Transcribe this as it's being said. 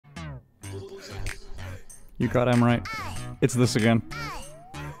You got him right. It's this again.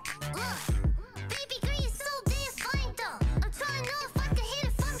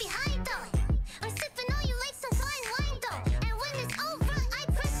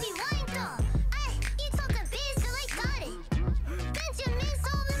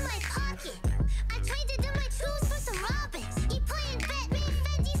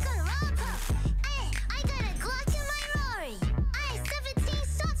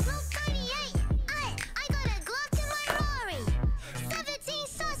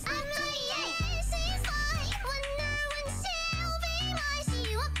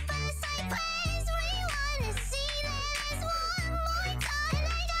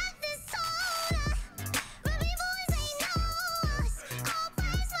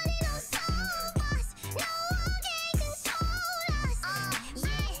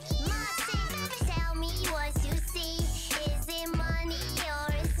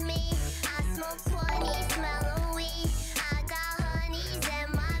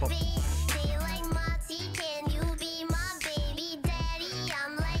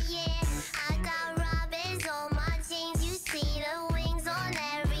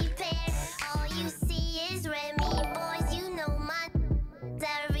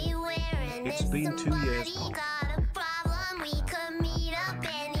 It's been 2 years, Pop.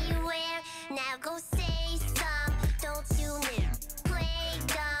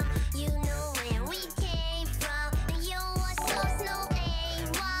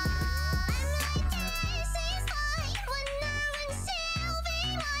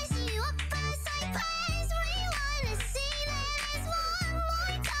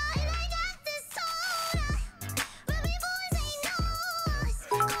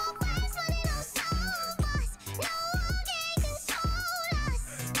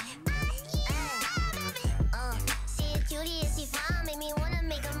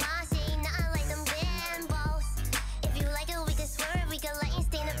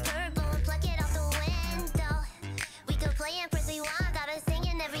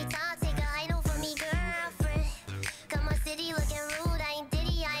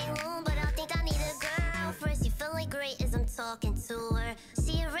 Talking to her.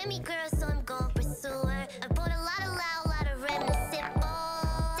 She a Remy girl, so I'm gon' pursue her. I bought a lot of loud, lot of reminiscent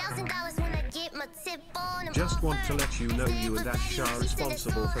 $1,000 when I get my tip on. Just want to let you know you and Ash are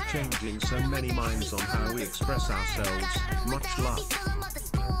responsible for changing so many minds on how we express ourselves. Much love.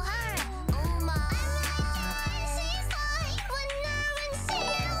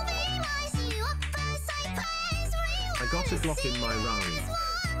 I got a block in my Rari.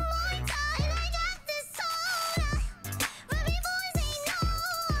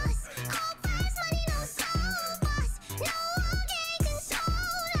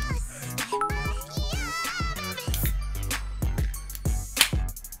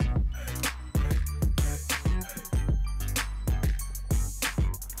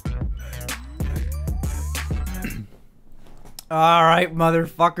 Alright,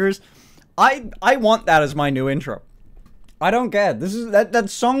 motherfuckers. I want that as my new intro. I don't get it. This is that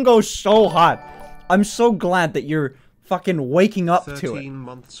song goes so hot. I'm so glad that you're fucking waking up to it. 13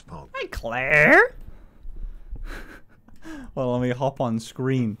 months, Pop. Hi, Claire. Well, let me hop on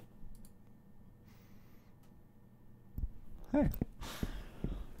screen. Hey.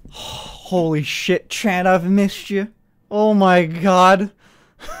 Holy shit, chat, I've missed you. Oh my god.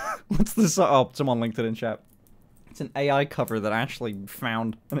 What's this? Oh, someone linked it in chat. It's an AI cover that I actually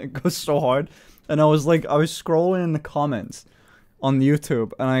found, and it goes so hard. And I was scrolling in the comments on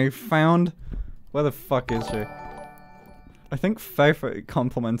YouTube, and I found, where the fuck is she? I think Fefe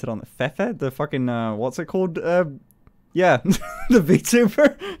complimented on the Fefe, the fucking, what's it called? Yeah, the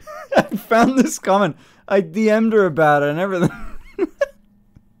VTuber. I found this comment. I DM'd her about it and everything.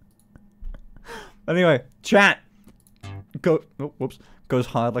 Anyway, chat. Oh, whoops. Goes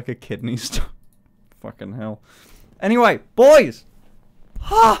hard like a kidney stone. Fucking hell. Anyway, boys!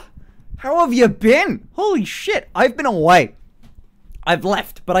 How have you been? Holy shit, I've been away. I've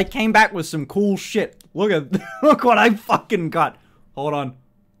left, but I came back with some cool shit. Look what I fucking got. Hold on.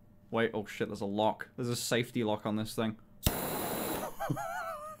 Wait, oh shit, there's a lock. There's a safety lock on this thing.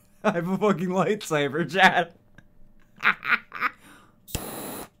 I have a fucking lightsaber, chat.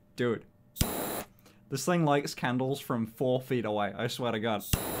 Dude. This thing lights candles from 4 feet away, I swear to God.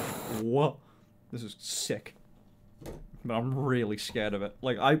 Whoa. This is sick. But I'm really scared of it.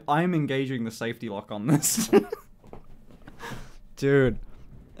 Like, I'm engaging the safety lock on this. Dude.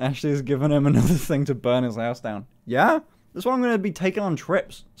 Ashley has given him another thing to burn his house down. Yeah? This is what I'm gonna be taking on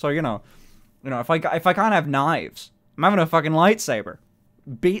trips. So, you know, if I can't have knives, I'm having a fucking lightsaber.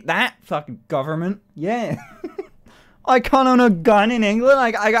 Beat that, fucking government. Yeah. I can't own a gun in England.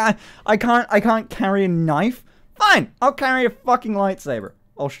 I can't carry a knife. Fine, I'll carry a fucking lightsaber.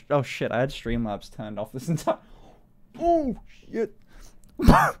 Oh shit, I had Streamlabs turned off this entire. Oh shit.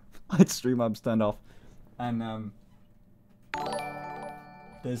 I had Streamlabs turned off, and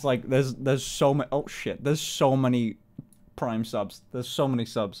there's so many. Oh shit, there's so many Prime subs. There's so many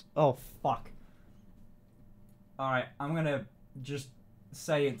subs. Oh fuck. All right, I'm gonna just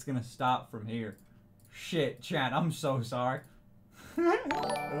say it's gonna start from here. Shit, chat, I'm so sorry.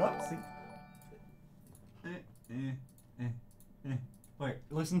 Whoopsie. Wait,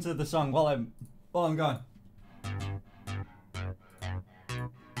 listen to the song while I'm gone.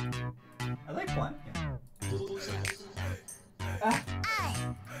 Are they playing? Yeah.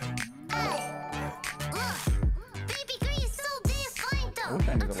 I wish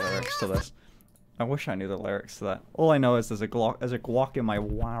I knew the lyrics to this. I wish I knew the lyrics to that. All I know is there's a guac in my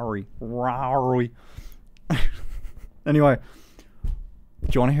wowie. Anyway, do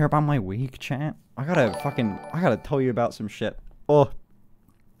you want to hear about my week, chat? I gotta tell you about some shit. Oh.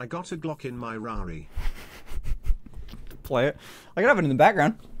 I got a Glock in my Rari. Play it. I can have it in the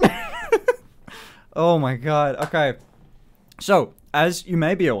background. Oh my god. Okay. So, as you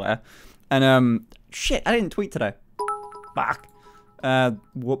may be aware, and shit, I didn't tweet today. Fuck.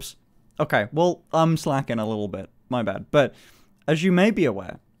 Whoops. Okay, well, I'm slacking a little bit. My bad. But, as you may be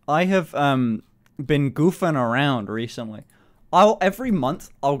aware, I have, been goofing around recently. Every month,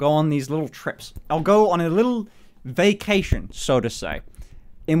 I'll go on these little trips. I'll go on a little vacation, so to say,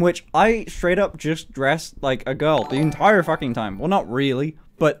 in which I straight up just dress like a girl the entire fucking time. Well, not really,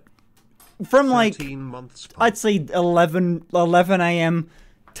 but from like, 13 months I'd say 11 a.m.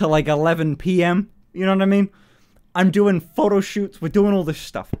 to like 11 p.m. You know what I mean? I'm doing photo shoots. We're doing all this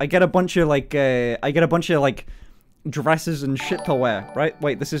stuff. I get a bunch of like, dresses and shit to wear, right?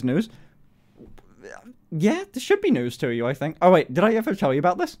 Wait, this is news? Yeah, this should be news to you, I think. Oh wait, did I ever tell you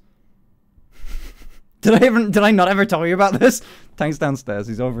about this? Did I not ever tell you about this? Tank's downstairs.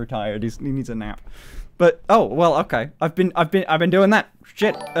 He's overtired. He needs a nap. But oh well, okay. I've been doing that.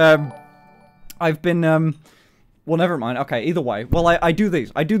 Shit. I've been well, never mind. Okay, either way. Well, I do these.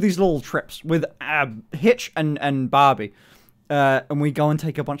 I do these little trips with Hitch and Barbie. And we go and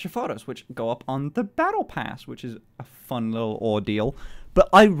take a bunch of photos, which go up on the Battle Pass, which is a fun little ordeal. But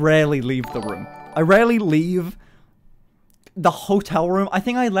I rarely leave the room. I rarely leave the hotel room. I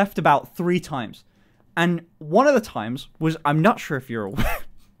think I left about 3 times. And one of the times was, I'm not sure if you're aware.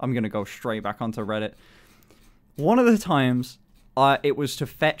 I'm going to go straight back onto Reddit. One of the times, it was to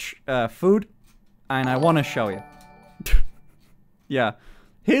fetch food. And I want to show you. Yeah.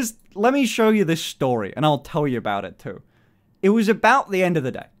 Let me show you this story. And I'll tell you about it too. It was about the end of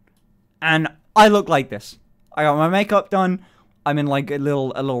the day. And I look like this. I got my makeup done. I'm in like a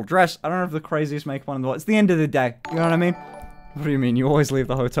little dress. I don't have the craziest makeup on in the world. It's the end of the day. You know what I mean? What do you mean? You always leave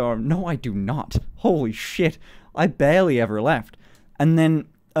the hotel room? No, I do not. Holy shit. I barely ever left. And then,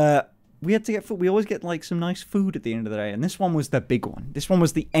 we had to get food. We always get like some nice food at the end of the day. And this one was the big one. This one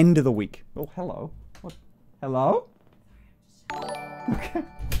was the end of the week. Oh, hello. What? Hello? Okay.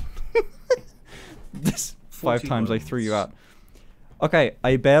 This 5 times I threw you out. Okay,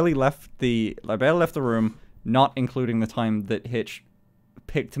 I barely left the room, not including the time that Hitch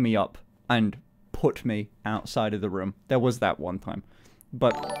picked me up and put me outside of the room. There was that one time.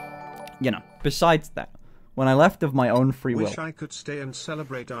 But, you know, besides that, when I left of my own free will... Wish I could stay and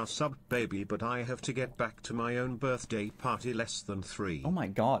celebrate our sub baby, but I have to get back to my own birthday party less than 3. Oh my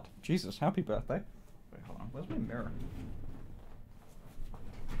god. Jesus, happy birthday. Wait, hold on. Where's my mirror?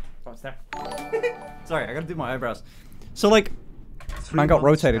 Oh, it's there. Sorry, I gotta do my eyebrows. So, like... I got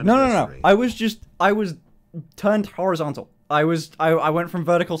rotated. No. I was turned horizontal. I went from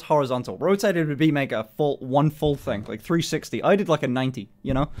vertical to horizontal. Rotated would be make a one full thing, like 360. I did like a 90,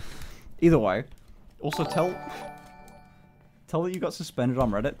 you know? Either way. Also tell that you got suspended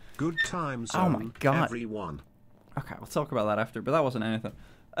on Reddit. Good times. Oh my god. Everyone. Okay, we'll talk about that after, but that wasn't anything.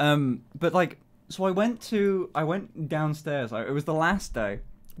 But like, so I went downstairs. It was the last day.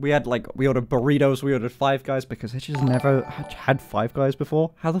 We ordered burritos, we ordered Five Guys, because Hitch has never had Five Guys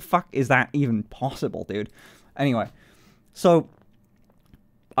before. How the fuck is that even possible, dude? Anyway, so,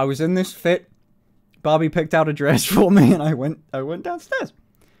 I was in this fit, Barbie picked out a dress for me, and I went downstairs.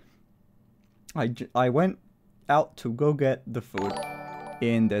 I went out to go get the food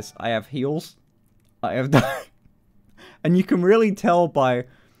in this. I have heels, I have that, and you can really tell by,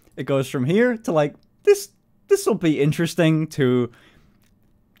 it goes from here to like, this'll be interesting to...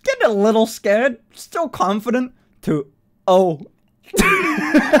 Get a little scared, still confident, to, oh.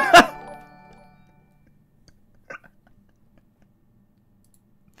 I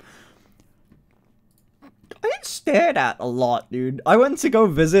didn't stared at a lot, dude. I went to go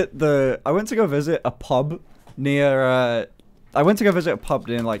visit a pub near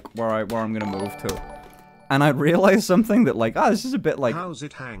like where I'm gonna move to. And I realized something that like, this is a bit like how's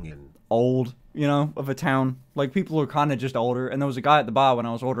it hanging? Old, you know, of a town. Like people who are kind of just older, and there was a guy at the bar when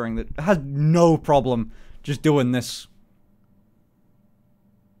I was ordering that had no problem just doing this.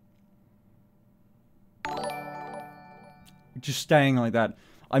 Just staying like that.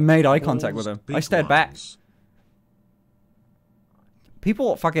 I made eye contact with him. I stared back.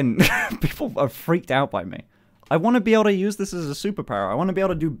 People fucking... people are freaked out by me. I want to be able to use this as a superpower. I want to be able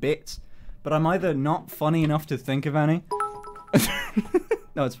to do bits. But I'm either not funny enough to think of any...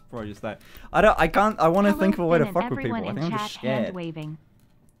 No, it's probably just that. I want to think of a way to fuck with people. I think I'm just scared.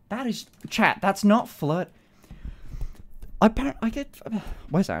 That is... Chat, that's not flirt. I get...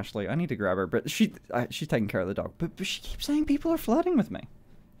 Where's Ashley? I need to grab her, but she's taking care of the dog. But she keeps saying people are flirting with me.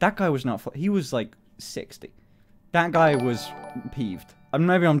 That guy was not... He was like 60. That guy was peeved.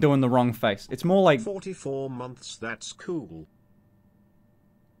 Maybe I'm doing the wrong face. It's more like... 44 months, that's cool.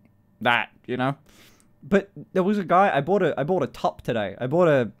 That, you know? But there was a guy... I bought a top today. I bought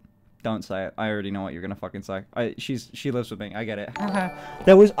a... Don't say it. I already know what you're gonna fucking say. She lives with me. I get it.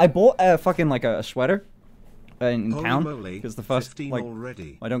 I bought a fucking like a sweater in town because the first like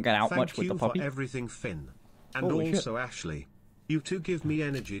already. I don't get out much with the puppy. For everything, Finn, and Holy also shit. Ashley. You two give me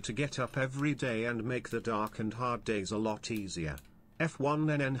energy to get up every day and make the dark and hard days a lot easier.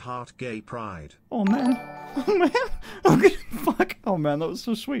 F1NN Heart Gay Pride. Oh man. Oh man. Okay, fuck. Oh man, that was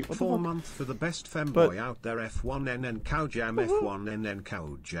so sweet. What 4 months for the best femboy out there. F1NN Cow Jam. F1NN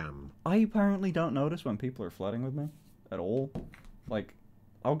Cow Jam. I apparently don't notice when people are flirting with me at all. Like,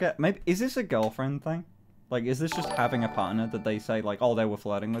 I'll get maybe. Is this a girlfriend thing? Like, is this just having a partner that they say like, oh, they were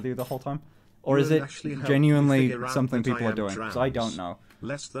flirting with you the whole time? Or is it genuinely something people are doing? Because I don't know.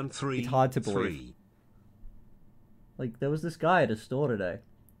 Less than 3. It's hard to believe. Like, there was this guy at a store today,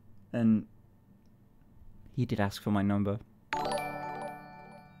 and he did ask for my number.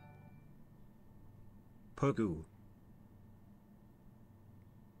 Pogu.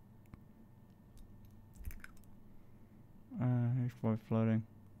 He's boy floating.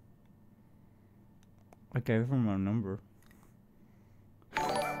 I gave him my number.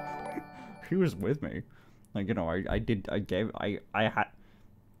 He was with me. Like, you know, I had...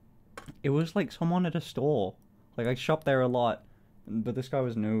 It was like someone at a store. Like, I shopped there a lot, but this guy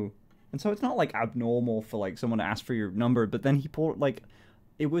was new. And so it's not, like, abnormal for, like, someone to ask for your number, but then he pulled, like...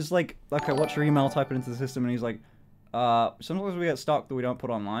 It was like, okay, what's your email? Type it into the system, and he's like, sometimes we get stuck that we don't put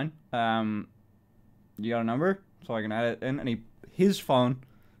online. You got a number? So I can add it in, and his phone,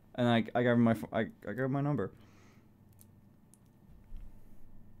 and I gave him I gave him my number.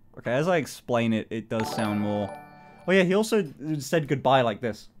 Okay, as I explain it, it does sound more... Oh yeah, he also said goodbye like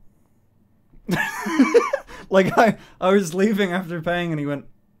this. Like, I was leaving after paying, and he went...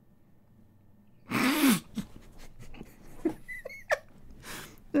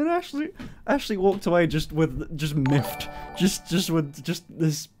 And Ashley walked away just miffed. Just with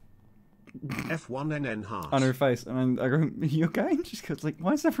this... F1NN Heart. On her face. And I go, are you okay? And she goes like,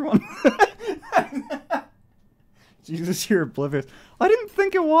 why is everyone... Jesus, you're oblivious. I didn't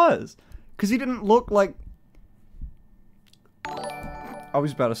think it was. Because he didn't look like... I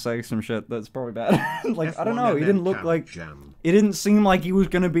was about to say some shit that's probably bad. Like, I don't know. He didn't look like... It didn't seem like he was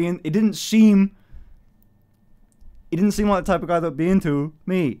going to be in... It didn't seem like the type of guy that would be into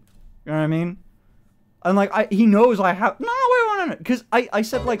me. You know what I mean? And, like, he knows I have... No, wait. Because I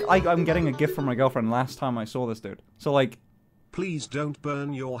said, like, I'm getting a gift from my girlfriend last time I saw this dude. So, like... Please don't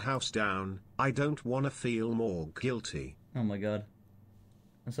burn your house down. I don't want to feel more guilty. Oh my god.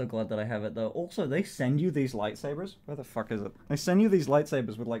 I'm so glad that I have it, though. Also, they send you these lightsabers. Where the fuck is it? They send you these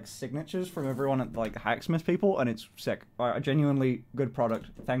lightsabers with, like, signatures from everyone at, like, Hacksmith people, and it's sick. A genuinely good product.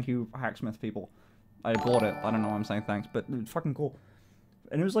 Thank you, Hacksmith people. I bought it. I don't know why I'm saying thanks, but it's fucking cool.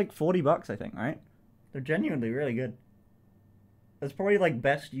 And it was, like, 40 bucks, I think, right? They're genuinely really good. It's probably, like,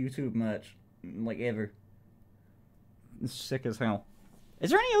 best YouTube merch, like, ever. It's sick as hell.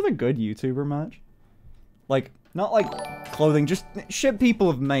 Is there any other good YouTuber merch? Like, not like clothing, just shit people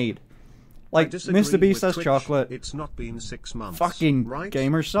have made. Like, Mr. Beast has chocolate. It's not been 6 months. Fucking right?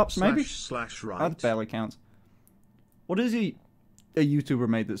 gamer subs, maybe? Right. That barely counts. What is a YouTuber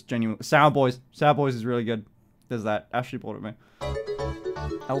made that's genuine? Sour Boys. Sour Boys is really good. There's that. Ashley bought it me.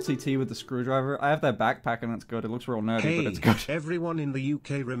 LCT with the screwdriver. I have that backpack and it's good. It looks real nerdy, but it's good. Everyone in the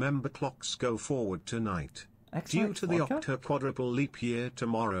UK, remember clocks go forward tonight. Due to the octo-quadruple leap year,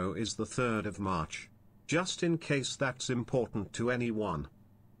 tomorrow is the 3rd of March. Just in case that's important to anyone.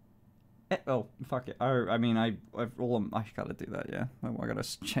 Oh, fuck it. I mean, I gotta do that, yeah. I gotta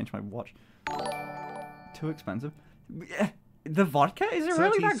change my watch. Too expensive. Yeah, the vodka, is it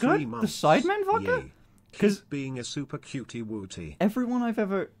really that good? The Sidemen vodka? Because being a super cutie wooty. Everyone I've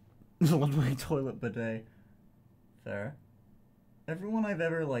ever... Ludwig toilet bidet. Fair. Everyone I've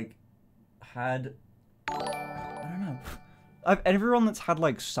ever, like, had... I don't know. Everyone that's had,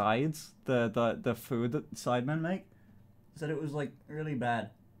 like, sides, the food that Sidemen make, said it was, like, really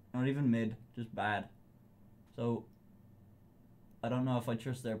bad. Not even mid, just bad. So, I don't know if I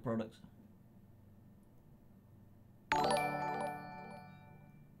trust their products.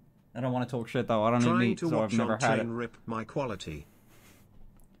 I don't want to talk shit though. I don't eat meat, so I've never had it. Rip my quality.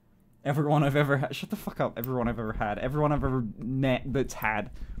 Everyone I've ever had. Shut the fuck up. Everyone I've ever had. Everyone I've ever met that's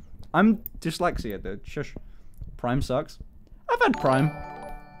had. I'm dyslexia, dude. Shush. Prime sucks. I've had Prime.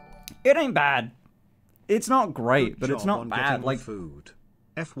 It ain't bad. It's not great, but it's not bad. Like food.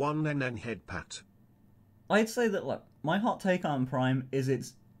 F1NN head pat. I'd say that, look, my hot take on Prime is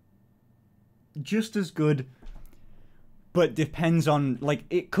it's just as good, but depends on, like,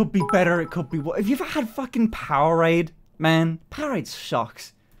 it could be better, it could be what. Have you ever had fucking Powerade? Man, Powerade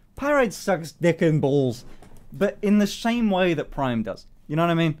sucks. Powerade sucks dick and balls, but in the same way that Prime does. You know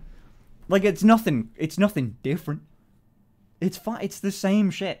what I mean? Like, it's nothing different. It's fine, it's the same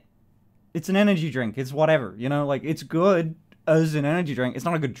shit. It's an energy drink, it's whatever, you know? Like, it's good as an energy drink. It's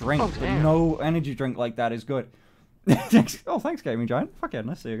not a good drink, but no energy drink like that is good. Oh, thanks, Gaming Giant. Fuck yeah,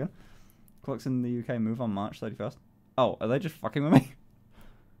 nice to see you again. Clocks in the UK move on March 31st. Oh, are they just fucking with me?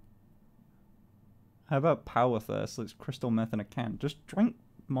 How about Power Thirst? It's crystal meth in a can. Just drink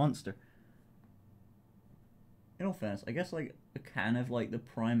Monster. In all fairness, I guess, like, a can of, like, the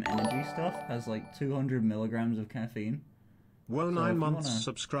Prime Energy stuff has, like, 200 milligrams of caffeine. Well, so 9 months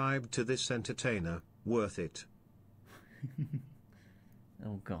subscribed to this entertainer. Worth it.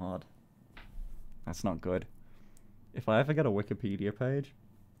 Oh, God. That's not good. If I ever get a Wikipedia page,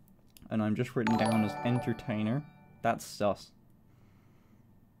 and I'm just written down as entertainer, that's sus.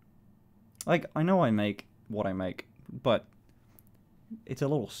 Like, I know I make what I make, but it's a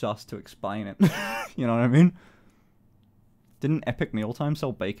little sus to explain it. You know what I mean? Didn't Epic Mealtime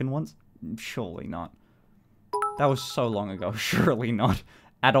sell bacon once? Surely not. That was so long ago. Surely not.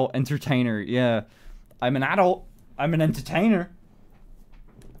 Adult entertainer. Yeah. I'm an adult. I'm an entertainer.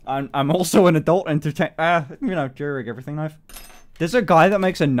 I'm also an adult entertainer. You know, Jerry Rig Everything knife. There's a guy that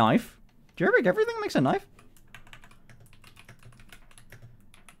makes a knife. Jerry Rig Everything makes a knife?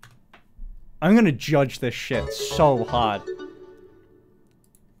 I'm gonna judge this shit so hard.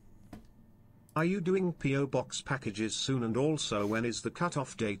 Are you doing P.O. Box packages soon, and also when is the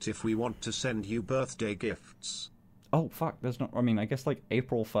cutoff date if we want to send you birthday gifts? Oh, fuck, there's not... I mean, I guess, like,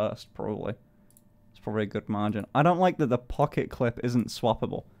 April 1st, probably. It's probably a good margin. I don't like that the pocket clip isn't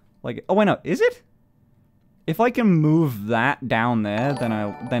swappable. Like, oh, wait, no, is it? If I can move that down there,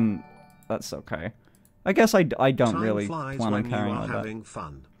 then that's okay. I guess I don't really plan on carrying like that.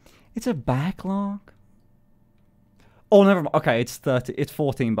 Fun. It's a backlog? Oh, never mind. Okay, it's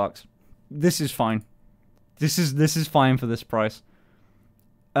 14 bucks. This is fine. This is fine for this price.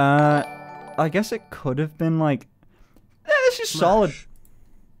 I guess it could have been like... Yeah, this is solid.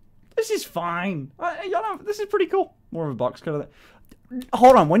 This is fine. You know, this is pretty cool. More of a box cutter.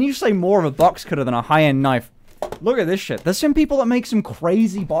 Hold on, when you say more of a box cutter than a high-end knife, look at this shit. There's some people that make some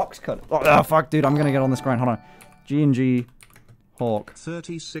crazy box cutters. Oh, fuck, dude, I'm gonna get on this grind. Hold on. G&G Hawk.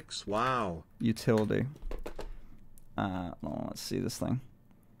 36, wow. Utility. Let's see this thing.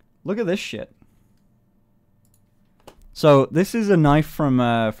 Look at this shit. So, this is a knife from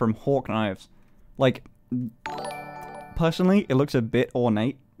Hawk Knives. Like, personally, it looks a bit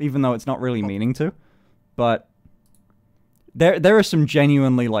ornate, even though it's not really meaning to. But there are some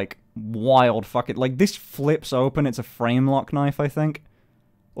genuinely, like, wild fucking... Like, this flips open. It's a frame lock knife, I think.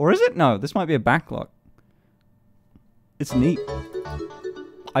 Or is it? No, this might be a back lock. It's neat.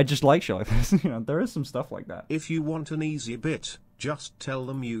 I just like shit like this. You know, there is some stuff like that. If you want an easy bit, just tell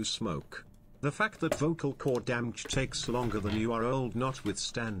them you smoke. The fact that vocal cord damage takes longer than you are old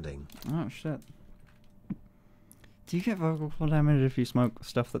notwithstanding. Oh, shit. Do you get vocal cord damage if you smoke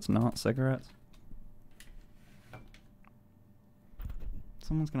stuff that's not cigarettes?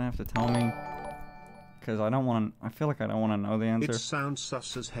 Someone's gonna have to tell me. Because I don't want to... I feel like I don't want to know the answer. It sounds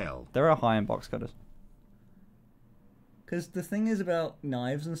sus as hell. There are high-end box cutters. Because the thing is about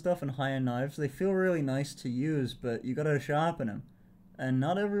knives and stuff and high-end knives, they feel really nice to use, but you gotta sharpen them. And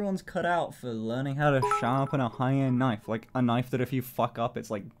not everyone's cut out for learning how to sharpen a high-end knife. Like, a knife that if you fuck up, it's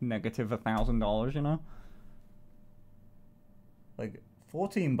like negative $1,000, you know? Like,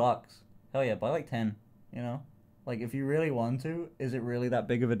 14 bucks. Hell yeah, buy like 10, you know? Like, if you really want to, is it really that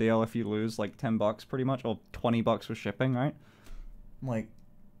big of a deal if you lose like 10 bucks pretty much? Or 20 bucks for shipping, right? Like...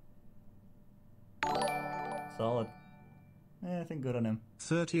 Solid. Yeah, I think good on him.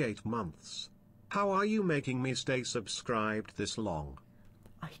 38 months. How are you making me stay subscribed this long?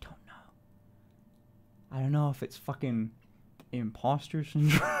 I don't know. I don't know if it's fucking imposter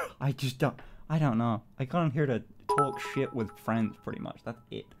syndrome. I don't know. I come here to talk shit with friends, pretty much. That's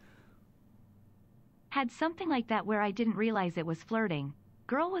it. Had something like that where I didn't realize it was flirting.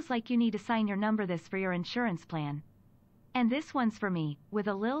 Girl was like, you need to sign your number this for your insurance plan. And this one's for me, with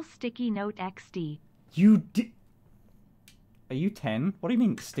a lil sticky note XD. You did... Are you 10? What do you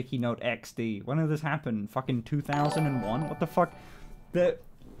mean, sticky note XD? When did this happen? Fucking 2001? What the fuck?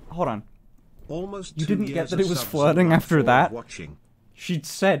 Hold on. Almost you didn't get that it was flirting after that? Watching. She'd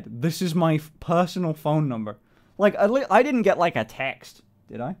said, this is my personal phone number. Like, I didn't get, like, a text.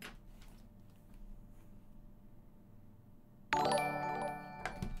 Did I?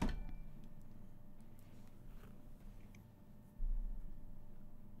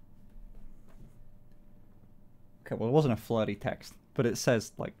 Okay, well, it wasn't a flirty text, but it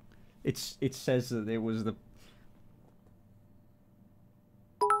says, like, it says that it was the...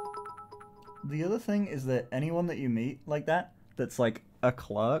 The other thing is that anyone that you meet like that, that's, like, a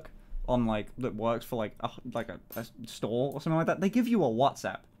clerk on, like, that works for, like, a store or something like that, they give you a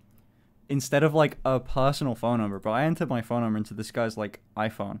WhatsApp instead of, like, a personal phone number. But I entered my phone number into this guy's, like,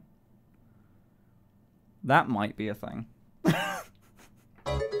 iPhone. That might be a thing.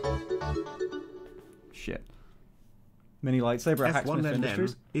 Shit. Mini lightsaber at Hacksmith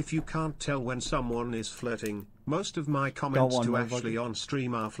Industries. If you can't tell when someone is flirting, most of my comments to Ashley on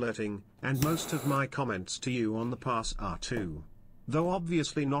stream are flirting, and most of my comments to you on the pass are too. Though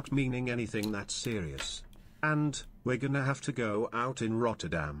obviously not meaning anything that serious. And, we're gonna have to go out in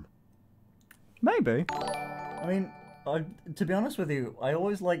Rotterdam. Maybe. I mean, to be honest with you, I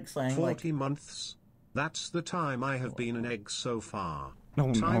always like saying 40 months. That's the time I have been an egg so far.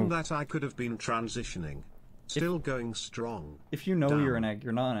 Oh, time no. that I could have been transitioning. Still going strong. If you know Damn. You're an egg,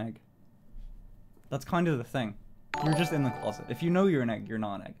 you're not an egg. That's kind of the thing. You're just in the closet. If you know you're an egg, you're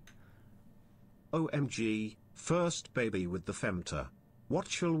not an egg. OMG, first baby with the femter. What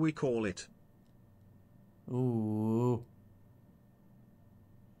shall we call it? Ooh.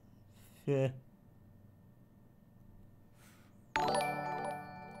 Yeah.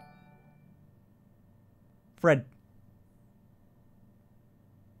 Fred.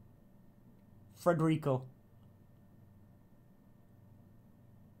 Frederico.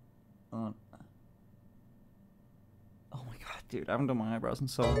 Oh my god, dude, I haven't done my eyebrows in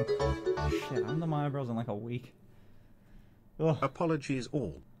so long. Shit, I haven't done my eyebrows in like a week. Ugh. Apologies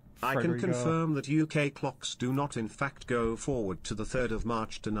all. Frederico. I can confirm that UK clocks do not in fact go forward to the 3rd of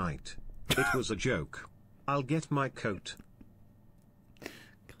March tonight. It was a joke. I'll get my coat. God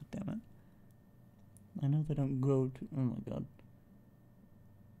damn it. I know they don't go to... Oh my god.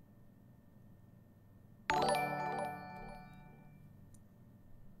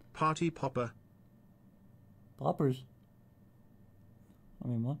 Party popper. Poppers? I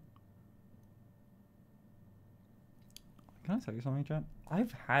mean, what? Can I tell you something, Chad?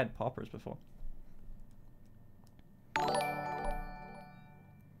 I've had poppers before.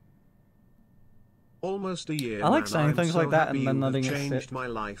 Almost a year. I like man. saying I'm things so like that happy and then you have letting it changed sit. my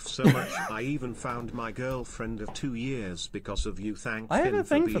life so much. I even found my girlfriend of 2 years because of you. Thanks. I have a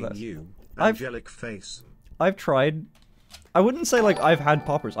thing for being this. You. Angelic face. I've tried. I wouldn't say like I've had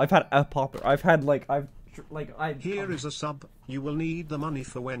poppers. I've had a popper. I've had like Here is a sub. You will need the money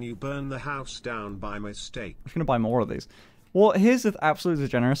for when you burn the house down by mistake. I'm gonna buy more of these. Well, here's the absolute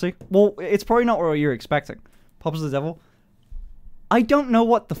degeneracy. Well, it's probably not what you're expecting. Poppers of the Devil. I don't know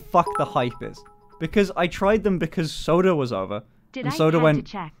what the fuck the hype is. Because I tried them because Soda was over. And Soda went,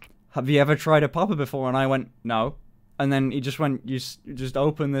 to check. have you ever tried a popper before? And I went, no. And then he just went, you just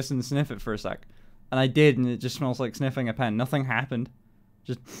open this and sniff it for a sec. And I did, and it just smells like sniffing a pen. Nothing happened.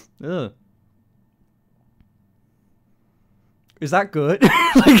 Just, ugh. Is that good?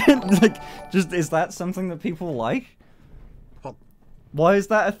 Just, is that something that people like? Why is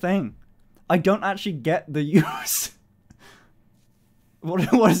that a thing? I don't actually get the use. What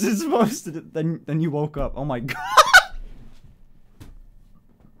is it supposed to do? Then you woke up. Oh my god.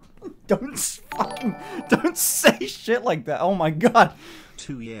 Don't say shit like that. Oh my god.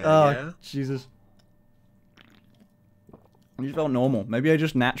 2 years. Oh, Yeah. Jesus. I just felt normal. Maybe I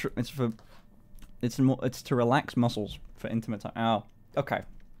just natural. It's to relax muscles for intimate time. Oh, okay.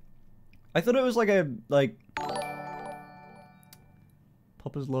 I thought it was like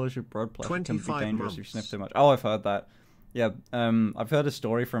poppers lowers your blood pressure. Can be dangerous if you sniff too much. Oh, I've heard that. Yeah, I've heard a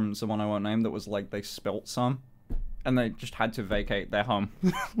story from someone I won't name that was like they spilt some, and they just had to vacate their home.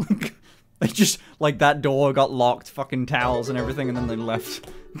 They just, like, that door got locked, fucking towels and everything, and then they left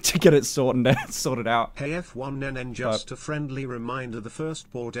to get it sorted out. Hey F1NN, just a friendly reminder, the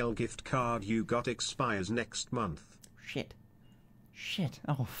first Bordel gift card you got expires next month. Shit.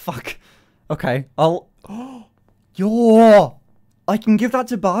 Oh, fuck. Okay, I'll... Yo! I can give that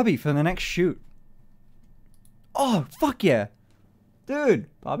to Barbie for the next shoot. Oh, fuck yeah. Dude,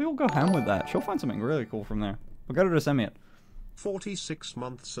 Barbie will go ham with that. She'll find something really cool from there. We'll get her to send me it. 46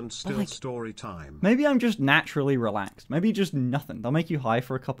 months and still story time. Maybe I'm just naturally relaxed. Maybe just nothing. They'll make you high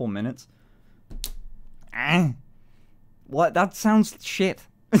for a couple minutes. What? That sounds shit.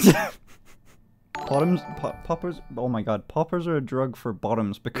 Poppers. Oh my god, poppers are a drug for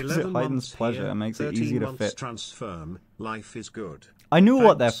bottoms because it heightens pleasure and makes it easy to fit. Transform. Life is good. I knew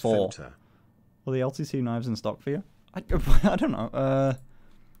what they're for. Filter. Well, the LTC knives in stock for you? I don't know.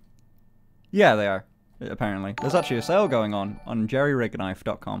 Yeah, they are. Apparently, there's actually a sale going on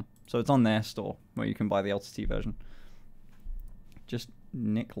jerryriggknife.com, so it's on their store where you can buy the LTT version. Just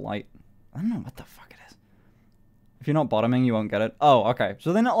Nick Light. I don't know what the fuck it is. If you're not bottoming, you won't get it. Oh, okay.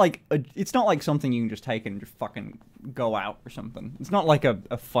 So they're not like it's not like something you can just take and just fucking go out or something. It's not like a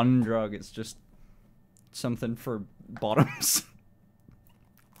fun drug. It's just something for bottoms.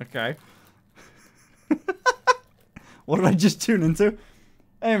 Okay. What did I just tune into?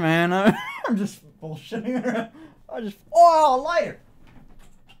 Hey man, I'm just bullshitting around. Oh, a lighter!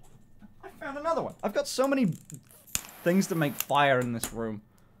 I found another one. I've got so many things to make fire in this room.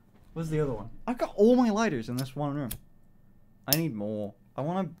 Where's the other one? I've got all my lighters in this one room. I need more. I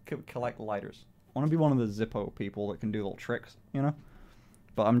want to collect lighters. I want to be one of the Zippo people that can do little tricks, you know?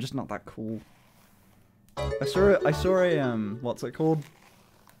 But I'm just not that cool. I saw a what's it called?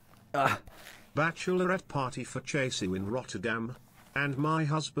 Bachelorette party for Chasey in Rotterdam. And my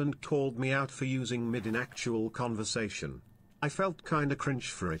husband called me out for using mid in actual conversation. I felt kinda cringe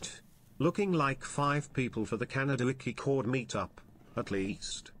for it. Looking like 5 people for the Canada Wiki Cord meetup. At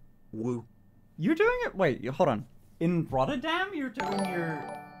least. Woo. You're doing it? Wait, hold on. In Rotterdam? You're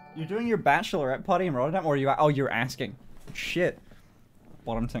doing your bachelorette party in Rotterdam? Or you're asking. Shit.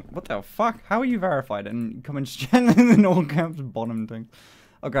 Bottom tank. What the fuck? How are you verified? And come in in all caps bottom tank.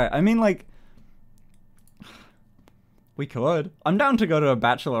 Okay, I mean like... We could. I'm down to go to a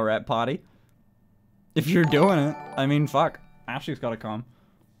bachelorette party. If you're doing it. I mean, fuck. Ashley's gotta come.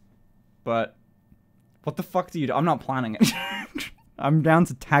 But... What the fuck do you do? I'm not planning it. I'm down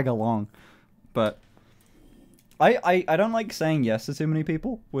to tag along. But... I don't like saying yes to too many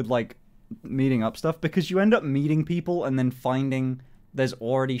people with, like, meeting up stuff. Because you end up meeting people and then finding there's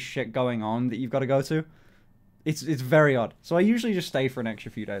already shit going on that you've got to go to. It's very odd. So I usually just stay for an extra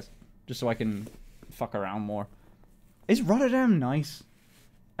few days. Just so I can fuck around more. Is Rotterdam nice?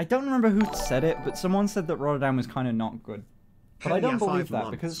 I don't remember who said it, but someone said that Rotterdam was kind of not good. But I don't believe that,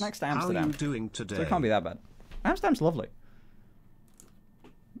 because it's next to Amsterdam. How are you doing today? So it can't be that bad. Amsterdam's lovely.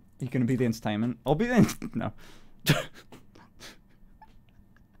 You gonna be the entertainment? I'll be the... No.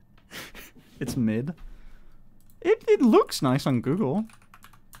 It's mid. It looks nice on Google.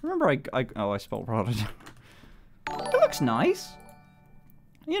 Remember I spelled Rotterdam. It looks nice.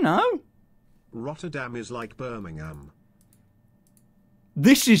 You know. Rotterdam is like Birmingham.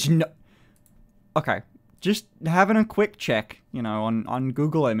 This is no... Okay, just having a quick check, you know, on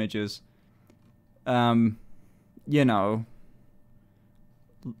Google Images. You know.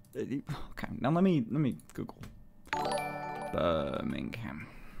 Okay, now let me Google. Birmingham.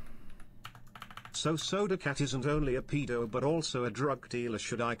 So Soda Cat isn't only a pedo but also a drug dealer.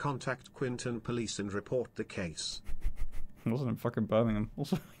 Should I contact Quinton police and report the case? It wasn't in fucking Birmingham.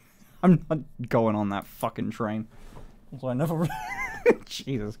 Also... I'm not going on that fucking train. Also, I never...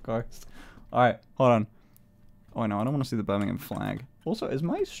 Jesus Christ. Alright, hold on. Oh, no, I don't want to see the Birmingham flag. Also, is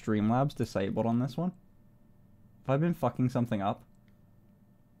my Streamlabs disabled on this one? Have I been fucking something up?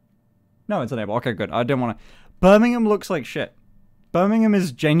 No, it's enabled. Okay, good. I didn't want to... Birmingham looks like shit. Birmingham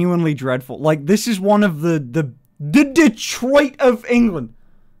is genuinely dreadful. Like, this is one of the Detroit of England.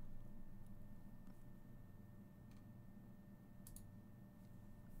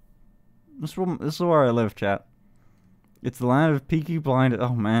 This is where I live, chat. It's the land of Peaky Blinders.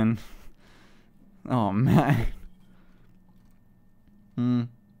 Oh, man. Oh, man. I'm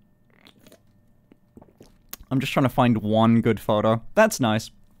just trying to find one good photo. That's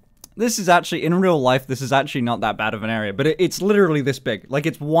nice. This is actually, in real life, this is actually not that bad of an area. But it's literally this big. Like,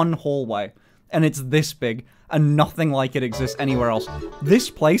 it's one hallway. And it's this big. And nothing like it exists anywhere else.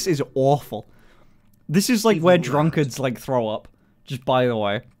 This place is awful. This is, like, where drunkards, like, throw up. Just by the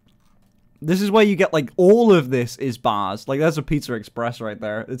way. This is where you get, like, all of this is bars. Like, there's a Pizza Express right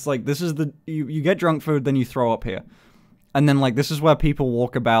there. It's like, this is the... You get drunk food, then you throw up here. And then, like, this is where people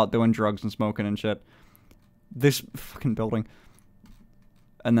walk about doing drugs and smoking and shit. This fucking building.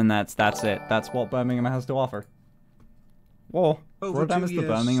 And then that's it. That's what Birmingham has to offer. Whoa. Rotterdam is the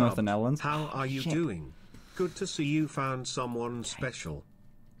Birmingham of the Netherlands. How are you doing? Good to see you found someone special.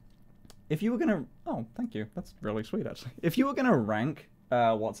 If you were gonna... Oh, thank you. That's really sweet, actually. If you were gonna rank...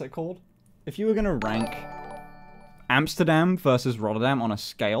 what's it called? If you were gonna rank Amsterdam versus Rotterdam on a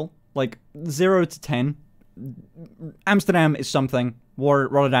scale, like 0 to 10, Amsterdam is something,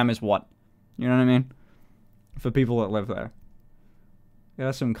 Rotterdam is what? You know what I mean? For people that live there. Yeah,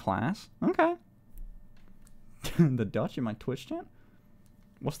 that's some class. Okay. The Dutch in my Twitch chat?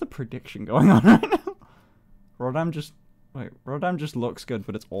 What's the prediction going on right now? Rotterdam just looks good,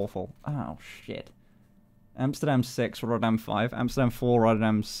 but it's awful. Oh, shit. Amsterdam 6, Rotterdam 5, Amsterdam 4,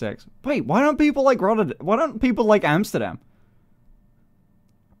 Rotterdam 6. Wait, why don't people like Rotterdam? Why don't people like Amsterdam?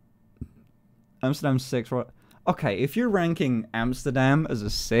 Amsterdam 6, okay, if you're ranking Amsterdam as a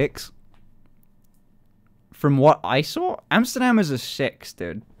 6, from what I saw, Amsterdam is a 6,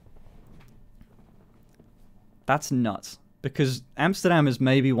 dude. That's nuts. Because Amsterdam is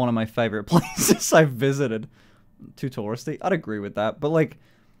maybe one of my favorite places I've visited. Too touristy? I'd agree with that. But, like,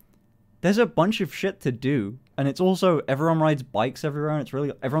 there's a bunch of shit to do. And it's also, everyone rides bikes everywhere, and it's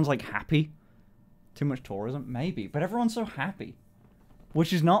really, everyone's, like, happy. Too much tourism? Maybe. But everyone's so happy.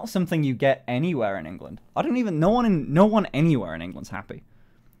 Which is not something you get anywhere in England. I don't even, no one anywhere in England's happy.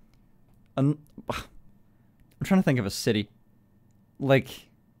 And, I'm trying to think of a city. Like,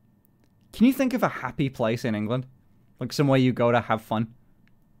 can you think of a happy place in England? Like, somewhere you go to have fun?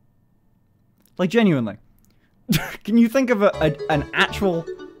 Like, genuinely. Can you think of an actual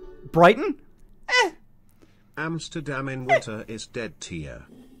Brighton? Amsterdam in winter is dead tier.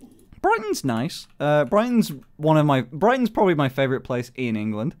 Brighton's nice. Brighton's probably my favorite place in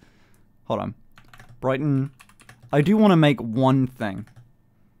England. Hold on. Brighton. I do want to make one thing.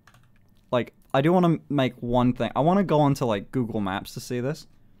 Like, I do want to make one thing. I want to go onto, like, Google Maps to see this.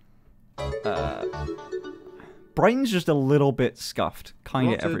 Brighton's just a little bit scuffed.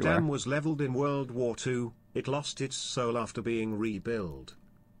 Kind of everywhere. Rotterdam was leveled in World War II. It lost its soul after being rebuilt.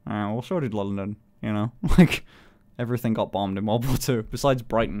 Well, so did London, you know? Like, everything got bombed in World War II, besides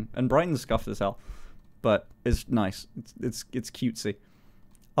Brighton. And Brighton's scuffed as hell. But it's nice. It's cutesy.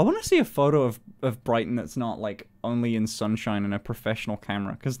 I want to see a photo of Brighton that's not, like, only in sunshine and a professional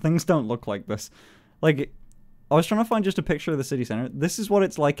camera, because things don't look like this. Like, I was trying to find just a picture of the city center. This is what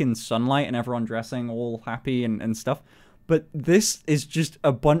it's like in sunlight and everyone dressing all happy and stuff. But this is just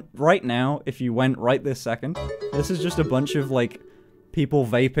a bunch... Right now, if you went right this second, this is just a bunch of, like, people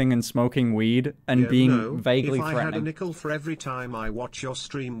vaping and smoking weed and being vaguely threatening. If I had a nickel for every time I watch your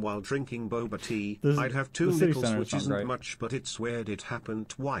stream while drinking boba tea, I'd have 2 nickels, which isn't much, but it's weird it happened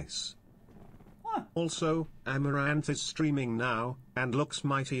twice. What? Also, Amaranth is streaming now, and looks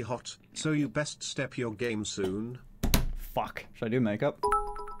mighty hot, so you best step your game soon. Fuck. Should I do makeup?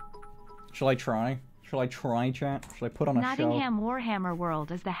 Shall I try? Shall I try, chat? Shall I put on a show? Nottingham Warhammer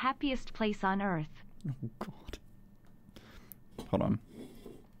World is the happiest place on Earth. Oh, God. Hold on.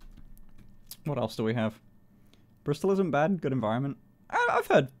 What else do we have? Bristol isn't bad. Good environment.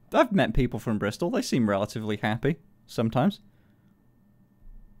 I've met people from Bristol. They seem relatively happy. Sometimes.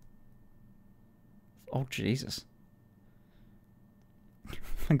 Oh, Jesus.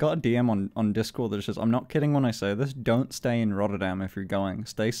 I got a DM on Discord that says, I'm not kidding when I say this, don't stay in Rotterdam if you're going.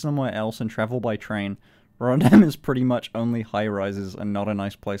 Stay somewhere else and travel by train. Rotterdam is pretty much only high-rises and not a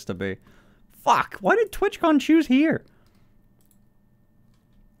nice place to be. Fuck, why did TwitchCon choose here?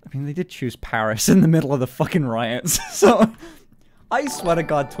 I mean, they did choose Paris in the middle of the fucking riots, so... I swear to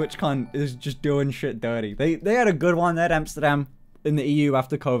God, TwitchCon is just doing shit dirty. They had a good one. They had Amsterdam in the EU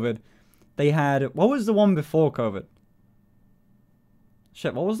after COVID. They had... What was the one before COVID?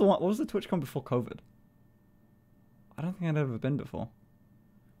 Shit, what was the TwitchCon before COVID? I don't think I'd ever been before.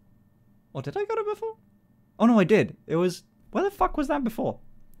 Or did I go to before? Oh no, I did. It was... Where the fuck was that before?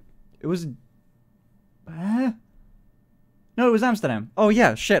 It was... No, it was Amsterdam. Oh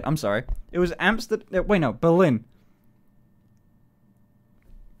yeah, shit, I'm sorry. It was Amsterdam... Wait, no, Berlin.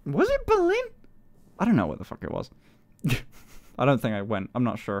 Was it Berlin? I don't know what the fuck it was. I don't think I went. I'm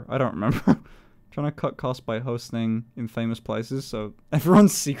not sure. I don't remember. Trying to cut costs by hosting in famous places, so everyone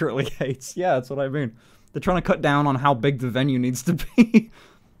secretly hates. Yeah, that's what I mean. They're trying to cut down on how big the venue needs to be.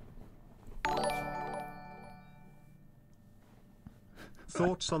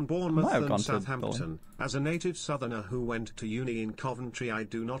 Thoughts on Bournemouth and Southampton? As a native southerner who went to uni in Coventry, I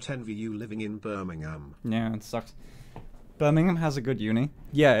do not envy you living in Birmingham. Yeah, it sucks. Birmingham has a good uni.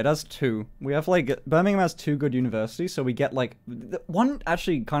 Yeah, it has 2. We have like Birmingham has 2 good universities, so we get like one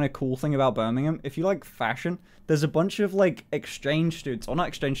actually kind of cool thing about Birmingham. If you like fashion, there's a bunch of like exchange students, or not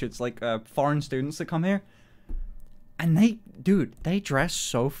exchange students, like foreign students that come here, and they dress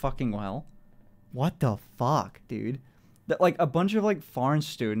so fucking well. What the fuck, dude? That like a bunch of like foreign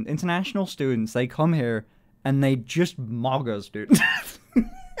student, international students, they come here and they just mog us, dude.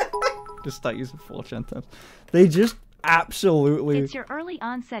 Just start using 4chan terms. They just absolutely. It's your early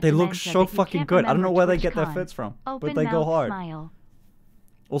onset. They look so fucking good. I don't know where they get their fits from, but they go hard. Smile.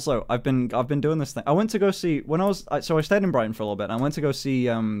 Also, I've been doing this thing. I went to go see when so I stayed in Brighton for a little bit. And I went to go see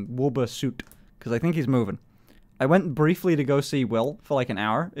Wilbur Soot because I think he's moving. I went briefly to go see Will for like an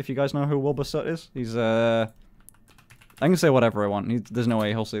hour. If you guys know who Wilbur Soot is, he's I can say whatever I want. There's no way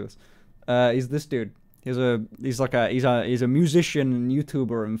he'll see this. He's this dude. He's a musician and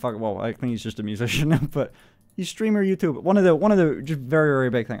YouTuber and well, I think he's just a musician, but he's streamer, YouTuber. One of the just very,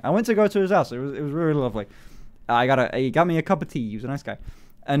 very big thing. I went to go to his house. It was really lovely. He got me a cup of tea. He was a nice guy.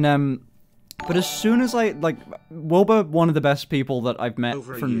 And but as soon as Wilbur, one of the best people that I've met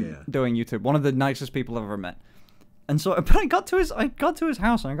from doing YouTube, one of the nicest people I've ever met. And so, but I got to his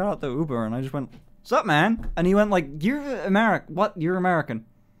house and I got out the Uber and I just went, "What's up, man?" And he went like, "You're American? What? You're American?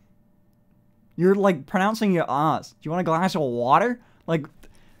 You're like pronouncing your R's. Do you want a glass of water?" Like,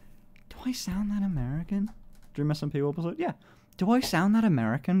 do I sound that American? Dream SMP episode? Yeah. Do I sound that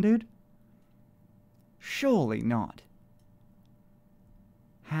American, dude? Surely not.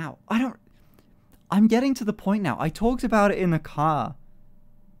 How? I'm getting to the point now. I talked about it in the car.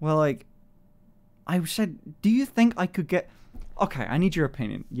 Well, like, I said, do you think I could get... Okay, I need your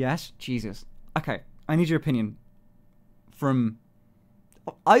opinion. Yes? Jesus. Okay, I need your opinion from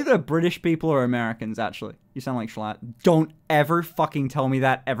either British people or Americans, actually. You sound like Schlatt. Don't ever fucking tell me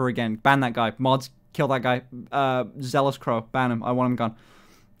that ever again. Ban that guy. Mods, kill that guy. Zealous Crow, ban him. I want him gone.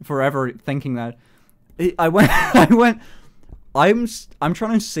 Forever thinking that. I'm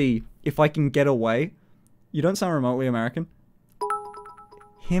trying to see if I can get away. You don't sound remotely American.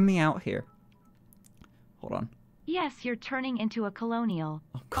 Hear me out here. Hold on. Yes, you're turning into a colonial.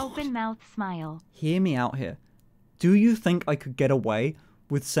 Oh, open mouth smile. Hear me out here. Do you think I could get away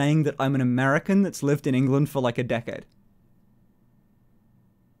with saying that I'm an American that's lived in England for like a decade?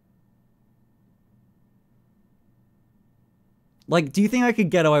 Like, do you think I could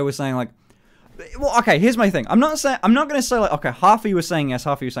get away with saying like, well, okay, here's my thing. I'm not gonna say like, okay, half of you are saying yes,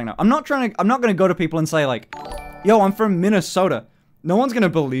 half of you are saying no. I'm not gonna go to people and say like, yo, I'm from Minnesota. No one's gonna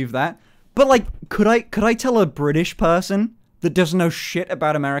believe that. But like, could I tell a British person that doesn't know shit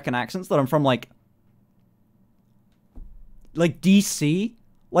about American accents that I'm from like DC?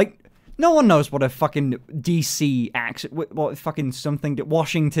 Like, no one knows what a fucking DC accent, what fucking something that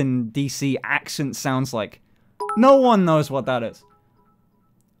Washington DC accent sounds like. No one knows what that is.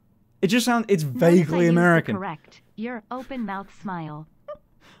 It just sounds, it's vaguely American. Correct. Your open mouth smile.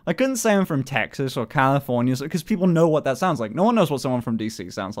 I couldn't say I'm from Texas or California because people know what that sounds like. No one knows what someone from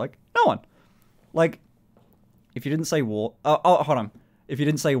DC sounds like. No one. Like, if you didn't say water... Oh, hold on. If you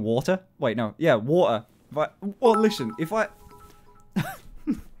didn't say water... Wait, no. Yeah, water. Well, listen, if I...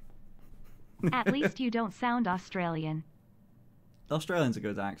 At least you don't sound Australian. Australian's a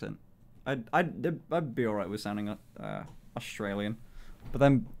good accent. I'd be alright with sounding Australian. But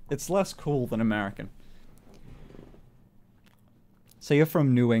then, it's less cool than American. So you're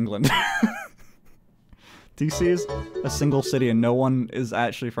from New England. DC is a single city and no one is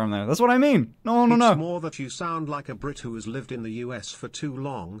actually from there. That's what I mean. No. It's more that you sound like a Brit who has lived in the US for too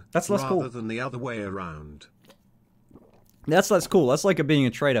long. That's less cool. Rather than the other way around. That's cool. That's like being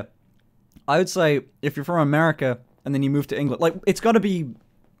a traitor. I would say if you're from America and then you move to England, like it's got to be,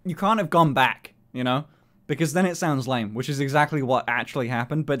 you can't have gone back, you know? Because then it sounds lame, which is exactly what actually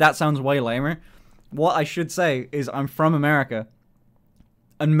happened, but that sounds way lamer. What I should say is I'm from America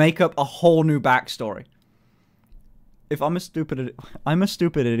and make up a whole new backstory. If I'm a stupid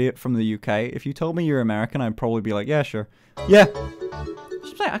idiot from the UK. If you told me you're American, I'd probably be like, yeah, sure. Yeah.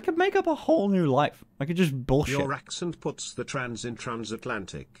 I could make up a whole new life. I could just bullshit. Your accent puts the trans in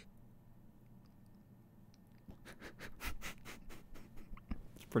transatlantic.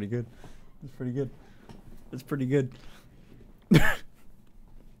 It's pretty good. It's pretty good. It's pretty good.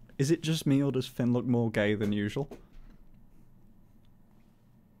 Is it just me or does Finn look more gay than usual?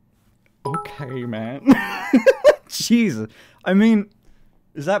 Okay, man. Jesus. I mean,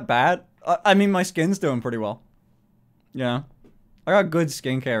 is that bad? I mean, my skin's doing pretty well. You know? I got good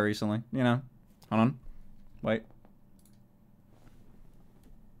skincare recently, you know? Hold on. Wait.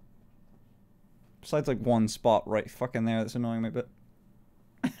 Besides, like, one spot right fucking there that's annoying me, but...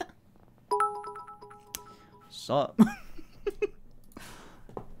 Sup?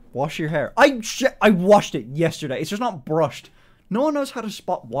 Wash your hair. I washed it yesterday. It's just not brushed. No one knows how to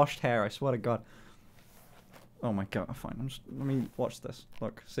spot washed hair, I swear to God. Oh my God, fine. Let me watch this.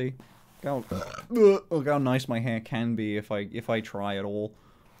 Look, see? Look how nice my hair can be if I try at all.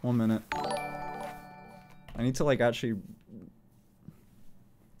 1 minute. I need to like actually...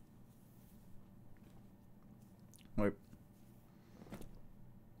 Wait.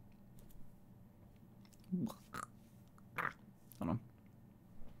 Hold on.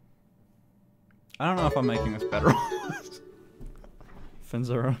 I don't know if I'm making this better.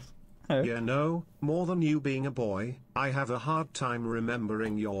 Finzero. Yeah, no, more than you being a boy, I have a hard time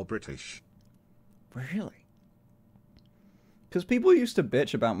remembering you're British. Really? Because people used to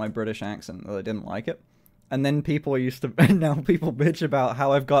bitch about my British accent, that they didn't like it. And then people used to, and now people bitch about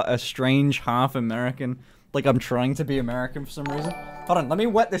how I've got a strange half American, like I'm trying to be American for some reason. Hold on, let me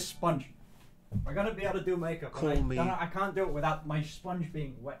wet this sponge. I gotta be able to do makeup. I can't do it without my sponge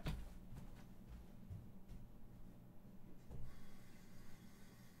being wet.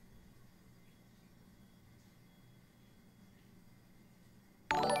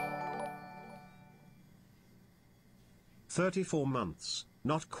 "34 months,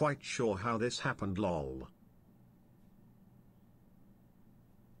 not quite sure how this happened lol."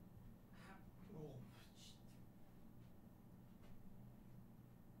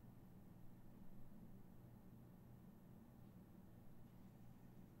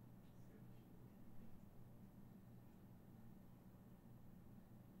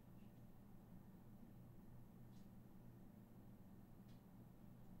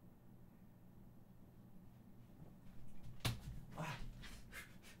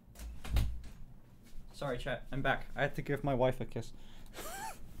 Sorry, chat. I'm back. I had to give my wife a kiss.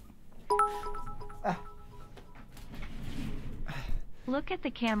 Look at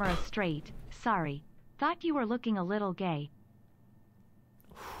the camera straight. Sorry. Thought you were looking a little gay.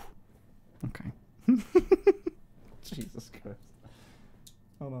 Okay. Jesus Christ.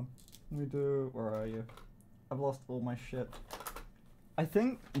 Hold on. Let me do... Where are you? I've lost all my shit. I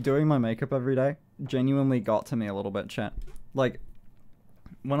think doing my makeup every day genuinely got to me a little bit, chat. Like...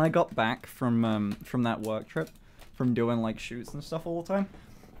 When I got back from that work trip, from doing like shoots and stuff all the time,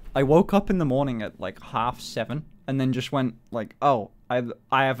 I woke up in the morning at like 7:30 and then just went like, oh, I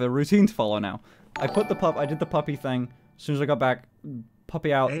have a routine to follow now. I did the puppy thing. As soon as I got back,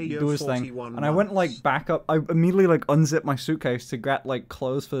 puppy out, do his thing, and I went like back up. I immediately like unzipped my suitcase to get like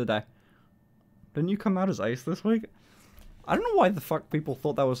clothes for the day. Didn't you come out as ace this week? I don't know why the fuck people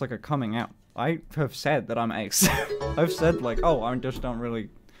thought that was like a coming out. I have said that I'm ace. I've said like, oh, I just don't really...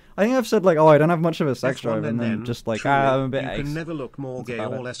 I think I've said like, oh, I don't have much of a sex drive, and then just like, I'm a bit ace. You can never look more gay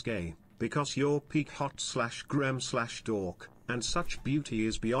or less gay, because you're peak hot/grem/dork, and such beauty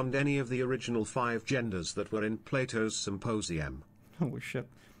is beyond any of the original 5 genders that were in Plato's Symposium. Holy shit.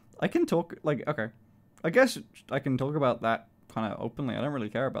 I can talk, like, okay. I guess I can talk about that kind of openly. I don't really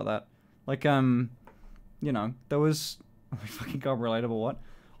care about that. Like, you know, there was... Oh my fucking God, relatable, what?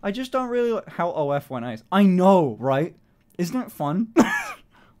 I just don't really like how OF went ace. I know, right? Isn't it fun?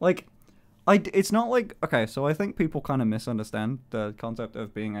 Like, it's not like... Okay, so I think people kind of misunderstand the concept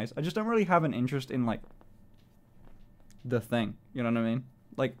of being ace. I just don't really have an interest in, like, the thing. You know what I mean?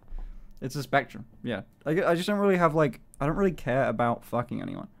 Like, it's a spectrum. Yeah. I just don't really have, like... I don't really care about fucking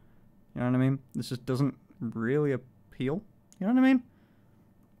anyone. You know what I mean? This just doesn't really appeal. You know what I mean?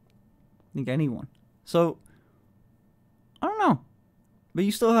 I think anyone. So, I don't know. But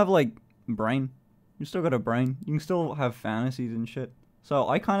you still have, like, brain. You still got a brain. You can still have fantasies and shit. So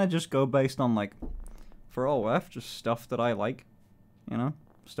I kind of just go based on, like, for OF, just stuff that I like. You know?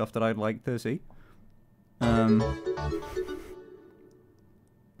 Stuff that I'd like to see. But,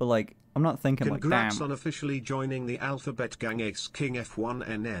 like, I'm not thinking, like, damn. Congrats on officially joining the Alphabet Gang Ace King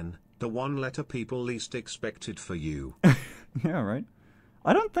F1NN, the one letter people least expected for you. Yeah, right?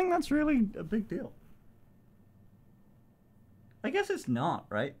 I don't think that's really a big deal. I guess it's not,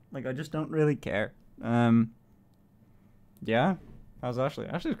 right? Like, I just don't really care. Yeah. How's Ashley?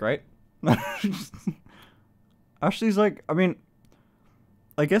 Ashley's great. Ashley's like, I mean,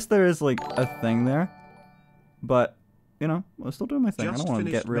 I guess there is, like, a thing there. But, you know, I'm still doing my thing. Just I don't want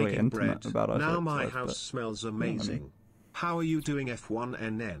to get really intimate bread. about it. Now my house smells amazing. You know, how are you doing,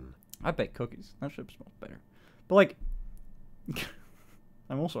 F1NN? I bake cookies. That shit smells better. But, like,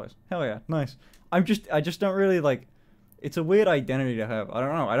 I'm also ice. Hell yeah. Nice. I just don't really, like... It's a weird identity to have. I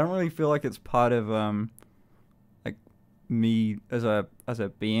don't know. I don't really feel like it's part of like me as a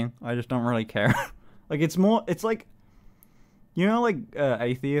being. I just don't really care. Like it's like, you know, like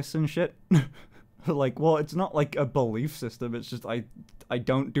atheists and shit. Like, well, it's not like a belief system. It's just I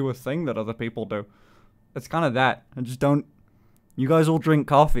don't do a thing that other people do. It's kind of that. I just don't You guys all drink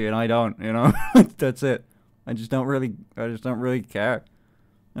coffee and I don't, you know? That's it. I just don't really care.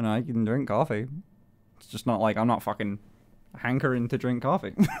 You know, I can drink coffee. It's just not like I'm not fucking hankering to drink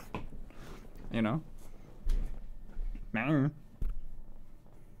coffee. You know? I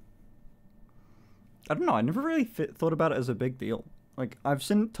don't know, I never really thought about it as a big deal. Like, I've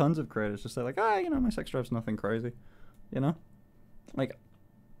seen tons of creators just say like, you know, my sex drive's nothing crazy. You know? Like,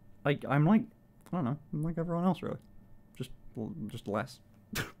 I'm like, I don't know, I'm like everyone else really. Just less.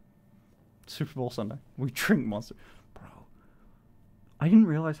 Super Bowl Sunday. We drink Monster. Bro. I didn't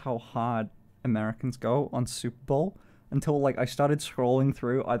realize how hard Americans go on Super Bowl until, like, I started scrolling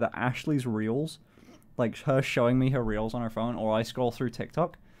through either Ashley's reels, like, her showing me her reels on her phone, or I scroll through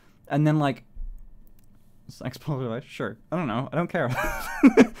TikTok, and then, like, sure. I don't know. I don't care.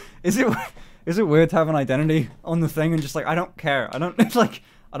 Is it weird to have an identity on the thing and just, like, I don't care.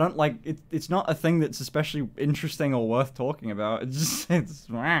 It's not a thing that's especially interesting or worth talking about. It's a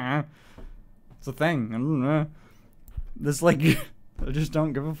thing. I don't know. There's like, I just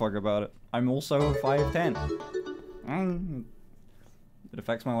don't give a fuck about it. I'm also 5'10". It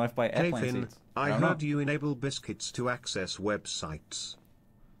affects my life by airplane seats. I heard you enable biscuits to access websites.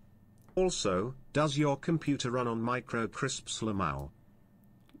 Also, does your computer run on micro crisps, Lamau?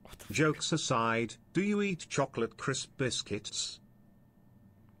 Jokes aside, do you eat chocolate crisp biscuits?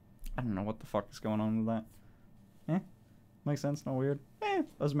 I don't know what the fuck is going on with that. Makes sense, not weird.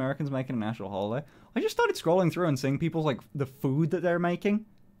 Those Americans making a national holiday. I just started scrolling through and seeing people's, like, the food that they're making.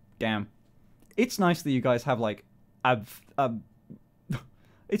 Damn. It's nice that you guys have, like,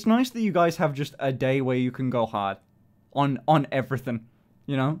 it's nice that you guys have just a day where you can go hard on everything,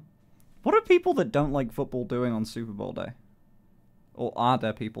 you know? What are people that don't like football doing on Super Bowl day? Or are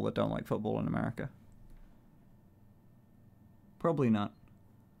there people that don't like football in America? Probably not.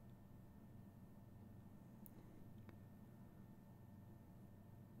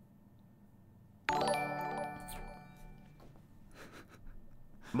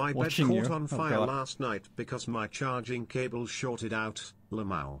 My bed caught on fire last night because my charging cable shorted out,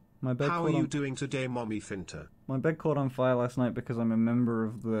 Lamau. How are you doing today, Mommy Finter? My bed caught on fire last night because I'm a member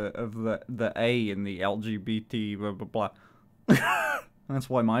of the A in the LGBT blah blah blah. That's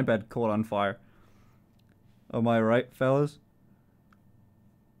why my bed caught on fire. Am I right, fellas?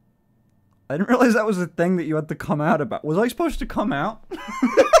 I didn't realize that was a thing that you had to come out about. Was I supposed to come out?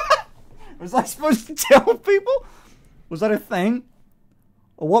 Was I supposed to tell people? Was that a thing?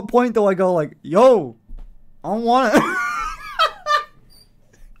 At what point do I go like, yo, I don't want it?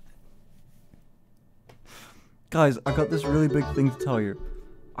 Guys, I got this really big thing to tell you.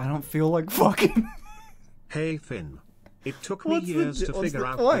 I don't feel like fucking. Hey Finn. It took me years to figure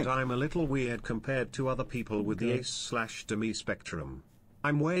out that I'm a little weird compared to other people with the ace/demi spectrum.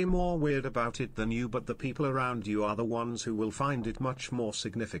 I'm way more weird about it than you, but the people around you are the ones who will find it much more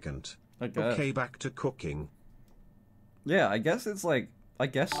significant. Okay, back to cooking. Yeah, I guess it's like, I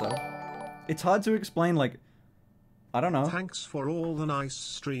guess so. It's hard to explain, like, I don't know. Thanks for all the nice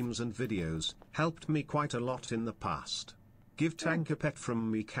streams and videos, helped me quite a lot in the past. Give Tank a pet from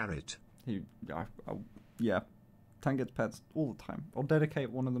me, Carrot. Yeah, Tank gets pets all the time. I'll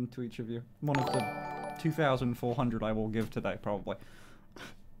dedicate one of them to each of you. One of the 2,400 I will give today, probably.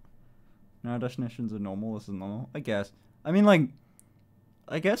 No, definitions are normal, this is normal, I guess. I mean, like,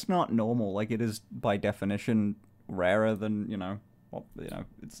 I guess not normal, like, it is, by definition, rarer than, you know, well, you know,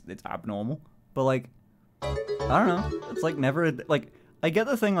 it's abnormal. But, like, I don't know, it's, like, never, like, I get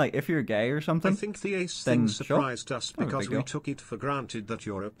the thing, like, if you're gay or something. I think the ace thing surprised us because we took it for granted that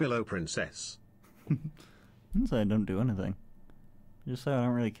you're a pillow princess. I didn't say I don't do anything. I just say I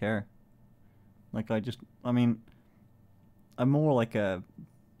don't really care. Like, I mean, I'm more like a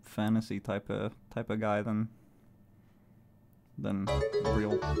fantasy type of guy than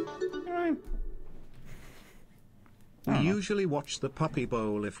real. We usually watch the Puppy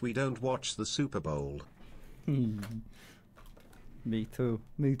Bowl if we don't watch the Super Bowl. Me too,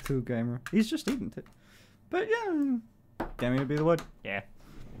 gamer. He's just eating it. But yeah, gaming would be the word. Yeah.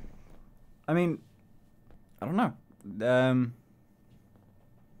 I mean, I don't know.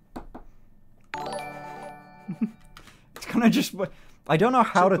 It's kind of just. I don't know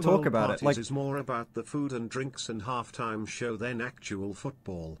how to talk about it. Like, it's more about the food and drinks and halftime show than actual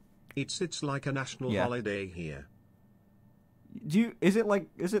football. It's like a national holiday here.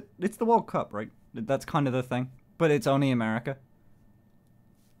 It's the World Cup, right? That's kind of the thing. But it's only America.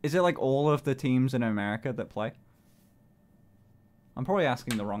 Is it like all of the teams in America that play? I'm probably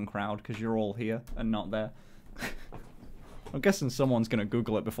asking the wrong crowd because you're all here and not there. I'm guessing someone's gonna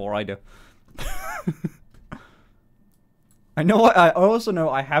Google it before I do. I know. I also know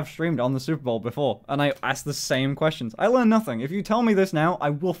I have streamed on the Super Bowl before, and I asked the same questions. I learned nothing. If you tell me this now, I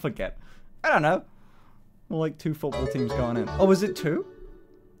will forget. I don't know. Well, like 2 football teams going in. Oh, is it 2?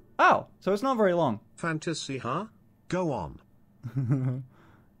 Oh, so it's not very long. Fantasy, huh? Go on.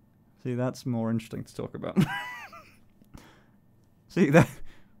 See, that's more interesting to talk about. See,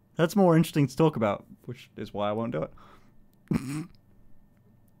 that's more interesting to talk about, which is why I won't do it.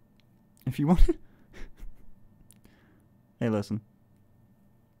 If you want... Hey, listen.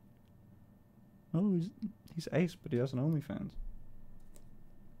 Oh, he's ace, but he has an OnlyFans.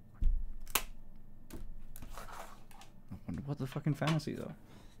 I wonder what the fucking fantasies are.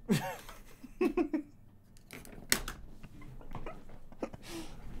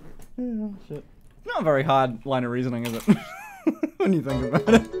 Yeah, shit. Not a very hard line of reasoning, is it? When you think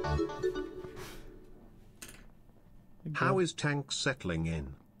about it. How is Tank settling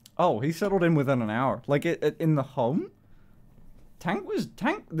in? Oh, he settled in within an hour. Like, in the home?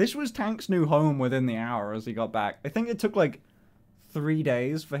 This was Tank's new home within the hour as he got back. I think it took, like, 3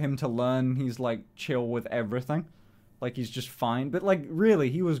 days for him to learn he's, like, chill with everything. Like, he's just fine. But, like,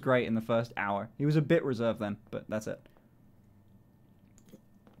 really, he was great in the first hour. He was a bit reserved then, but that's it.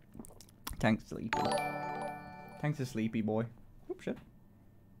 Tank's sleepy. Tank's a sleepy boy. Oh, shit.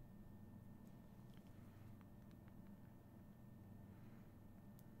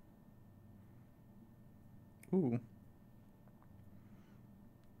 Ooh.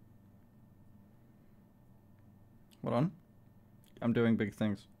 Hold on. I'm doing big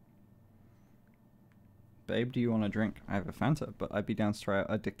things. Babe, do you want a drink? I have a Fanta, but I'd be down to try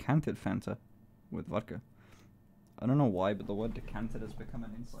a decanted Fanta with vodka. I don't know why, but the word decanted has become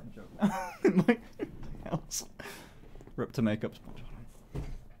an inside joke now. In my else. Rip to makeup sponge.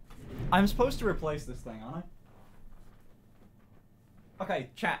 I'm supposed to replace this thing, aren't I? Okay,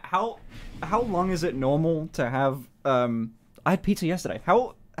 chat, how long is it normal to have, I had pizza yesterday.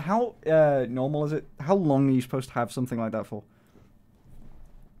 How normal is it? How long are you supposed to have something like that for?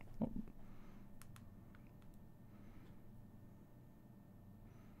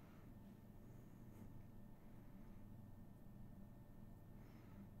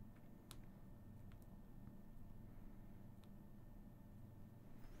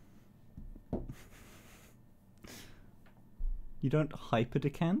 You don't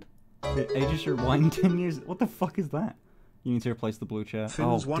hyper-decant? It ages your wine 10 years? What the fuck is that? You need to replace the blue chair.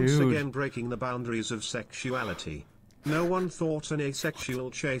 Finn's once dude. again breaking the boundaries of sexuality. No one thought an asexual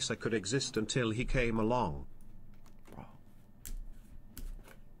chaser could exist until he came along. Bro.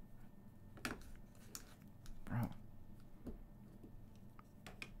 Bro.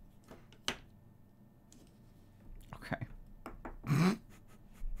 Okay.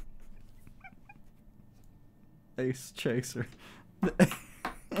 Ace chaser.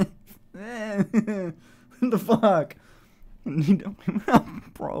 The fuck?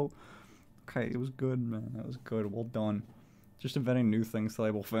 Bro. Okay, it was good, man. That was good. Well done. Just inventing new things to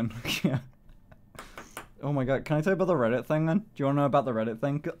label Finn. Yeah. Oh my god. Can I tell you about the Reddit thing, then? Do you want to know about the Reddit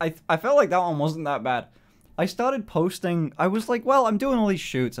thing? I felt like that one wasn't that bad. I started posting... I was like, well, I'm doing all these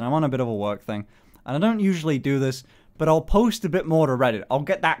shoots, and I'm on a bit of a work thing. And I don't usually do this, but I'll post a bit more to Reddit. I'll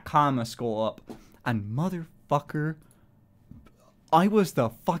get that karma score up. And motherfucker... I was the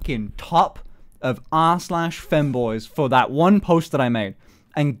fucking top of r/femboys for that one post that I made.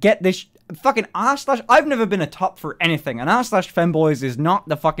 And get this fucking r/... I've never been a top for anything. And r/femboys is not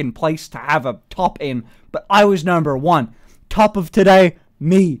the fucking place to have a top in. But I was #1. Top of today,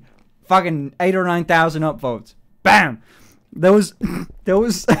 me. Fucking 8,000 or 9,000 upvotes. Bam! There was...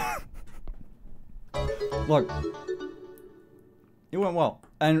 Look. It went well.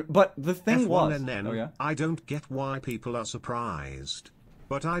 But the thing was... F1NN, oh, yeah? I don't get why people are surprised.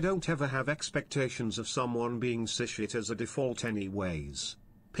 But I don't ever have expectations of someone being cis-shit as a default anyways.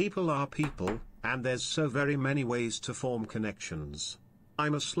 People are people, and there's so very many ways to form connections.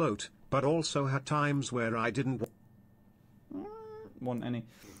 I'm a sloat, but also had times where I didn't want any.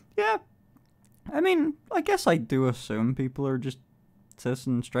 Yeah. I mean, I guess I do assume people are just cis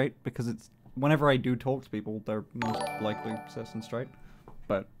and straight, because it's... Whenever I do talk to people, they're most likely cis and straight.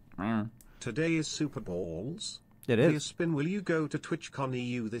 But... Today is Superbowls. It is. Spin, will you go to TwitchCon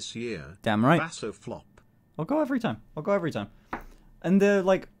EU this year? Damn right. Basso flop. I'll go every time. And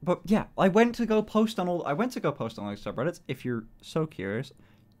but yeah, I went to go post on all these subreddits. If you're so curious,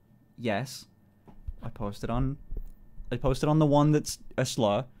 yes, I posted on the one that's a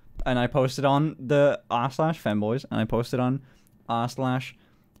slur, and I posted on the r/femboys, and I posted on r/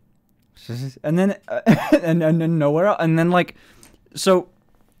 and then and nowhere else. And then like, so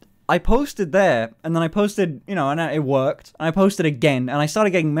I posted there, and then I posted, you know, and it worked. And I posted again, and I started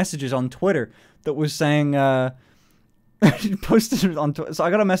getting messages on Twitter that was saying, posted it on Twitter. So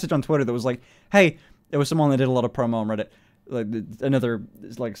I got a message on Twitter that was like, hey, there was someone that did a lot of promo on Reddit, like another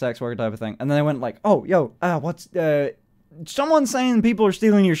like sex worker type of thing. And then they went like, oh, yo, what's someone saying people are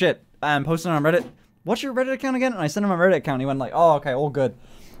stealing your shit and posting it on Reddit. What's your Reddit account again? And I sent him my Reddit account. And he went like, oh, okay, all good.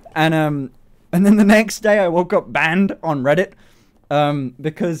 And then the next day I woke up banned on Reddit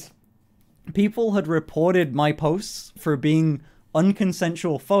because people had reported my posts for being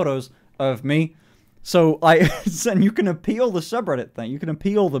unconsensual photos of me. So and you can appeal the subreddit thing. You can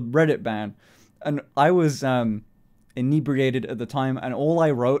appeal the Reddit ban. And I was inebriated at the time, and all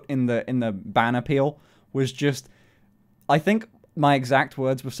I wrote in the ban appeal was just, I think my exact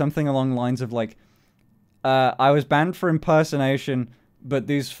words were something along the lines of like, I was banned for impersonation, but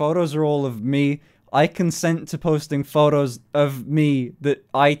these photos are all of me. I consent to posting photos of me that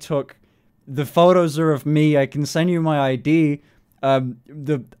I took. The photos are of me. I can send you my ID.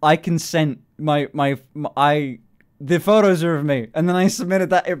 I consent. The photos are of me. And then I submitted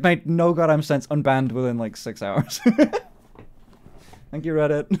that. It made no goddamn sense. Unbanned within like 6 hours. Thank you,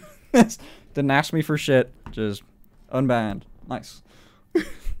 Reddit. Didn't ask me for shit. Just unbanned. Nice.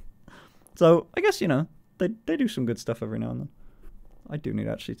 So I guess, you know, they do some good stuff every now and then. I do need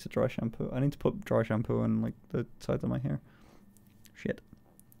actually to dry shampoo. I need to put dry shampoo on like the sides of my hair. Shit.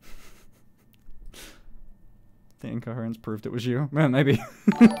 The incoherence proved it was you. Man, maybe.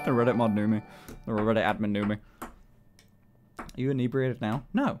 The Reddit mod knew me. The Reddit admin knew me. Are you inebriated now?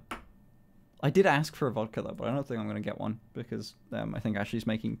 No. I did ask for a vodka though, but I don't think I'm gonna get one because I think Ashley's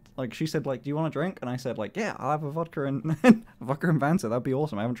making, like, she said like, do you want a drink? And I said like, yeah, I'll have a vodka and a vodka and Fanta. That'd be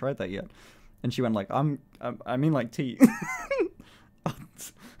awesome. I haven't tried that yet. And she went like, I mean like tea.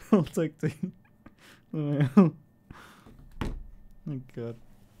 I'll take tea. Oh my god.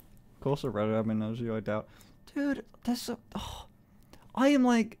 Of course a Reddit admin knows you, I doubt. Dude, that's so... Oh, I am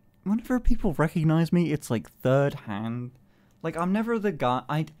like... Whenever people recognize me, it's like third hand. Like, I'm never the guy...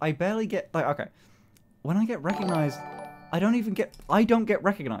 I barely get... Like, okay. When I get recognized, I don't get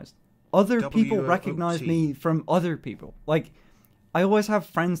recognized. Other people recognize me from other people. Like, I always have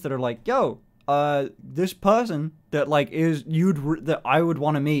friends that are like, yo, this person that, like, that I would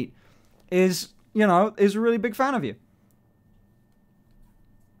want to meet is, you know, is a really big fan of you.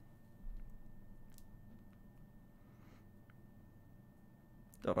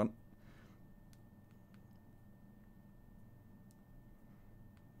 Hold on.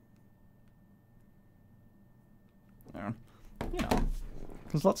 You know,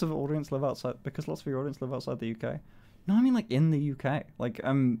 because lots of your audience live outside the UK. No, I mean like in the UK. Like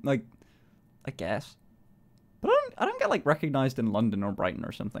like, I guess. But I don't get like recognized in London or Brighton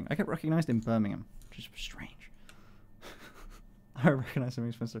or something. I get recognized in Birmingham, which is strange. I recognize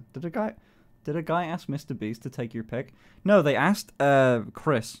him, Spencer. Did a guy ask Mr. Beast to take your pic? No, they asked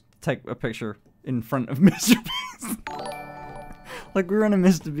Chris to take a picture in front of Mr. Beast. Like, we were in a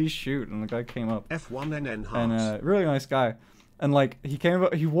Mr. Beast shoot, and the guy came up. F1NN5TER. And really nice guy. And like, he came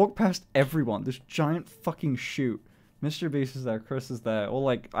up, he walked past everyone. This giant fucking shoot. Mr. Beast is there, Chris is there. Or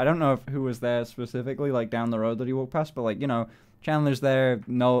like, I don't know who was there specifically, like down the road that he walked past, but like, you know, Chandler's there,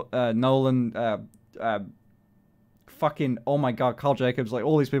 Nolan, fucking, oh my god, Carl Jacobs, like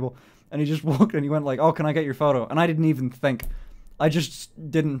all these people. And he just walked and he went like, oh, can I get your photo? And I didn't even think. I just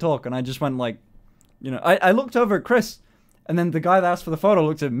didn't talk. And I just went like, you know, I looked over at Chris. And then the guy that asked for the photo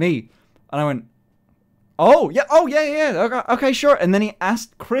looked at me. And I went, oh, yeah, okay, sure. And then he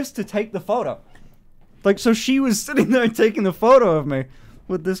asked Chris to take the photo. Like, so she was sitting there taking the photo of me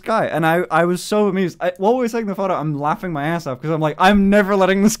with this guy. And I was so amused. While we were taking the photo, I'm laughing my ass off. Because I'm like, I'm never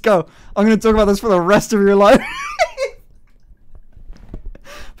letting this go. I'm going to talk about this for the rest of your life.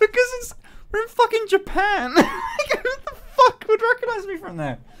 Because we're in fucking Japan. Like, who the fuck would recognize me from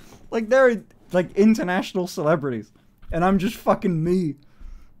there? Like, they're like international celebrities, and I'm just fucking me.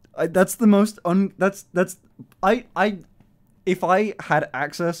 That's the most if I had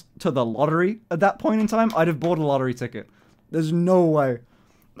access to the lottery at that point in time, I'd have bought a lottery ticket. There's no way.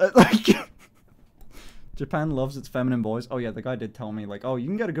 Like, Japan loves its feminine boys. Oh yeah, the guy did tell me like, oh, you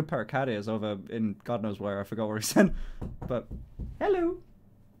can get a good pair of cat ears over in God knows where. I forgot where he said, but hello.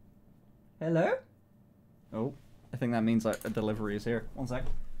 Hello? Oh, I think that means like a delivery is here. One sec.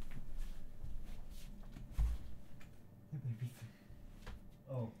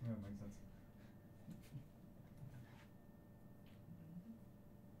 Oh, yeah, makes sense.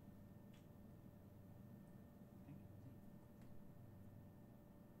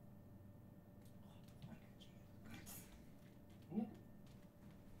 Ooh.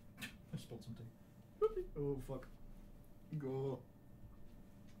 I spilled some tea. Oh, fuck. Go.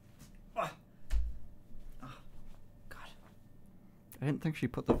 I didn't think she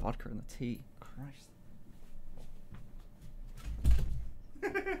put the vodka in the tea. Christ.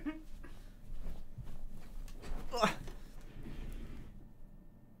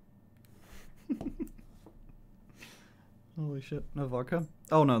 Holy shit, no vodka?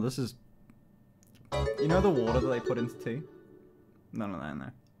 Oh no, this is... You know the water that they put into tea? None of that in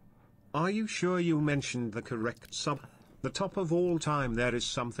there. Are you sure you mentioned the correct sub? The top of all time there is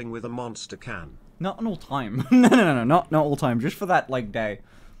something with a monster can. Not an all time. No, not all time. Just for that, like, day.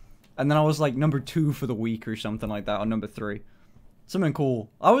 And then I was, like, number 2 for the week or something like that, or number 3. Something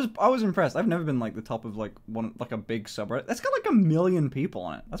cool. I was impressed. I've never been, like, the top of, like, one, like, a big subreddit. That's got, like, 1 million people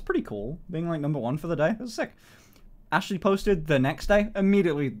on it. That's pretty cool. Being, like, number 1 for the day. That's sick. Ashley posted the next day.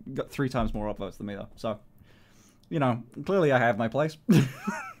 Immediately got 3 times more upvotes than me, though. So, you know, clearly I have my place.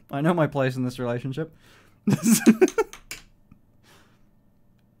 I know my place in this relationship.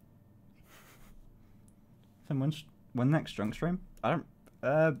 And when next drunk stream? I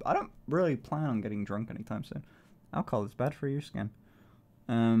don't really plan on getting drunk anytime soon. Alcohol is bad for your skin.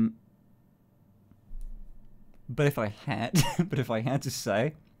 But if I had to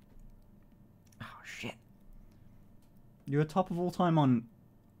say, oh shit, you're top of all time on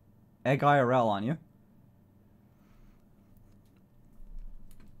Egg IRL, aren't you?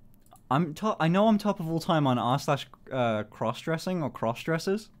 I know I'm top of all time on r/ cross-dressing or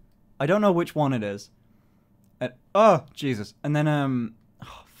cross-dressers. I don't know which one it is. Oh, Jesus. And then, oh,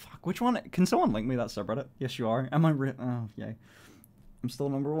 fuck, which one? Can someone link me that subreddit? Yes, you are. Am I oh, yay. I'm still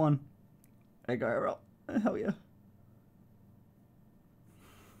number 1. Egg IRL. Hell yeah.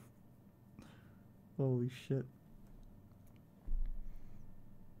 Holy shit.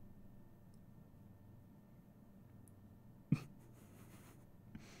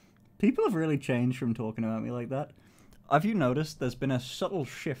 People have really changed from talking about me like that. Have you noticed there's been a subtle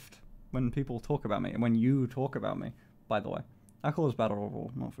shift when people talk about me, and when you talk about me, by the way. Alcohol is bad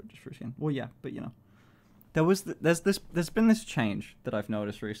overall, not for just for skin. Well, yeah, but you know. There's been this change that I've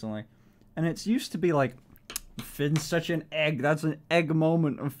noticed recently. And it's used to be like, Finn's such an egg, that's an egg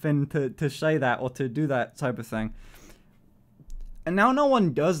moment of Finn to say that, or to do that type of thing. And now no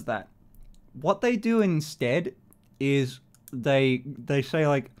one does that. What they do instead is they say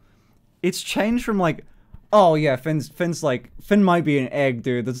like, it's changed from like, oh yeah, Finn's like, Finn might be an egg,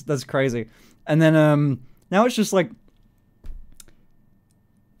 dude. That's crazy. And then now it's just like,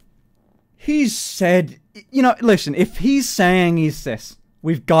 he's said, you know, listen, if he's saying he's cis,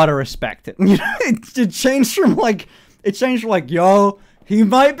 we've got to respect it. You know, it changed from like, yo, he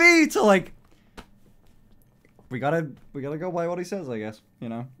might be, to like, we gotta go by what he says, I guess. You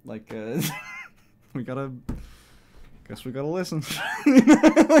know, like, guess we gotta listen.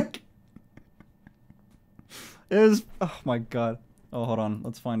 Like, it was, oh my god. Oh, hold on.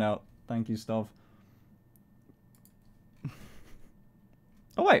 Let's find out. Thank you, Stov.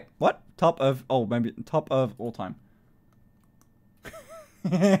 Oh, wait. What? Top of, oh, maybe top of all time.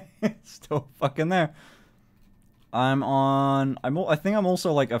 Still fucking there. I think I'm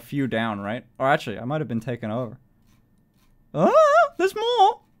also like a few down, right? Or actually, I might have been taken over. Oh, there's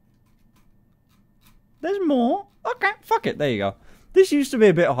more. There's more. Okay, fuck it. There you go. This used to be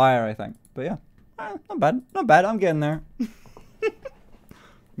a bit higher, I think. But yeah. Not bad. Not bad. I'm getting there.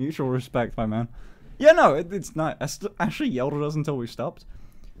 Mutual respect, my man. Yeah, no, it's not. Ashley yelled at us until we stopped.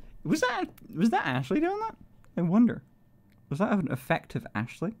 Was that Ashley doing that? I wonder. Was that an effect of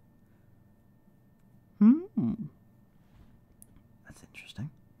Ashley? That's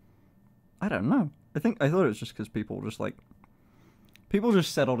interesting. I don't know. I thought it was just because people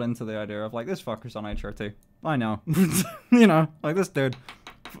just settled into the idea of like, this fucker's on HRT. I know. You know, like this dude.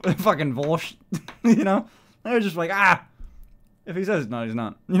 Fucking Volsh. You know? They were just like, ah! If he says no, he's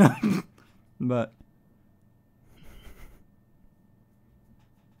not. You know? But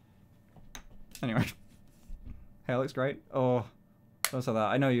anyway. Hey, it looks great. Oh, don't say that.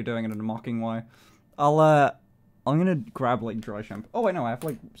 I know you're doing it in a mocking way. I'm gonna grab like dry shampoo. Oh wait, no, I have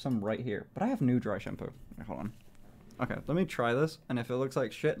like some right here. But I have new dry shampoo. Wait, hold on. Okay, let me try this, and if it looks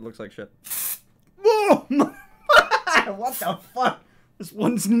like shit, it looks like shit. Whoa! What the fuck? This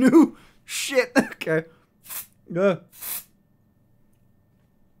one's new shit. Okay.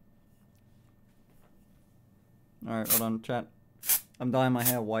 Alright, hold on, chat. I'm dyeing my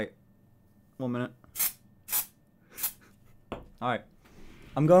hair white. 1 minute. Alright.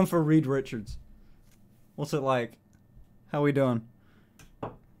 I'm going for Reed Richards. What's it like? How we doing?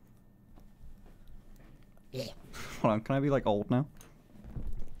 Hold on, can I be like old now?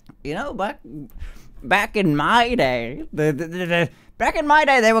 You know, back in my day, back in my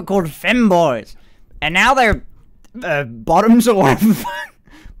day they were called femboys, and now they're bottoms or whatever.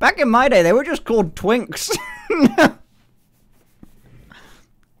 Back in my day they were just called twinks.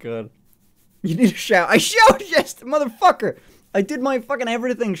 Good. You need to shout. I shouted, yes, motherfucker. I did my fucking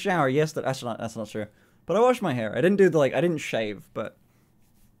everything shower yesterday. That's not true. But I washed my hair. I didn't do the, like, I didn't shave, but...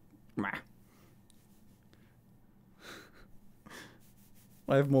 Meh.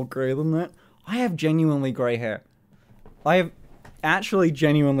 I have more grey than that. I have genuinely grey hair. I have actually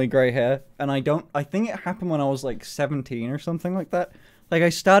genuinely grey hair, and I think it happened when I was, like, 17 or something like that. Like, I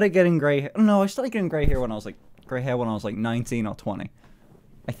started getting grey hair. No, I started getting grey hair when I was, like, 19 or 20.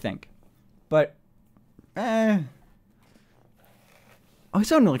 I think. But, I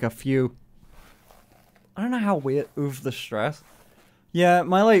was only, like, a few. I don't know how weird. Oof, the stress. Yeah,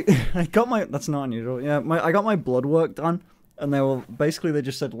 my, like, I got my, that's not unusual. Yeah, I got my blood work done, and they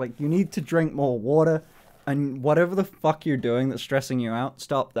just said, like, you need to drink more water, and whatever the fuck you're doing that's stressing you out,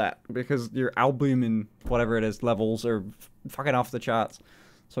 stop that, because your albumin, whatever it is, levels are fucking off the charts.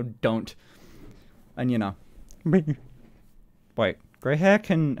 So don't. And, you know. Wait, grey hair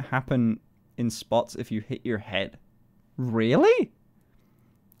can happen in spots if you hit your head. Really?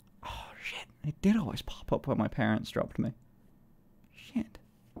 Oh, shit. It did always pop up when my parents dropped me. Shit.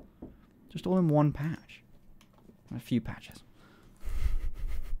 Just all in one patch. A few patches.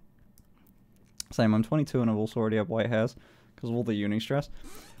 Same, I'm 22 and I've also already have white hairs because of all the uni stress.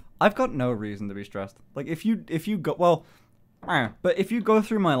 I've got no reason to be stressed. Like, if you go, well, but if you go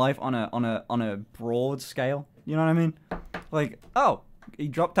through my life on a broad scale, you know what I mean? Like, oh, he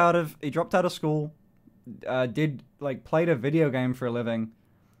dropped out of school, played a video game for a living,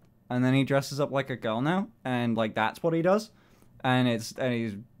 and then he dresses up like a girl now, and like that's what he does, and he's,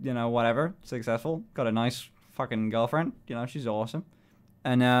 you know, whatever, successful, got a nice fucking girlfriend, you know, she's awesome,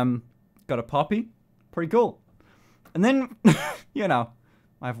 and got a puppy, pretty cool, and then you know,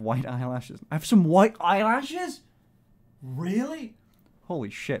 I have white eyelashes. I have some white eyelashes? Really? Holy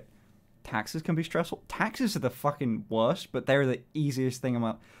shit. Taxes can be stressful. Taxes are the fucking worst, but they're the easiest thing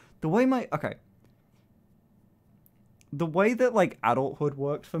about. The way that, like, adulthood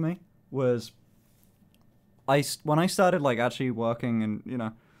worked for me was when I started, like, actually working and, you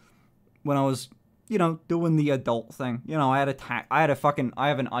know, when I was, you know, doing the adult thing, you know, I have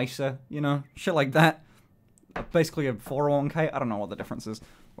an ISA, you know, shit like that. Basically a 401k, I don't know what the difference is.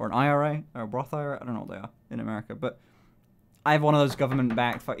 Or an IRA, or a Roth IRA, I don't know what they are in America, but I have one of those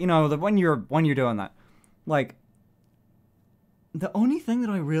government-backed, you know, when you're doing that, like, the only thing that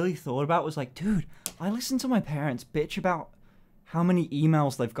I really thought about was like, dude, I listened to my parents bitch about how many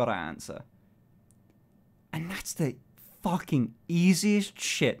emails they've got to answer, and that's the fucking easiest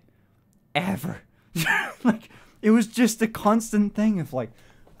shit ever. Like, it was just a constant thing of like,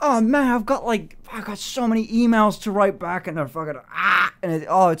 oh man, I've got so many emails to write back, and they're fucking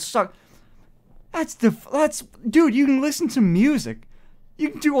it sucks. Dude, you can listen to music. You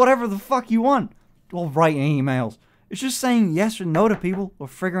can do whatever the fuck you want while writing emails. It's just saying yes or no to people, or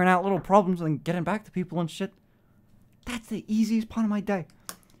figuring out little problems and then getting back to people and shit. That's the easiest part of my day.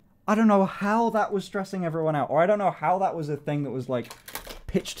 I don't know how that was stressing everyone out, or I don't know how that was a thing that was, like,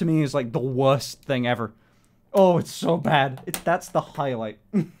 pitched to me as, like, the worst thing ever. Oh, it's so bad. That's the highlight.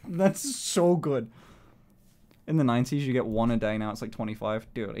 That's so good. In the 90s, you get one a day. Now it's like 25.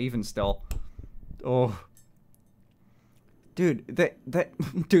 Dude, even still. Oh. Dude, the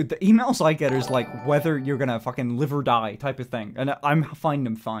emails I get is like whether you're gonna fucking live or die type of thing. And I'm finding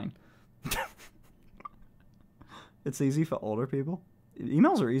them fine. It's easy for older people.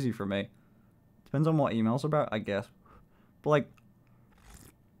 Emails are easy for me. Depends on what emails are about, I guess. But like,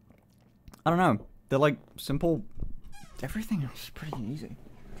 I don't know. They're like simple. Everything is pretty easy.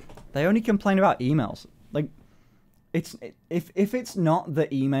 They only complain about emails. Like, if it's not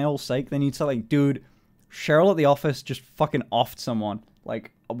the email's sake, then you'd say like, dude, Cheryl at the office just fucking offed someone.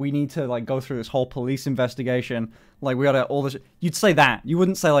 Like, we need to like go through this whole police investigation. Like, we gotta all this. You'd say that. You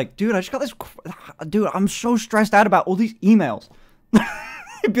wouldn't say like, dude, I just got this. Dude, I'm so stressed out about all these emails.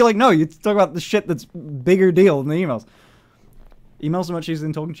 You'd be like, no, you'd talk about the shit that's bigger deal than the emails. Emails are much easier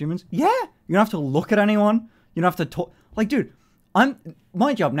than talking to humans. Yeah, you don't have to look at anyone. You don't have to talk. Like, dude,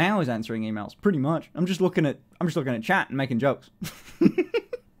 my job now is answering emails, pretty much. I'm just looking at chat and making jokes.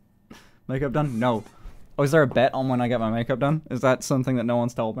 Makeup done? No. Oh, is there a bet on when I get my makeup done? Is that something that no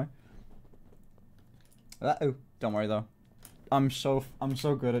one's told me? Uh-oh. Don't worry though. I'm so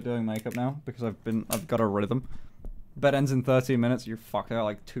good at doing makeup now because I've got a rhythm. Bet ends in 13 minutes. You're fucked. I got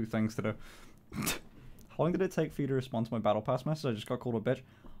like 2 things to do. How long did it take for you to respond to my battle pass message? I just got called a bitch.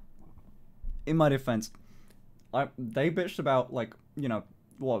 In my defense, they bitched about, like, you know,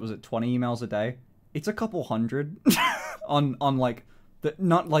 what was it, 20 emails a day? It's a couple hundred on like,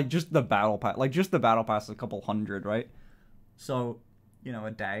 not like just the battle pass. Like, just the battle pass is a couple hundred, right? So, you know,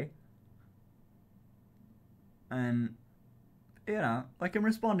 a day. And, you know, I can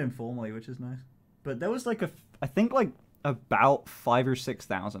respond informally, which is nice. But there was like I think like about 5,000 or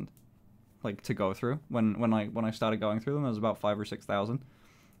 6,000, like to go through. When I started going through them, it was about 5,000 or 6,000,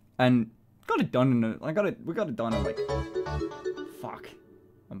 and got it done in we got it done in like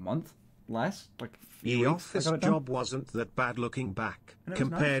a month less, like the office job wasn't that bad looking back,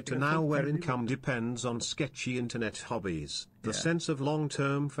 compared to now where income depends on sketchy internet hobbies. The sense of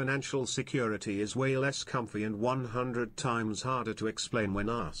long-term financial security is way less comfy and 100 times harder to explain when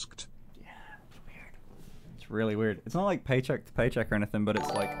asked. Yeah, it's weird. It's really weird. It's not like paycheck to paycheck or anything, but it's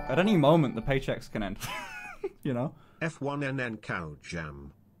like at any moment the paychecks can end. You know? F1NN cow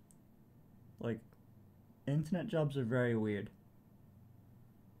jam. Like, internet jobs are very weird.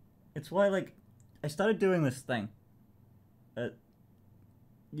 It's why, like, I started doing this thing.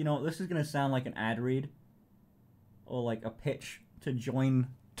 You know, this is gonna sound like an ad read, or like a pitch to join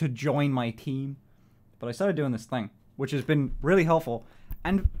my team, but I started doing this thing, which has been really helpful.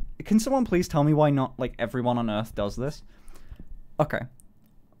 And can someone please tell me why not like everyone on Earth does this? Okay,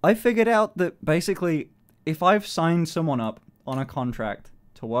 I figured out that basically, if I've signed someone up on a contract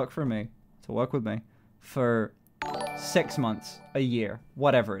to work for me, to work with me, for 6 months, a year,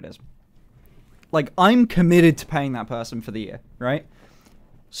 whatever it is. Like, I'm committed to paying that person for the year, right?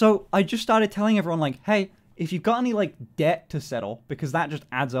 So I just started telling everyone, like, hey, if you've got any, like, debt to settle, because that just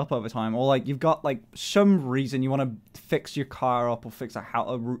adds up over time, or, like, you've got, like, some reason you want to fix your car up or fix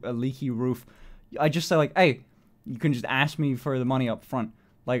a leaky roof, I just say, like, hey, you can just ask me for the money up front.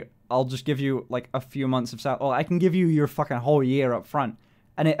 Like, I'll just give you, like, a few months of salary. Or I can give you your fucking whole year up front.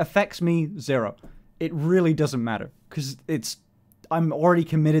 And it affects me zero. It really doesn't matter, because I'm already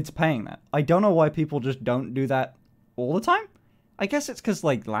committed to paying that. I don't know why people just don't do that all the time. I guess it's because,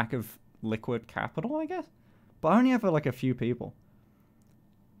 like, lack of liquid capital, I guess. But I only have, like, a few people.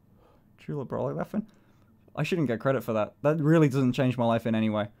 True bro, like that fin? I shouldn't get credit for that. That really doesn't change my life in any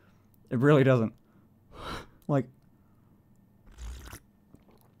way. It really doesn't. Like,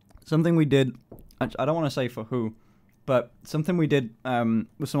 something we did, I don't want to say for who, but something we did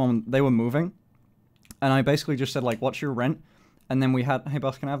with someone, they were moving, and I basically just said, like, what's your rent? And then we had, hey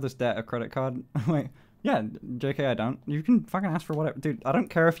boss, can I have this debt, a credit card? Wait, yeah, JK, I don't. You can fucking ask for whatever. Dude, I don't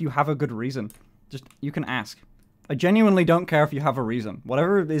care if you have a good reason. Just, you can ask. I genuinely don't care if you have a reason.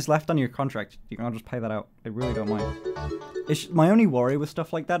 Whatever is left on your contract, you can just pay that out. I really don't mind. My only worry with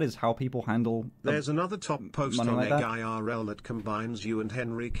stuff like that is how people handle There's another top post on like Egg IRL that combines you and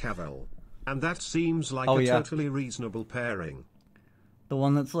Henry Cavill. And that seems like a totally reasonable pairing. The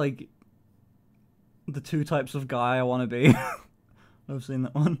one that's like the two types of guy I want to be. I've seen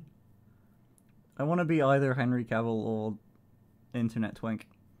that one. I want to be either Henry Cavill or Internet Twink.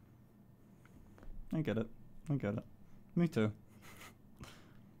 I get it. I get it. Me too.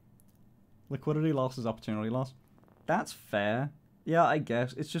 Liquidity loss is opportunity loss. That's fair. Yeah, I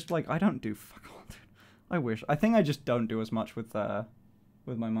guess. It's just like, I don't do fuck all, dude. I wish. I think I just don't do as much with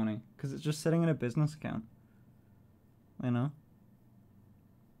my money. Because it's just sitting in a business account. You know?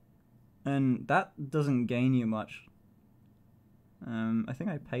 And that doesn't gain you much. I think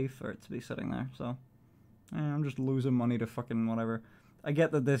I pay for it to be sitting there, so... I'm just losing money to fucking whatever. I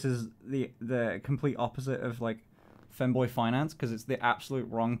get that this is the complete opposite of, like, femboy finance, because it's the absolute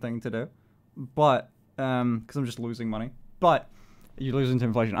wrong thing to do. But, because I'm just losing money. But, you're losing to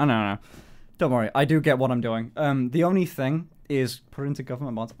inflation. I know. Don't worry, I do get what I'm doing. The only thing is put into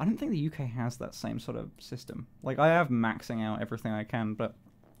government bonds. I don't think the UK has that same sort of system. Like, I have maxing out everything I can, but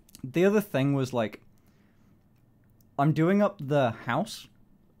the other thing was, like, I'm doing up the house.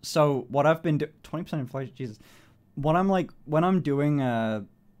 So what I've been doing, 20% inflation, Jesus. What I'm like, when I'm doing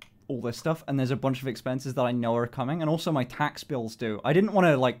all this stuff, and there's a bunch of expenses that I know are coming, and also my tax bills due. I didn't want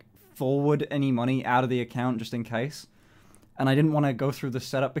to, like, forward any money out of the account just in case. And I didn't want to go through the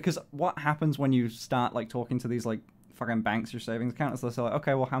setup, because what happens when you start, like, talking to these, like, fucking banks or savings accounts? They're like,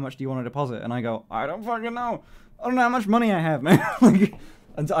 okay, well, how much do you want to deposit? And I go, I don't fucking know. I don't know how much money I have, man. Like,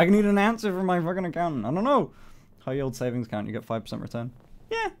 and I need an answer from my fucking accountant. I don't know. High yield savings account, you get 5% return.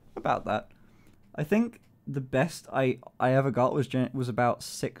 Yeah, about that. I think the best I ever got was about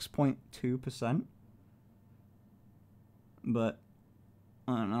 6.2%. But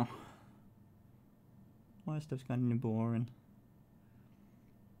I don't know. Why is stuff kind of boring?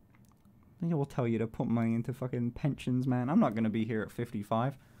 I think I will tell you to put money into fucking pensions, man. I'm not gonna be here at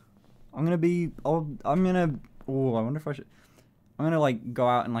 55. I'm gonna be. Oh, I wonder if I should. I'm gonna like go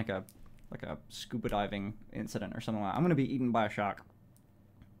out in like a scuba diving incident or something like that. I'm gonna be eaten by a shark.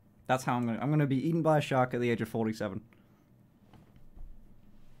 That's how I'm gonna be eaten by a shark at the age of 47.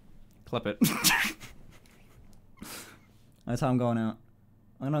 Clip it. That's how I'm going out.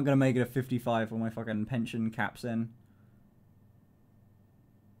 I'm not gonna make it at 55 when my fucking pension cap's in.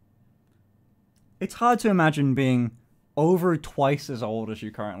 It's hard to imagine being over twice as old as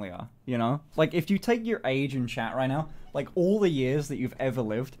you currently are, you know? Like, if you take your age in chat right now, like, all the years that you've ever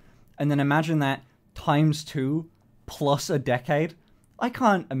lived, and then imagine that times 2 plus a decade, I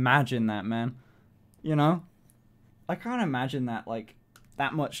can't imagine that, man. You know? I can't imagine that, like,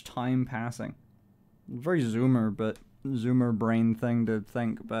 that much time passing. Very Zoomer brain thing to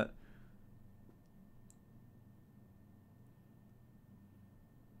think, but...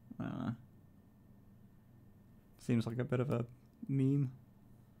 seems like a bit of a meme.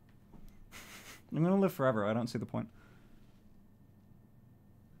 I'm gonna live forever, I don't see the point.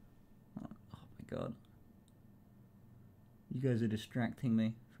 Oh my god. You guys are distracting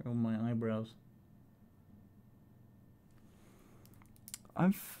me from my eyebrows.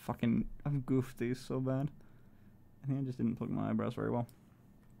 I've goofed these so bad. I think I just didn't plug my eyebrows very well.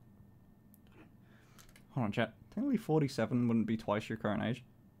 Hold on, chat. Technically 47 wouldn't be twice your current age.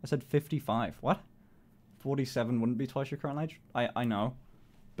 I said 55. What? 47 wouldn't be twice your current age? I know.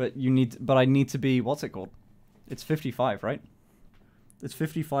 But I need to be, what's it called? It's 55, right? It's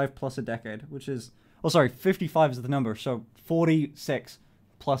 55 plus a decade, which is, oh sorry, 55 is the number, so 46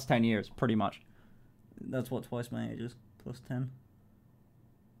 plus 10 years, pretty much. That's what twice my age is, plus 10.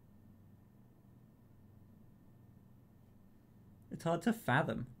 It's hard to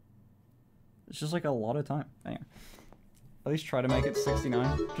fathom. It's just like a lot of time. Anyway. At least try to make it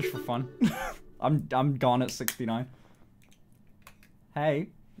 69, just for fun. I'm gone at 69. Hey,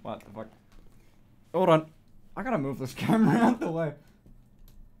 what the fuck? Hold on, I gotta move this camera out the way.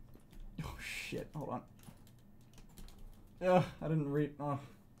 Oh shit, hold on. Ugh, I didn't read. Oh,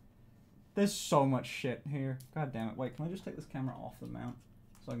 there's so much shit here. God damn it! Wait, can I just take this camera off the mount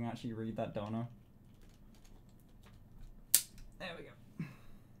so I can actually read that dono? There we go.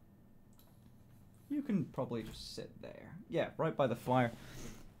 You can probably just sit there. Yeah, right by the fire.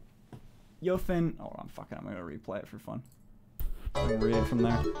 Yo, Finn. Oh, I'm gonna replay it for fun. I'll read it from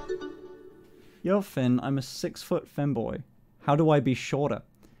there. Yo, Finn, I'm a 6-foot femboy. How do I be shorter?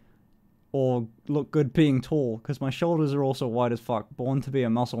 Or look good being tall? Because my shoulders are also wide as fuck. Born to be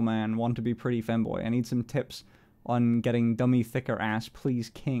a muscle man, want to be pretty femboy. I need some tips on getting dummy thicker ass, please,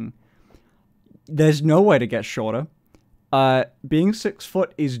 king. There's no way to get shorter. Being 6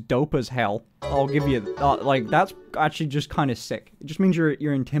 foot is dope as hell. I'll give you, like, that's actually just kind of sick. It just means you're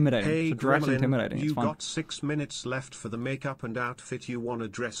intimidating. Hey, so dress Gremlin, intimidating. you it's fun. got 6 minutes left for the makeup and outfit you want to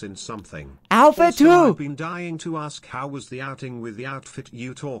dress in something. Outfit also, too! I've been dying to ask how was the outing with the outfit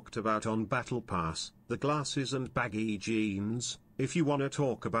you talked about on Battle Pass, the glasses and baggy jeans, if you want to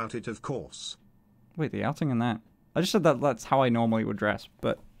talk about it of course. Wait, the outing and that? I just said that that's how I normally would dress,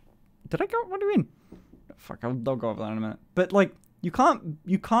 but... Did I go? What do you mean? Fuck, I'll go over that in a minute. But, like, you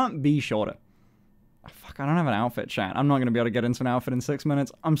can't be shorter. Fuck, I don't have an outfit, chat. I'm not going to be able to get into an outfit in 6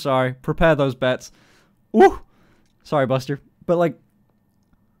 minutes. I'm sorry. Prepare those bets. Woo! Sorry, Buster. But, like,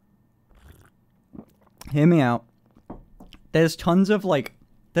 hear me out. There's tons of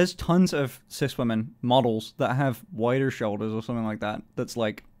cis women, models, that have wider shoulders or something like that. That's,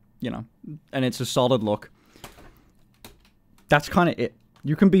 like, you know, and it's a solid look. That's kind of it.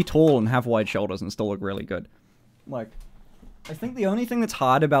 You can be tall and have wide shoulders and still look really good. Like, I think the only thing that's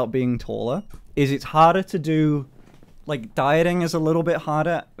hard about being taller is it's harder to do, like, dieting is a little bit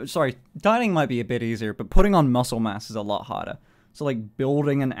harder. Sorry, dieting might be a bit easier, but putting on muscle mass is a lot harder. So, like,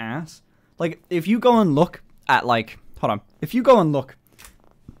 building an ass. Like, if you go and look at, like, hold on. If you go and look,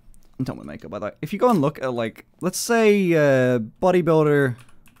 I'm done with makeup, by the way. If you go and look at, like, let's say, bodybuilder,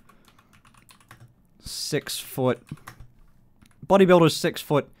 6 foot, bodybuilder's 6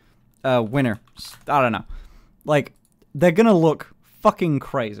 foot, winner. I don't know. Like, they're gonna look fucking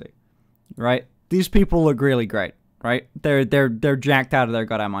crazy, right? These people look really great, right? They're jacked out of their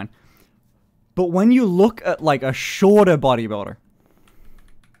goddamn mind. But when you look at, like, a shorter bodybuilder,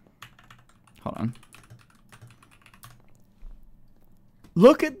 hold on.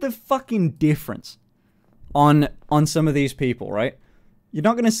 Look at the fucking difference on some of these people, right? You're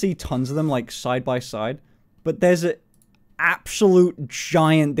not gonna see tons of them, like, side by side, but there's a absolute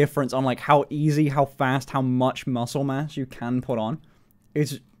giant difference on, like, how easy, how fast, how much muscle mass you can put on.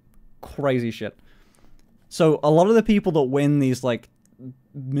 It's crazy shit. So a lot of the people that win these, like,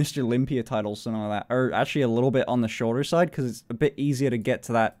 Mr. Olympia titles and all that are actually a little bit on the shorter side because it's a bit easier to get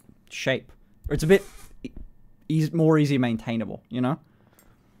to that shape. Or it's a bit more easy maintainable, you know?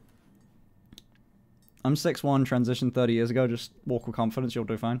 I'm 6'1", transitioned 30 years ago, just walk with confidence, you'll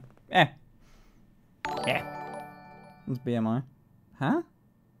do fine. Yeah. What's BMI? Huh?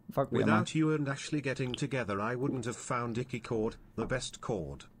 Fuck BMI. Without you and Ashley getting together, I wouldn't have found Icky Cord, the best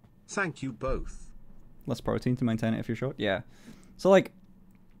cord. Thank you both. Less protein to maintain it if you're short? Yeah. So, like,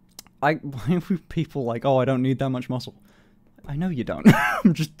 why are people like, oh, I don't need that much muscle? I know you don't.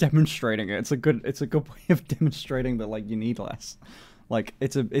 I'm just demonstrating it. It's a good way of demonstrating that, like, you need less. Like,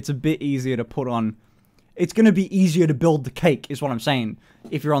 it's a bit easier to put on. It's gonna be easier to build the cake, is what I'm saying,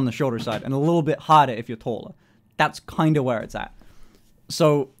 if you're on the shorter side, and a little bit harder if you're taller. That's kind of where it's at.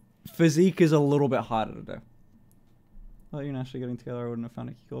 So, physique is a little bit harder to do. Well, you know, actually getting together, I wouldn't have found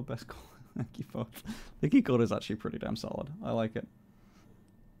a keyboard best call. Thank you both. The keyboard is actually pretty damn solid. I like it.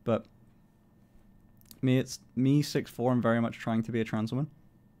 But it's me 6'4" and very much trying to be a trans woman.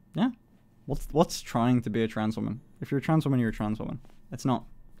 Yeah. What's trying to be a trans woman? If you're a trans woman, you're a trans woman. It's not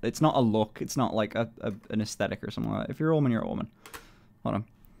a look. It's not like an aesthetic or something like that. If you're a woman, you're a woman. Hold on.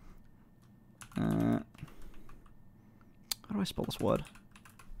 How do I spell this word?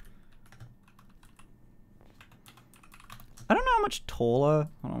 I don't know how much taller...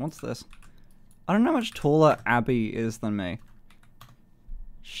 Hold on, what's this? I don't know how much taller Abby is than me.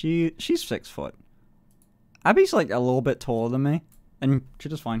 She's 6 foot. Abby's like a little bit taller than me. And she's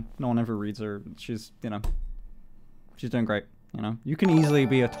just fine. No one ever reads her. She's, you know... She's doing great, you know? You can easily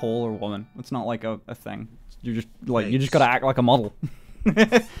be a taller woman. It's not like a thing. You just, like, you just gotta act like a model.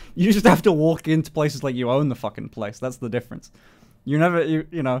 You just have to walk into places like you own the fucking place. That's the difference. You never,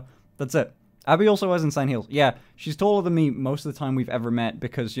 you know, that's it. Abby also has insane heels. Yeah, she's taller than me most of the time we've ever met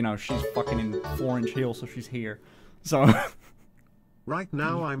because, you know, she's fucking in 4-inch heels, so she's here. So... Right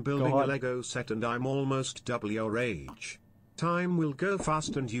now I'm building a Lego set and I'm almost double your age. Time will go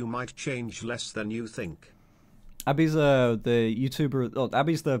fast and you might change less than you think. Abby's the YouTuber... Oh,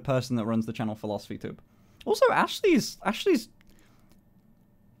 Abby's the person that runs the channel PhilosophyTube. Also, Ashley's...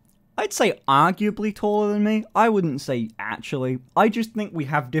 I'd say arguably taller than me. I wouldn't say actually. I just think we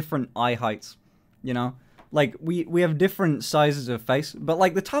have different eye heights, you know? Like, we have different sizes of face, but,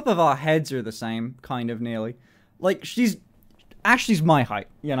 like, the top of our heads are the same, kind of, nearly. Like, Ashley's my height,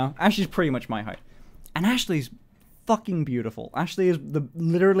 you know? Ashley's pretty much my height. And Ashley's fucking beautiful. Ashley is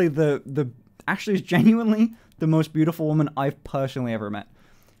Ashley is genuinely the most beautiful woman I've personally ever met.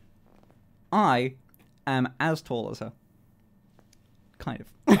 I am as tall as her. Kind of.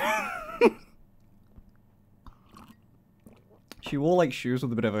 She wore, like, shoes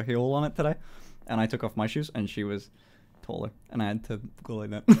with a bit of a heel on it today, and I took off my shoes, and she was taller, and I had to go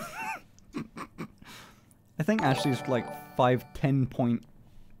like that. I think Ashley's, like, 5'10.3",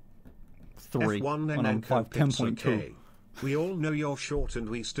 and I'm 5'10.2". We all know you're short, and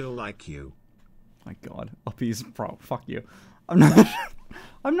we still like you. My God, uppies, bro, fuck you. I'm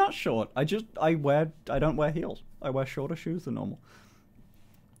not short. I don't wear heels. I wear shorter shoes than normal.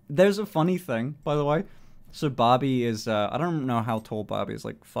 There's a funny thing, by the way. So Barbie is, I don't know how tall Barbie is,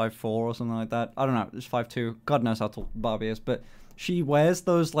 like 5'4" or something like that. I don't know, it's 5'2". God knows how tall Barbie is, but she wears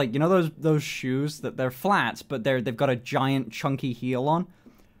those, like, you know those shoes that they're flats, but they've got a giant chunky heel on?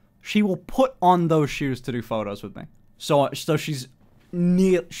 She will put on those shoes to do photos with me. So she's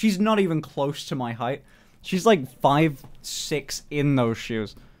not even close to my height. She's like 5'6" in those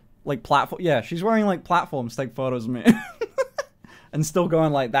shoes. Like platform, yeah, she's wearing like platforms to take photos of me. And still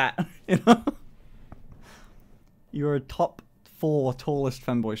going like that, you know? You're a top 4 tallest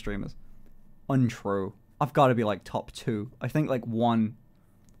femboy streamers. Untrue. I've got to be like top 2. I think like one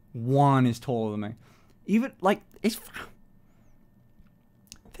is taller than me. Even, like, it's...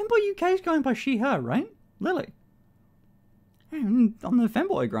 Femboy UK is going by she, her, right? Lily. I'm on the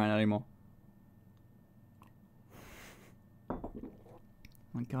femboy grind anymore. Oh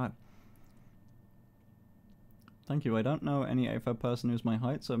my God. Thank you. I don't know any AFAB person who's my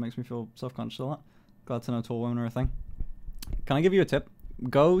height, so it makes me feel self-conscious a lot. Glad to know tall women are a thing. Can I give you a tip?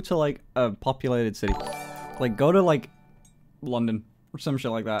 Go to, like, a populated city. Like, go to, like, London or some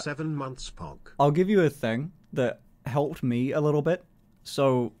shit like that. 7 months, Pog. I'll give you a thing that helped me a little bit.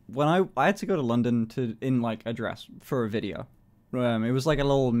 So, when I had to go to London in, like, a dress for a video. It was like a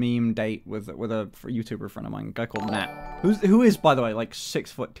little meme date with a YouTuber friend of mine, a guy called Nat, who is, by the way, like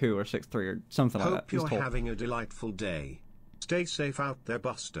 6'2" or 6'3" or something like that. Hope you're having a delightful day. Stay safe out there,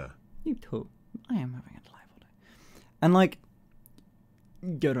 Buster. You too. I am having a delightful day. And, like,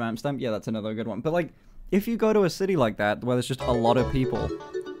 go to Amsterdam. Yeah, that's another good one. But, like, if you go to a city like that where there's just a lot of people,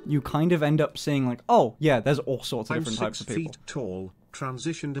 you kind of end up seeing, like, oh yeah, there's all sorts of different types of people. I'm 6 feet tall,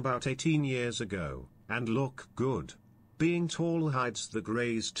 transitioned about 18 years ago, and look good. Being tall hides the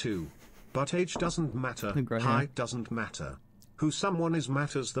grays too. But age doesn't matter, height doesn't matter. Who someone is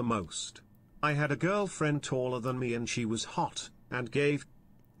matters the most. I had a girlfriend taller than me and she was hot, and gave...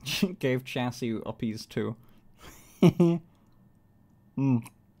 She gave chassis uppies too. Okay,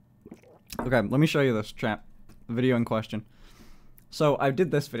 let me show you this, chat. The video in question. So, I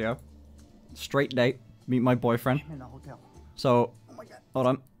did this video. Straight date. Meet my boyfriend. In the hotel. So, oh my God. Hold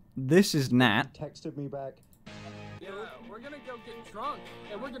on. This is Nat. Texted me back. We're gonna go get drunk,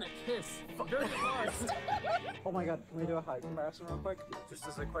 and we're gonna kiss very hard. Oh my god, can we do a height comparison real quick? Just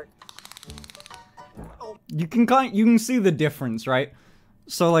as a quick... You can see the difference, right?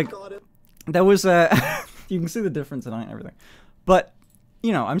 So like, there was a, you can see the difference in height and everything. But,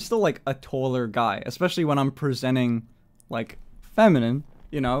 you know, I'm still like a taller guy, especially when I'm presenting like feminine,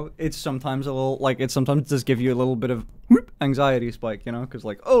 you know, it's sometimes a little, like, it sometimes does give you a little bit of whoop, anxiety spike, you know, because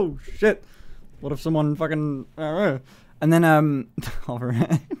like, oh shit, what if someone fucking, and then,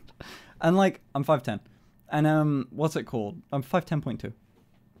 overhead, and like, I'm 5'10", and what's it called? I'm 5'10.2,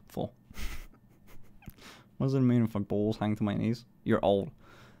 full. What does it mean if my balls hang to my knees? You're old.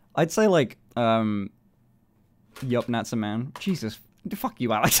 I'd say like, yup, that's a man. Jesus, fuck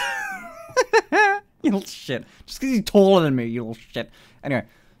you, Alex. You little shit. Just because he's taller than me, you little shit. Anyway,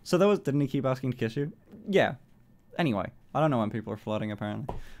 so that was, didn't he keep asking to kiss you? Yeah. Anyway, I don't know when people are flirting,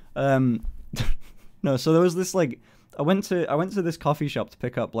 apparently. No, so there was this, like, I went to this coffee shop to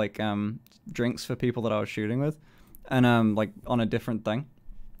pick up, like, drinks for people that I was shooting with. And, like, on a different thing.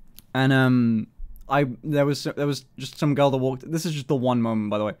 And, there was just some girl that walked, this is just the one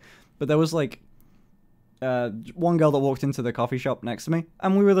moment, by the way. But there was, like, one girl that walked into the coffee shop next to me,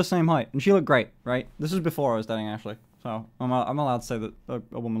 and we were the same height, and she looked great, right? This was before I was dating Ashley, so I'm allowed to say that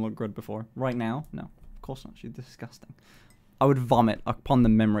a woman looked good before. Right now, no, of course not. She's disgusting. I would vomit upon the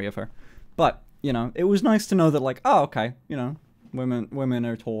memory of her. But you know, it was nice to know that, like, oh, okay, you know, women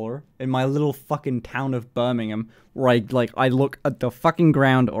are taller. In my little fucking town of Birmingham, where I look at the fucking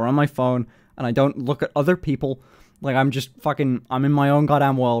ground or on my phone, and I don't look at other people. Like, I'm in my own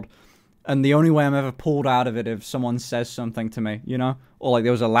goddamn world. And the only way I'm ever pulled out of it if someone says something to me, you know? Or like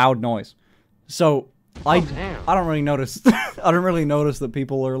there was a loud noise. So, I don't really notice, I don't really notice that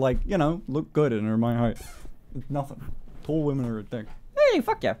people are like, you know, look good and are my height. Nothing. Tall women are a dick. Hey,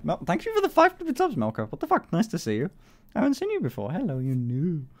 fuck yeah. Thank you for the 5 subs, Melka. What the fuck? Nice to see you. I haven't seen you before. Hello, you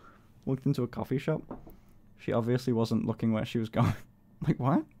new. Walked into a coffee shop. She obviously wasn't looking where she was going. Like,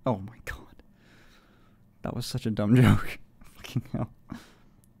 what? Oh my god. That was such a dumb joke. Fucking hell.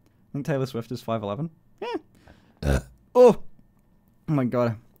 I think Taylor Swift is 5'11". Yeah. Oh my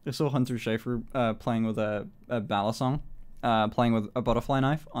god. I saw Hunter Schafer playing with a balisong, playing with a butterfly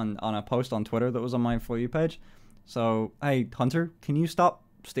knife on a post on Twitter that was on my For You page. So, hey, Hunter, can you stop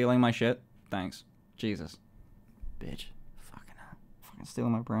stealing my shit? Thanks. Jesus. Bitch. Fucking hell. Fucking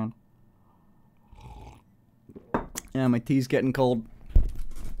stealing my brand. Yeah, my tea's getting cold.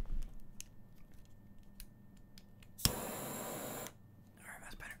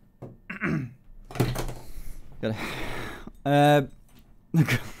 Good.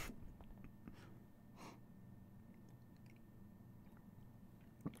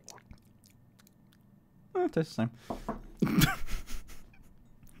 It tastes the same.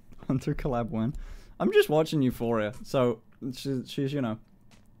 Hunter collab win. I'm just watching Euphoria, so she's you know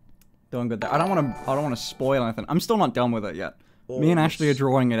doing good there. I don't want to spoil anything. I'm still not done with it yet. Me and Ashley are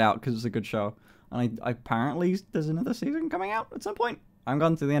drawing it out because it's a good show, and I apparently there's another season coming out at some point. I haven't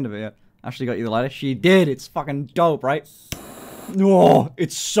gotten to the end of it yet. Ashley got you the lighter. She did. It's fucking dope, right? Oh,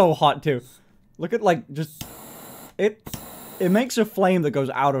 it's so hot too. Look at like just it makes a flame that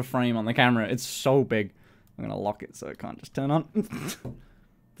goes out of frame on the camera. It's so big. I'm gonna lock it so it can't just turn on.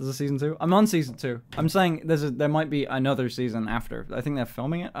 There's a season 2. I'm on season 2. I'm saying there might be another season after. I think they're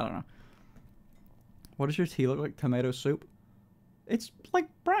filming it. I don't know. What does your tea look like? Tomato soup? It's like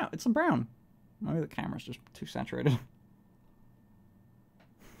brown. It's a brown. Maybe the camera's just too saturated.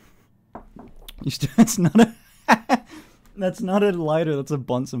 It's not a that's not a lighter, that's a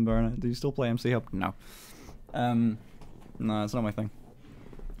Bunsen burner. Do you still play MC Hub? No. No, it's not my thing.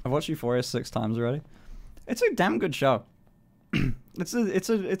 I've watched Euphoria 6 times already. It's a damn good show.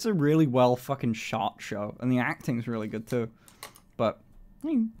 It's a really well fucking shot show, and the acting's really good too. But I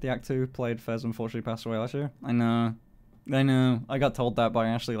mean, the actor who played Fez unfortunately passed away last year. I know. I got told that by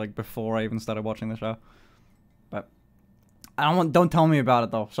Ashley like before I even started watching the show. But don't tell me about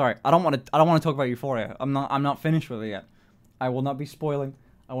it though. Sorry. I don't want to talk about Euphoria. I'm not finished with it yet. I will not be spoiling.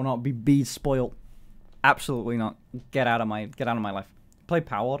 I will not be spoiled. Absolutely not. Get out of my life. Play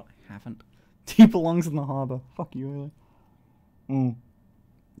Powered? I haven't. He belongs in the harbor. Fuck you, really.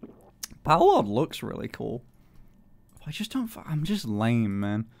 Powered looks really cool. I just don't. I'm just lame,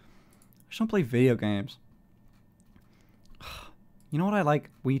 man. I just don't play video games. You know what I like?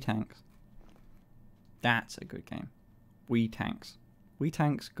 Wii Tanks. That's a good game. Wii Tanks. Wii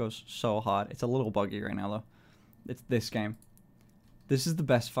Tanks goes so hard. It's a little buggy right now, though. It's this game. This is the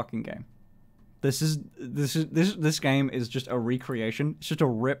best fucking game. This game is just a recreation. It's just a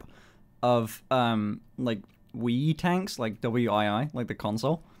rip of like Wii Tanks, like WII, like the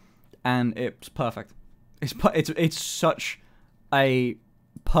console, and it's perfect. It's such a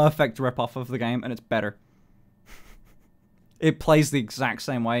perfect rip-off of the game, and it's better. It plays the exact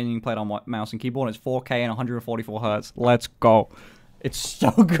same way, and you can play it on mouse and keyboard. It's 4K and 144 Hz. Let's go. It's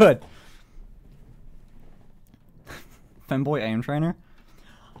so good. Femboy aim trainer?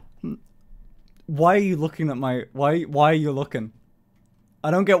 Why are you looking at my... Why are you looking? I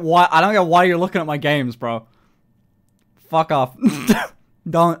don't get why you're looking at my games, bro. Fuck off. I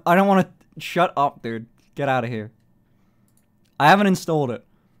don't want to... Shut up, dude. Get out of here. I haven't installed it.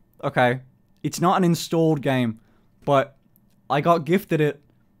 Okay. It's not an installed game, but I got gifted it.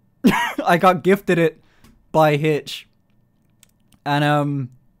 I got gifted it by Hitch. And,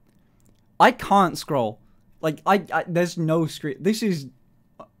 I can't scroll. Like, there's no screen. This is...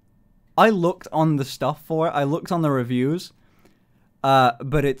 I looked on the stuff for it. I looked on the reviews.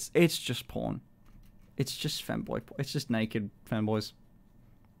 But it's just porn. It's just femboy. It's just naked femboys.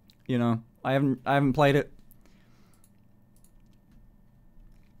 You know, I haven't played it.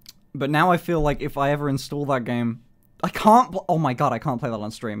 But now I feel like if I ever install that game, I can't. Oh my god, I can't play that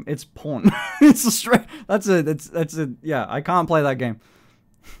on stream. It's porn. It's a straight. That's a. Yeah, I can't play that game.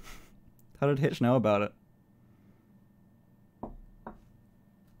 How did Hitch know about it?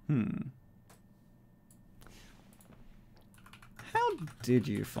 How did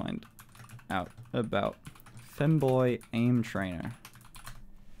you find out about femboy aim trainer?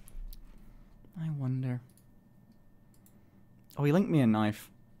 I wonder. Oh, he linked me a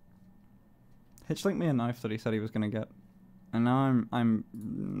knife. Hitch linked me a knife that he said he was gonna get, and now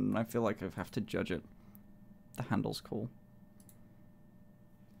I feel like I have to judge it. The handle's cool.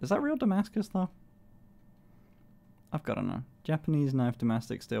 Is that real Damascus though? I've gotta know. Japanese knife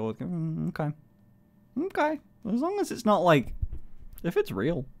Damascus steel. Okay. Okay. As long as it's not like, if it's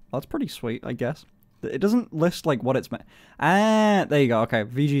real, that's pretty sweet, I guess. It doesn't list like what it's meant. Ah, there you go. Okay,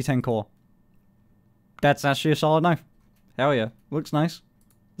 VG10 core. That's actually a solid knife. Hell yeah. Looks nice.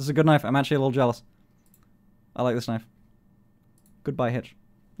 This is a good knife. I'm actually a little jealous. I like this knife. Goodbye, Hitch.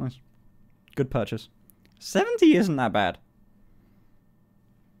 Nice. Good purchase. 70 isn't that bad.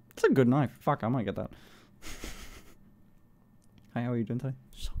 It's a good knife. Fuck, I might get that. Hi, how are you doing today?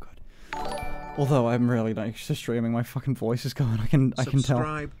 So good. Although I'm really not used to streaming, my fucking voice is going. I can tell.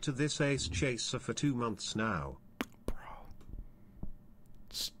 Subscribe to this Ace Chaser for 2 months now. Bro.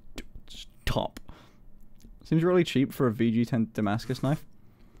 Stop. Seems really cheap for a VG10 Damascus knife.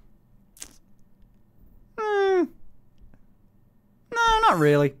 No, not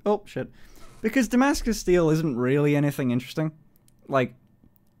really. Oh, shit. Because Damascus steel isn't really anything interesting. Like...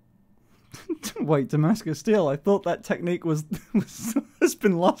 Wait, Damascus steel? I thought that technique has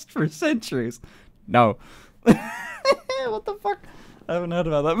been lost for centuries. No. What the fuck? I haven't heard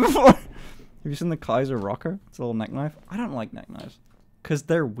about that before. Have you seen the Kaiser Rocker? It's a little neck knife. I don't like neck knives. Because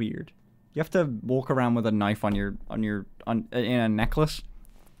they're weird. You have to walk around with a knife in a necklace.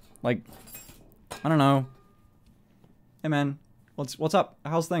 Like, I don't know. Hey man, what's up?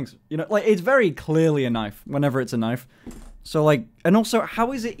 How's things? You know, like, it's very clearly a knife whenever it's a knife. So like, and also,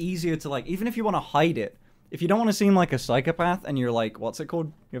 how is it easier to like, even if you want to hide it, if you don't want to seem like a psychopath and you're like, what's it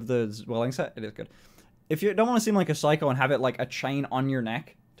called? You have the Zwilling set? It is good. If you don't want to seem like a psycho and have it like a chain on your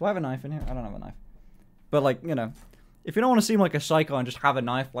neck. Do I have a knife in here? I don't have a knife. But like, you know, if you don't want to seem like a psycho and just have a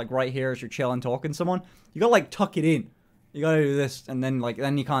knife like right here as you're chilling talking to someone, you gotta like tuck it in. You gotta do this and then like,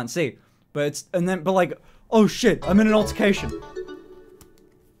 then you can't see. But it's, but like, oh shit, I'm in an altercation.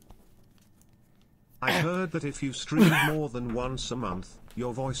 I heard that if you stream more than once a month,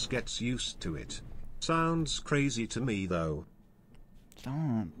 your voice gets used to it. Sounds crazy to me though.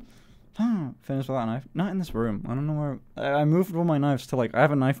 Don't finish with that knife. Not in this room. I don't know where. I moved all my knives to like. I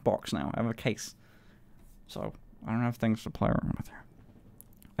have a knife box now. I have a case. So I don't have things to play around with here.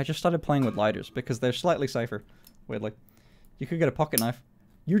 I just started playing with lighters because they're slightly safer. Weirdly, you could get a pocket knife.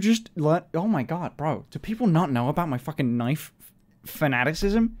 You just let. Oh my god, bro! Do people not know about my fucking knife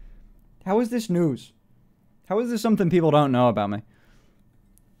fanaticism? How is this news? How is this something people don't know about me?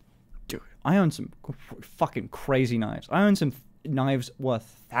 Dude, I own some fucking crazy knives. I own some knives worth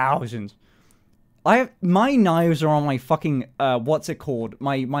thousands. My knives are on my fucking, what's it called?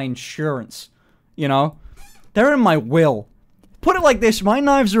 My insurance. You know? They're in my will. Put it like this, my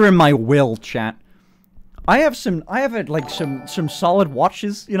knives are in my will, chat. I have some solid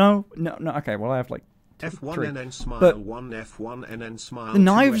watches, you know? No, okay, well I have like F1NN smile but 1, F1NN smile the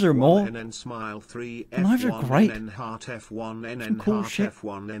knives 2, are more. F1NN smile 3, The knives are great. F1NN heart, F1NN Some cool heart, shit.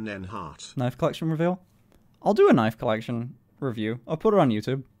 F1NN heart. Knife collection reveal? I'll do a knife collection review. I'll put it on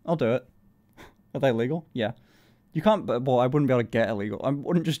YouTube. I'll do it. Are they legal? Yeah. You can't, well, I wouldn't be able to get illegal. I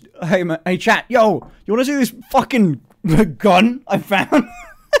wouldn't just, hey, man, hey, chat, yo, you want to see this fucking gun I found?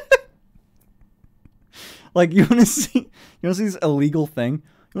 Like, you wanna see this illegal thing?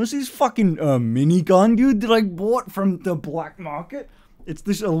 You wanna see this fucking minigun, dude, that I bought from the black market? It's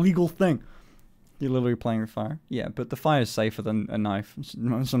this illegal thing. You're literally playing with fire. Yeah, but the fire is safer than a knife.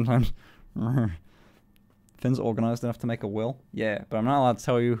 Sometimes. Finn's organized enough to make a will? Yeah, but I'm not allowed to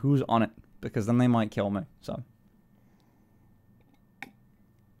tell you who's on it, because then they might kill me, so.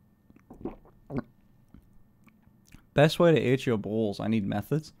 Best way to itch your balls. I need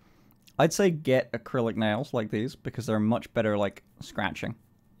methods. I'd say get acrylic nails like these, because they're much better, like, scratching.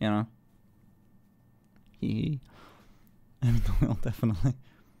 You know? Hee. Well, definitely.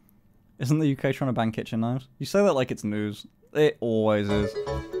 Isn't the UK trying to ban kitchen knives? You say that like it's news. It always is.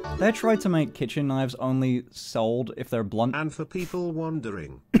 They tried to make kitchen knives only sold if they're blunt. And for people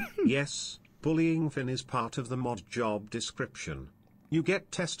wondering, yes, bullying Finn is part of the mod job description. You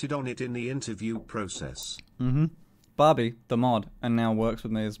get tested on it in the interview process. Mm-hmm. Barbie, the mod, and now works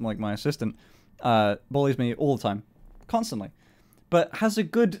with me as like my assistant, bullies me all the time. Constantly. But has a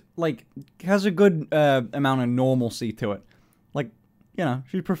good, like, amount of normalcy to it. Like, you know,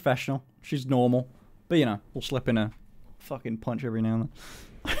 she's professional. She's normal. But, you know, we'll slip in a fucking punch every now and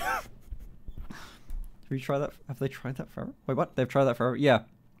then. Have you tried that? Have they tried that forever? Wait, what? They've tried that forever? Yeah.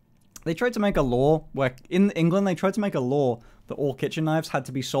 They tried to make a law where, in England, they tried to make a law that all kitchen knives had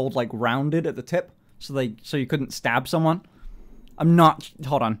to be sold, like, rounded at the tip. So you couldn't stab someone. I'm not...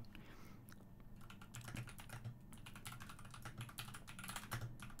 Hold on.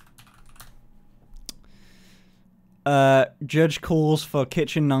 Judge calls for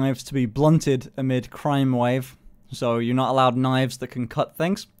kitchen knives to be blunted amid crime wave. So you're not allowed knives that can cut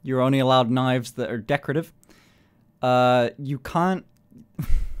things. You're only allowed knives that are decorative. You can't...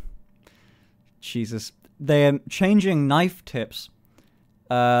 Jesus. They're changing knife tips.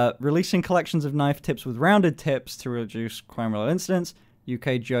 Releasing collections of knife tips with rounded tips to reduce crime-related incidents.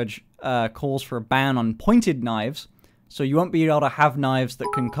 UK judge calls for a ban on pointed knives. So you won't be able to have knives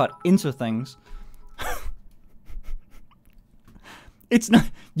that can cut into things. It's not...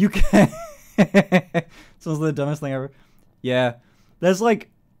 You can... Sounds like the dumbest thing ever. Yeah. There's like...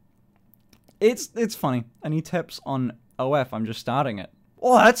 It's funny. Any tips on OF? I'm just starting it.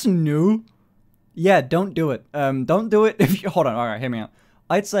 Oh, that's new. Yeah, don't do it. Don't do it if you... Hold on. Alright, hear me out.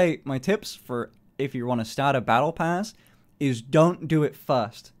 I'd say my tips for if you want to start a battle pass is don't do it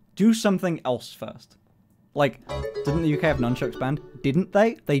first. Do something else first. Like, didn't the UK have nunchucks banned? Didn't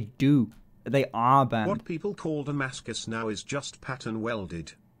they? They do. They are banned. What people call Damascus now is just pattern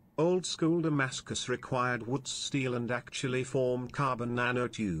welded. Old school Damascus required wood, steel and actually formed carbon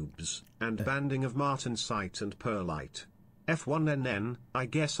nanotubes, and banding of martensite and perlite. F1NN, I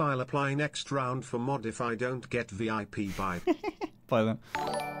guess I'll apply next round for mod if I don't get VIP by... By them.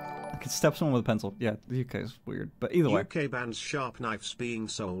 I could stab someone with a pencil. Yeah, the UK is weird, but either way. UK bans sharp knives being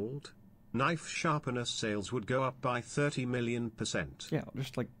sold. Knife sharpener sales would go up by 30 million%. Yeah,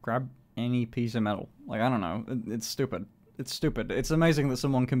 just like grab any piece of metal. Like, I don't know. It's stupid. It's stupid. It's amazing that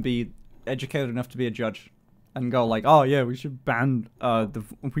someone can be educated enough to be a judge and go like, oh yeah, we should ban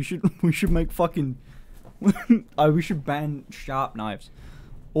we should make fucking we should ban sharp knives.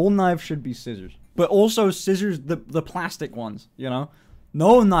 All knives should be scissors. But also scissors, the plastic ones, you know?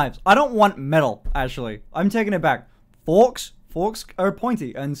 No knives. I don't want metal, actually. I'm taking it back. Forks are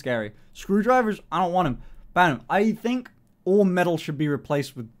pointy and scary. Screwdrivers, I don't want them. Ban them. I think all metal should be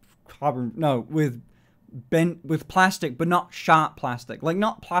replaced with carbon, no, with plastic, but not sharp plastic. Like,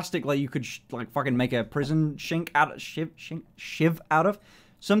 not plastic like you could, like, fucking make a prison shiv out of.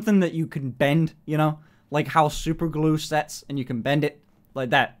 Something that you can bend, you know? Like how super glue sets and you can bend it. Like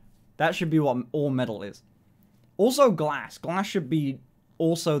that. That should be what all metal is. Also glass. Glass should be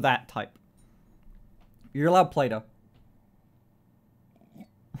also that type. You're allowed Play-Doh.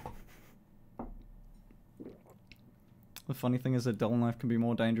 The funny thing is a dull knife can be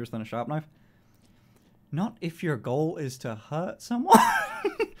more dangerous than a sharp knife. Not if your goal is to hurt someone.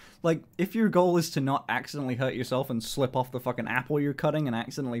 Like, if your goal is to not accidentally hurt yourself and slip off the fucking apple you're cutting and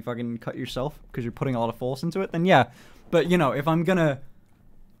accidentally fucking cut yourself because you're putting a lot of force into it, then yeah. But, you know, if I'm gonna...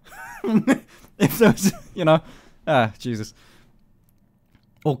 if there's, you know... Jesus.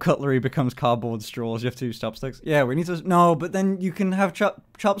 All cutlery becomes cardboard straws. You have to use chopsticks. Yeah, we need to... No, but then you can have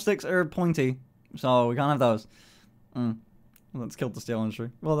chopsticks are pointy. So we can't have those. Well, that's killed the steel industry.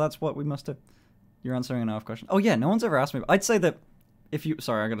 Well, that's what we must do. You're answering an AF question. Oh, yeah, no one's ever asked me. I'd say that if you...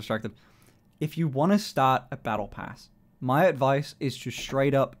 Sorry, I got distracted. If you want to start a battle pass, my advice is to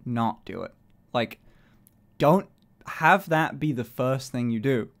straight up not do it. Like, don't have that be the first thing you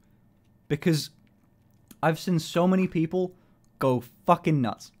do. Because I've seen so many people go fucking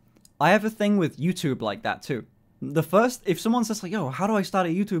nuts. I have a thing with YouTube like that, too. The first... If someone says, like, yo, how do I start a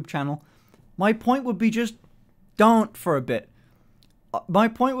YouTube channel? My point would be just don't for a bit. My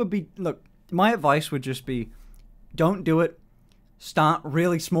point would be, look, my advice would just be don't do it. Start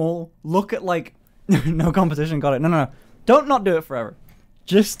really small. Look at, like, no competition, got it. No. Don't not do it forever.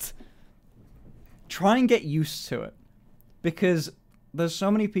 Just try and get used to it. Because there's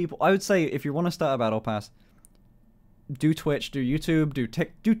so many people. I would say if you want to start a battle pass, do Twitch, do YouTube,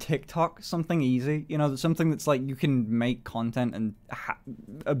 do TikTok, something easy. You know, something that's like you can make content and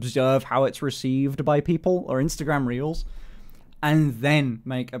observe how it's received by people, or Instagram Reels, and then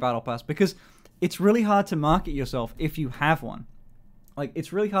make a battle pass. Because it's really hard to market yourself if you have one. Like,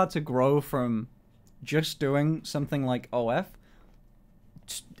 it's really hard to grow from just doing something like OF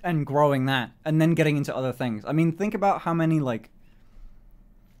and growing that, and then getting into other things. I mean, think about how many, like,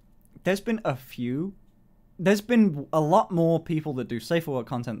 there's been a lot more people that do safe for work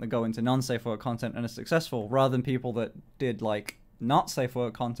content that go into non-safe for work content and are successful, rather than people that did, like, not safe for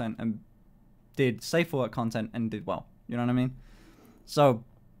work content and did safe for work content and did well. You know what I mean? So,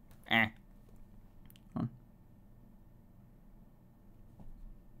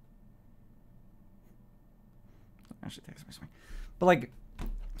 Actually takes me. But, like,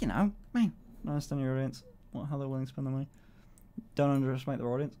 you know, man, don't understand your audience, how they're willing to spend their money. Don't underestimate their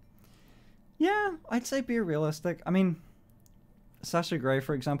audience. Yeah, I'd say be realistic. I mean, Sasha Grey,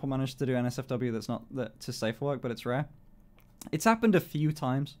 for example, managed to do NSFW that's not to safe for work, but it's rare. It's happened a few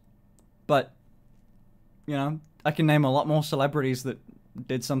times, but, you know, I can name a lot more celebrities that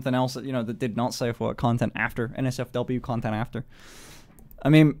did something else that, you know, that did not safe for work content after, NSFW content after. I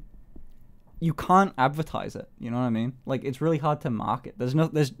mean, you can't advertise it, you know what I mean? Like, it's really hard to market.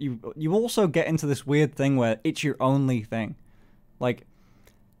 You also get into this weird thing where it's your only thing. Like,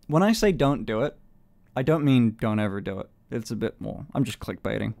 when I say don't do it, I don't mean don't ever do it. It's a bit more, I'm just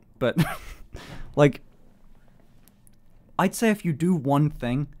clickbaiting. But, like, I'd say if you do one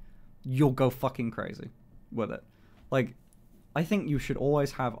thing, you'll go fucking crazy with it. Like, I think you should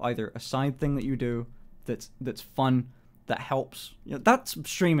always have either a side thing that you do that's fun, that helps. You know, that's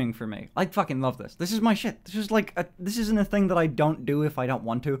streaming for me. I fucking love this. This is my shit. This is like this isn't a thing that I don't do if I don't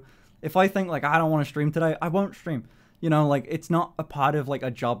want to. If I think like I don't want to stream today, I won't stream. You know, like it's not a part of like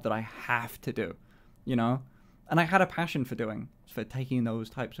a job that I have to do. You know, and I had a passion for taking those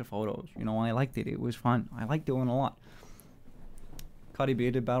types of photos. You know, I liked it. It was fun. I liked doing a lot. Cardi B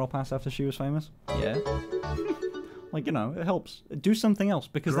did Battle Pass after she was famous. Yeah. Like, you know, it helps. Do something else,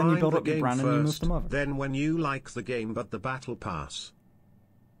 because then you build up your brand and you move them over. Then when you like the game but the battle pass.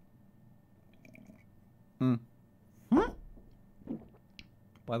 Buy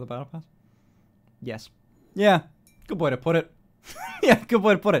the battle pass? Yes. Yeah. Good way to put it. Yeah, good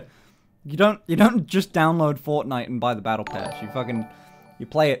way to put it. You don't just download Fortnite and buy the battle pass. You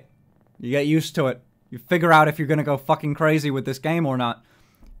play it. You get used to it. You figure out if you're gonna go fucking crazy with this game or not.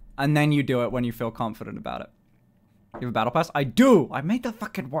 And then you do it when you feel confident about it. You have a battle pass? I do! I made the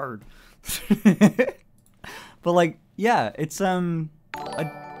fucking word. But, like, yeah, it's,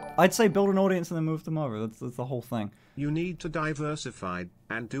 I'd say build an audience and then move them over. That's the whole thing. You need to diversify,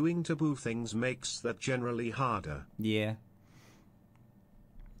 and doing taboo things makes that generally harder. Yeah.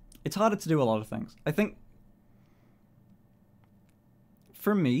 It's harder to do a lot of things. I think,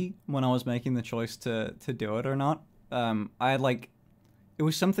 for me, when I was making the choice to do it or not, I had, like, it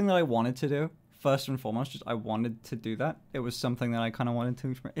was something that I wanted to do. First and foremost, just I wanted to do that. It was something that I kind of wanted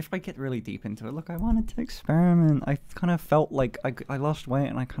to experiment. If I get really deep into it, look, I wanted to experiment. I kind of felt like I lost weight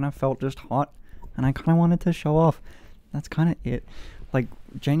and I kind of felt just hot. And I kind of wanted to show off. That's kind of it. Like,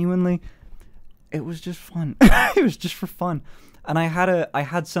 genuinely, it was just fun. It was just for fun. And I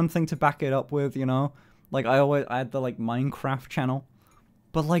had something to back it up with, you know? Like, I had the, like, Minecraft channel.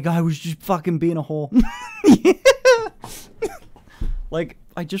 But, like, I was just fucking being a whore. Yeah. Like,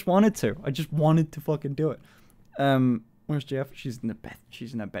 I just wanted to. I just wanted to fucking do it. Where's Jeff? She's in the bed.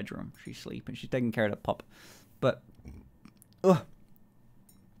 She's in her bedroom. She's sleeping. She's taking care of the pup. But, ugh.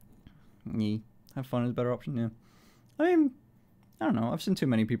 Yeah. Have fun is a better option, yeah. I mean, I don't know. I've seen too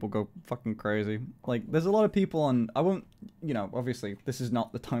many people go fucking crazy. Like, there's a lot of people on... I won't... You know, obviously, this is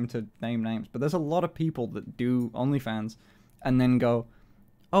not the time to name names. But there's a lot of people that do OnlyFans and then go...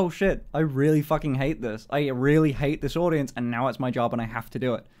 Oh shit, I really fucking hate this. I really hate this audience, and now it's my job and I have to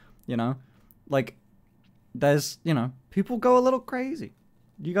do it. You know? Like, there's, you know, people go a little crazy.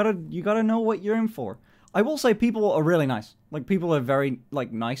 You gotta know what you're in for. I will say people are really nice. Like, people are very,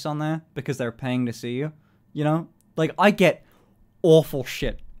 like, nice on there because they're paying to see you. You know? Like, I get awful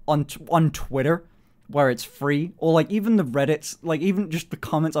shit on Twitter where it's free, or, like, even the Reddits, like, even just the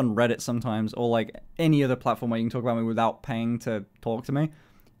comments on Reddit sometimes, or, like, any other platform where you can talk about me without paying to talk to me.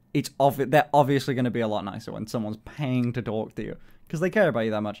 They're obviously going to be a lot nicer when someone's paying to talk to you, because they care about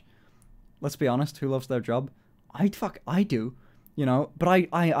you that much. Let's be honest, who loves their job? I do, you know, but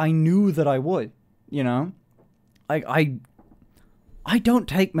I knew that I would, you know? I don't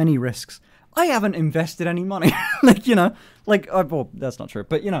take many risks. I haven't invested any money. Like, you know, like, well, that's not true,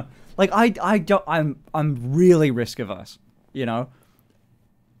 but, you know, like, I'm really risk averse, you know?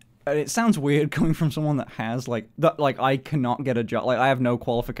 And it sounds weird coming from someone that has, like, I cannot get a job. Like, I have no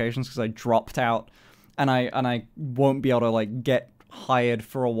qualifications because I dropped out, and I won't be able to, like, get hired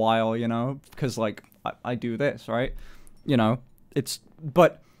for a while, you know? Because, like, I do this, right? You know?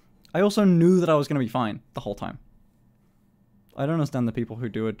 But I also knew that I was going to be fine the whole time. I don't understand the people who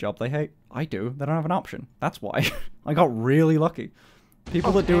do a job they hate. I do. They don't have an option. That's why. I got really lucky.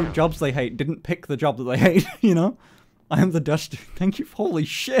 People that do jobs they hate didn't pick the job that they hate, you know? I am the Dutch dude. Thank you. Holy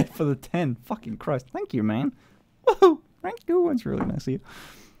shit for the 10. Fucking Christ. Thank you, man. Woohoo. Thank you. It's really nice of you.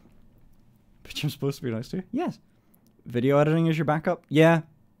 Bitch, I'm supposed to be nice to you? Yes. Video editing is your backup? Yeah.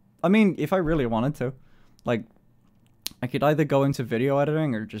 I mean, if I really wanted to. Like, I could either go into video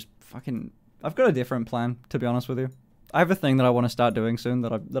editing or just fucking... I've got a different plan, to be honest with you. I have a thing that I want to start doing soon,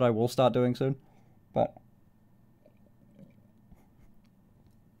 that I will start doing soon. But...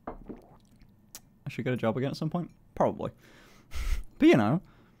 I should get a job again at some point? Probably. But you know,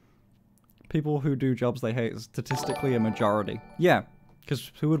 people who do jobs they hate is statistically a majority. Yeah,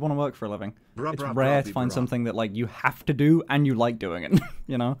 because who would want to work for a living? It's rare to find something that, like, you have to do and you like doing it,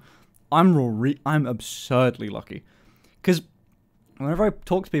 you know? I'm absurdly lucky. Because whenever I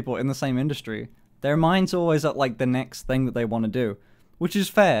talk to people in the same industry, their mind's always at, like, the next thing that they want to do. Which is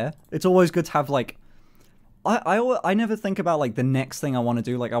fair. It's always good to have, like... I never think about, like, the next thing I want to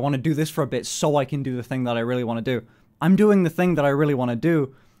do. Like, I want to do this for a bit so I can do the thing that I really want to do. I'm doing the thing that I really want to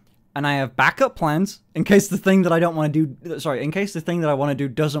do, and I have backup plans in case the thing that I don't want to do... Sorry, in case the thing that I want to do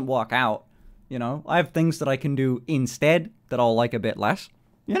doesn't work out, you know? I have things that I can do instead that I'll like a bit less,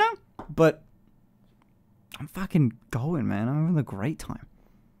 you know? But I'm fucking going, man. I'm having a great time.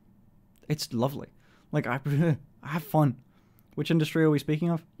 It's lovely. Like, I have fun. Which industry are we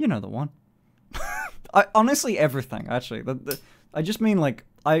speaking of? You know the one. Honestly, everything, actually. I just mean, like,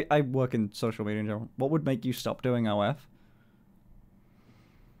 I work in social media in general. What would make you stop doing OF?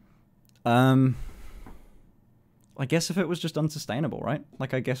 I guess if it was just unsustainable, right?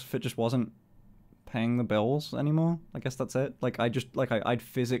 Like, I guess if it just wasn't paying the bills anymore, I guess that's it. Like, I'd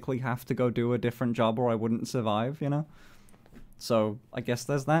physically have to go do a different job or I wouldn't survive, you know? So, I guess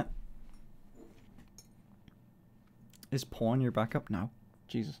there's that. Is porn your backup? No.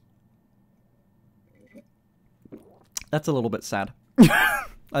 Jesus. That's a little bit sad.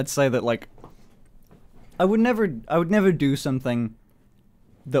 I'd say that, like, I would never do something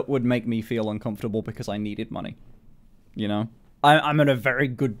that would make me feel uncomfortable because I needed money. You know? I'm at a very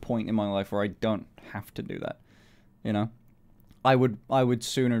good point in my life where I don't have to do that. You know? I would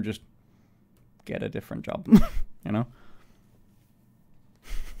sooner just get a different job. You know?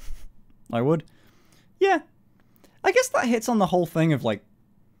 I would. Yeah. I guess that hits on the whole thing of, like,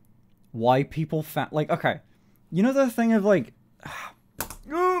 why people like, okay. You know the thing of, like...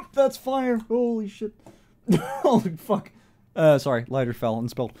 Oh, that's fire! Holy shit. Holy fuck. Sorry, lighter fell and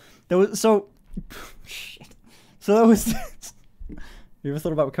spilled. There was... So... Shit. So there was this... You ever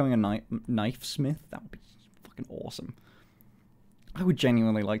thought about becoming a knife smith? That would be fucking awesome. I would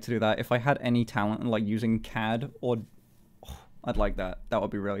genuinely like to do that. If I had any talent in, like, using CAD or... Oh, I'd like that. That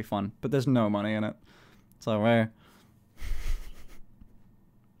would be really fun. But there's no money in it. So,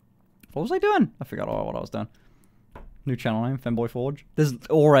 what was I doing? I forgot what I was doing. New channel name, Femboy Forge. There's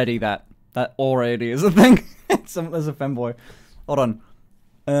already that. That already is a thing. There's a femboy. Hold on.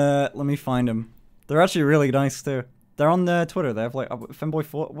 Let me find them. They're actually really nice too. They're on their Twitter. They have like Femboy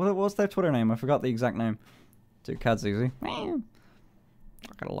Forge. What's their Twitter name? I forgot the exact name. Dude, CAD's easy. I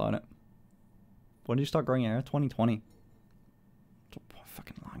gotta learn it. When did you start growing your hair? 2020.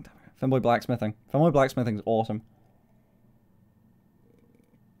 Fucking long time ago. Femboy Blacksmithing. Femboy Blacksmithing is awesome.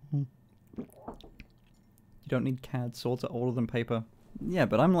 You don't need CAD. Swords are older than paper. Yeah,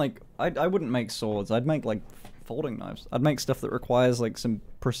 but I'm like... I wouldn't make swords. I'd make, like, folding knives. I'd make stuff that requires, like, some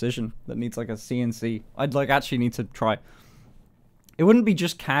precision. That needs, like, a CNC. I'd, like, actually need to try... It wouldn't be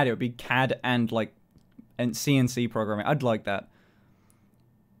just CAD. It would be CAD and, like... and CNC programming. I'd like that.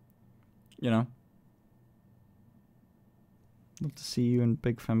 You know? Love to see you in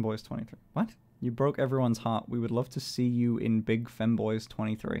Big Femboys 23. What? You broke everyone's heart. We would love to see you in Big Femboys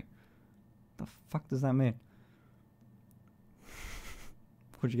 23. The fuck does that mean?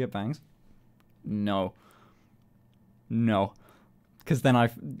 Would you get bangs? No. No. Because then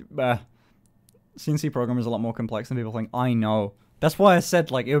CNC programming is a lot more complex than people think. I know. That's why I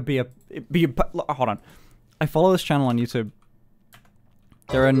said, like, it'd be a hold on. I follow this channel on YouTube.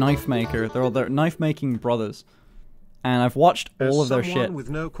 They're a knife maker. They're knife making brothers. And I've watched all of their shit. As someone with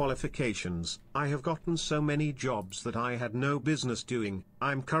no qualifications, I have gotten so many jobs that I had no business doing.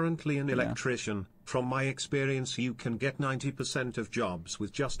 I'm currently an electrician. From my experience, you can get 90% of jobs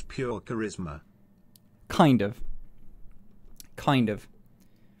with just pure charisma. Kind of. Kind of.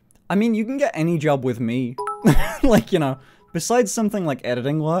 I mean, you can get any job with me. Like, you know, besides something like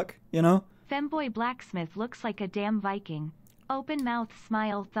editing work, you know? Femboy blacksmith looks like a damn Viking. Open mouth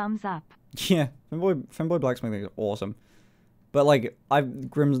smile thumbs up. Yeah, Femboy blacksmith is awesome. But like,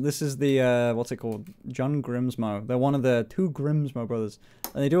 this is the, what's it called? John Grimsmo. They're one of the 2 Grimsmo brothers.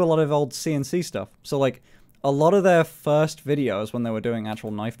 And they do a lot of old CNC stuff. So like, a lot of their first videos when they were doing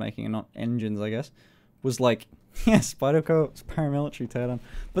actual knife making and not engines, I guess, was like, yeah, Spyderco, paramilitary teardown.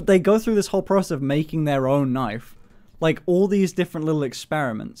 But they go through this whole process of making their own knife. Like, all these different little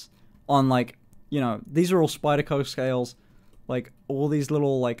experiments on like, you know, these are all Spyderco scales. Like, all these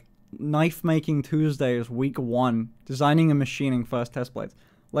little, like, knife making Tuesdays, week 1, designing and machining first test blades.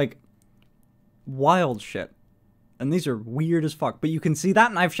 Like, wild shit. And these are weird as fuck. But you can see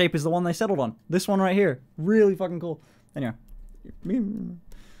that knife shape is the one they settled on. This one right here. Really fucking cool. Anyway.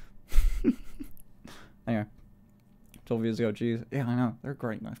 Anyway. 12 years ago, jeez. Yeah, I know. They're a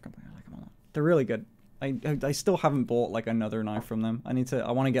great knife company. I like them a lot. They're really good. I still haven't bought, like, another knife from them. I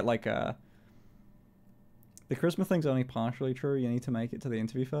want to get, like, a... The charisma thing's only partially true. You need to make it to the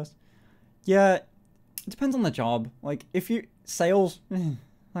interview first. Yeah, it depends on the job. Like, if you... Sales, not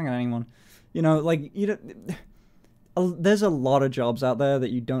got anyone. You know, like, you don't... There's a lot of jobs out there that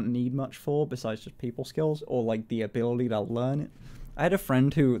you don't need much for besides just people skills or, like, the ability to learn it. I had a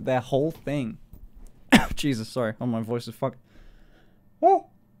friend who, their whole thing... Jesus, sorry. Oh, my voice is fucked. Oh!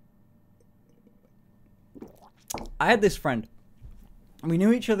 I had this friend. We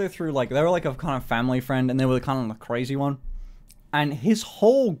knew each other through, like, they were like a kind of family friend, and they were kind of the crazy one. And his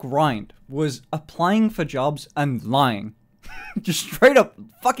whole grind was applying for jobs and lying. Just straight up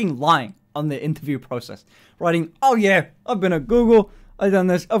fucking lying on the interview process. Writing, oh yeah, I've been at Google, I've done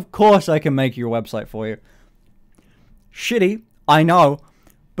this, of course I can make your website for you. Shitty, I know.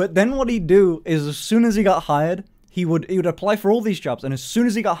 But then what he'd do is as soon as he got hired, he would apply for all these jobs, and as soon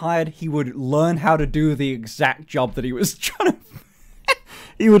as he got hired, he would learn how to do the exact job that he was trying to...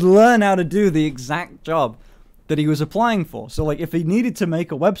 He would learn how to do the exact job that he was applying for. So, like, if he needed to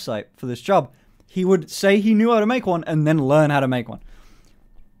make a website for this job, he would say he knew how to make one and then learn how to make one.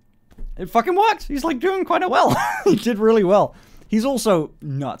 It fucking worked. He's, like, doing quite well. He did really well. He's also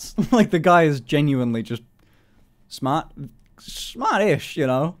nuts. Like, the guy is genuinely just smart-ish, you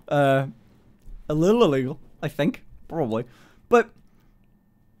know? A little illegal, I think. Probably. But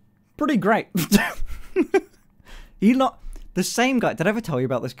pretty great. The same guy, did I ever tell you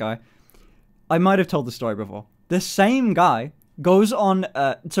about this guy? I might have told the story before. The same guy goes on,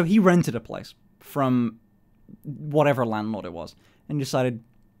 so he rented a place from whatever landlord it was, and decided,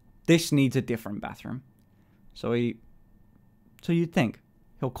 this needs a different bathroom. So you'd think,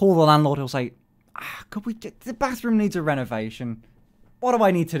 he'll call the landlord, he'll say, the bathroom needs a renovation. What do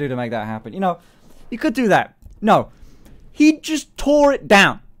I need to do to make that happen? You know, you could do that. No, he just tore it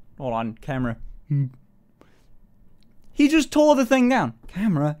down. Hold on, camera. He just tore the thing down.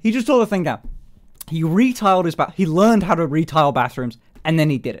 He just tore the thing down. He retiled his he learned how to retile bathrooms, and then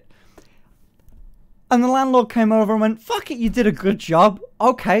he did it. And the landlord came over and went, fuck it, you did a good job.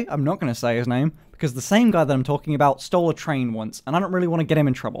 Okay, I'm not going to say his name, because the same guy that I'm talking about stole a train once, and I don't really want to get him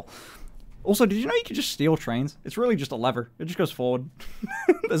in trouble. Also, did you know you can just steal trains? It's really just a lever. It just goes forward.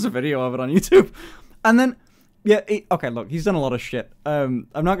 There's a video of it on YouTube. And then, yeah, okay, look, he's done a lot of shit. I'm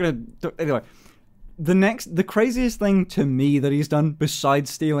not going to... Anyway. The craziest thing to me that he's done,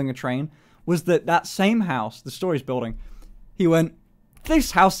 besides stealing a train, was that same house, the story's building, he went, this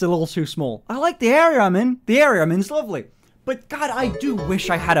house is a little too small. I like the area I'm in. The area I'm in is lovely. But God, I do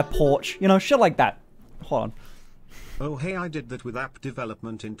wish I had a porch. You know, shit like that. Hold on. Oh hey, I did that with app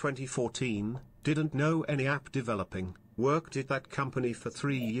development in 2014. Didn't know any app developing. Worked at that company for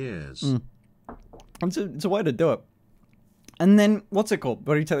 3 years. It's a way to do it. And then, what's it called?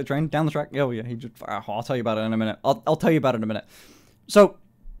 Where do you take the train? Down the track? Oh, yeah, I'll tell you about it in a minute. I'll tell you about it in a minute. So,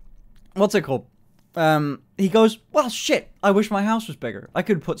 what's it called? He goes, well, shit, I wish my house was bigger. I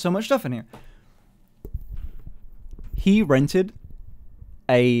could put so much stuff in here. He rented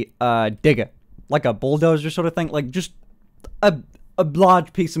a digger. Like a bulldozer sort of thing. Like, just a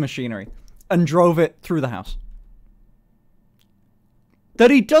large piece of machinery. And drove it through the house. That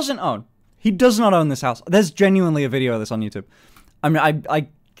he doesn't own. He does not own this house. There's genuinely a video of this on YouTube. I mean, I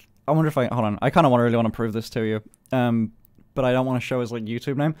wonder if hold on. I kind of really want to prove this to you. But I don't want to show his, like,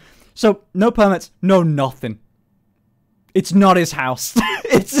 YouTube name. So, no permits, no nothing. It's not his house.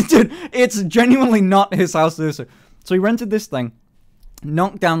 it's genuinely not his house to do so. So he rented this thing,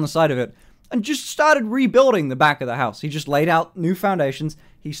 knocked down the side of it, and just started rebuilding the back of the house. He just laid out new foundations.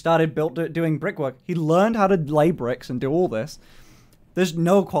 He started doing brickwork. He learned how to lay bricks and do all this. There's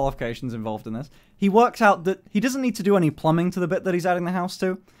no qualifications involved in this. He works out that he doesn't need to do any plumbing to the bit that he's adding the house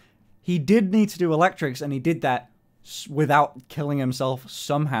to. He did need to do electrics, and he did that without killing himself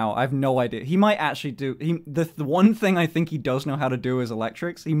somehow. I have no idea. He might actually do... The one thing I think he does know how to do is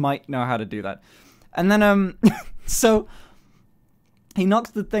electrics. He might know how to do that. And then, so... He knocks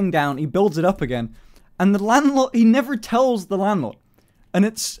the thing down, he builds it up again, and the landlord... He never tells the landlord. And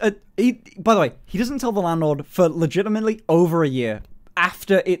it's... by the way, he doesn't tell the landlord for legitimately over a year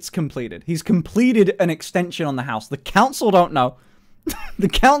after it's completed. He's completed an extension on the house. The council don't know. The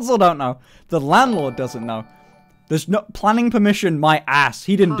council don't know. The landlord doesn't know. There's no planning permission, my ass.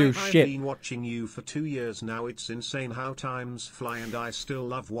 He didn't do shit. I've been watching you for 2 years now. It's insane how times fly, and I still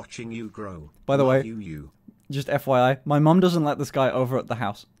love watching you grow. By the way, you. Just FYI, my mom doesn't let this guy over at the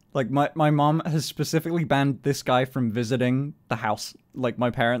house. Like, my mom has specifically banned this guy from visiting the house. Like, my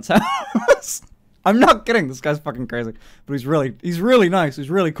parents' house. I'm not kidding. This guy's fucking crazy. But he's really nice. He's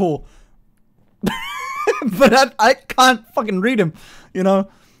really cool. But I can't fucking read him, you know?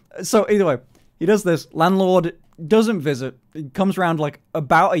 So, either way, he does this. Landlord doesn't visit. He comes around, like,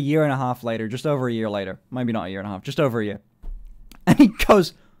 about a year and a half later. Just over a year later. Maybe not a year and a half. Just over a year. And he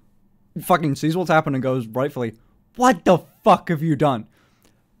goes... Fucking sees what's happened and goes, rightfully, what the fuck have you done?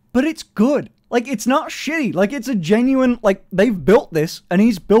 But it's good. Like, it's not shitty. Like, it's a genuine... Like, they've built this, and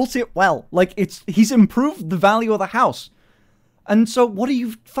he's built it well. Like, he's improved the value of the house. And so, what do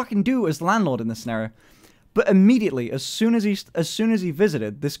you fucking do as the landlord in this scenario? But immediately, as soon as he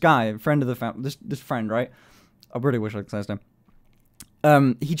visited this guy, friend of the family, this friend, right? I really wish I could say his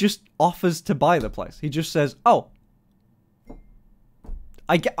name. He just offers to buy the place. He just says, "Oh,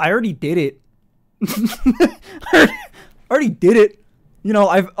 I already did it. I already did it. You know,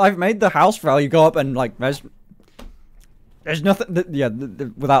 I've made the house value go up, and like there's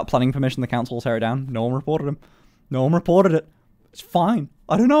nothing. Without planning permission, the council will tear it down. No one reported him. No one reported it. It's fine.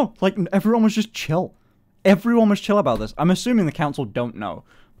 I don't know. Like, everyone was just chill. Everyone was chill about this. I'm assuming the council don't know,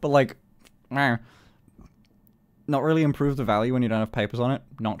 but like, not really improve the value when you don't have papers on it.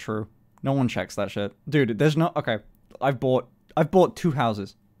 Not true. No one checks that shit, dude. There's no. Okay, I've bought 2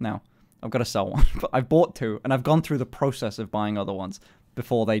 houses now. I've got to sell one, but I've bought 2, and I've gone through the process of buying other ones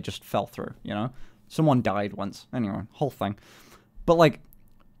before they just fell through, you know? Someone died once. Anyway, whole thing. But, like,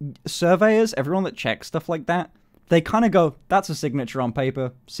 surveyors, everyone that checks stuff like that, they kind of go, that's a signature on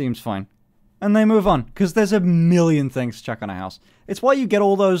paper, seems fine. And they move on, because there's a million things to check on a house. It's why you get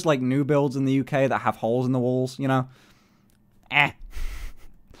all those, like, new builds in the UK that have holes in the walls, you know?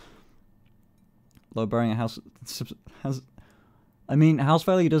 Low bearing a house has... I mean, house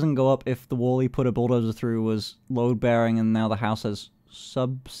value doesn't go up if the wall he put a bulldozer through was load-bearing and now the house has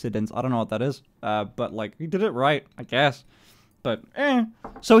subsidence. I don't know what that is. But, like, he did it right, I guess. But,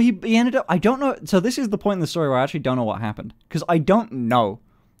 So he ended up... I don't know... So this is the point in the story where I actually don't know what happened. Because I don't know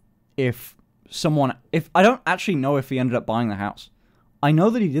if someone... I don't actually know if he ended up buying the house. I know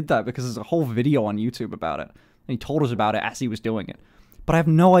that he did that because there's a whole video on YouTube about it. And he told us about it as he was doing it. But I have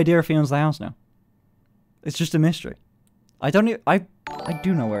no idea if he owns the house now. It's just a mystery. I do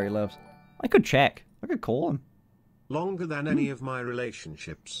know where he lives. I could check. I could call him. Longer than any of my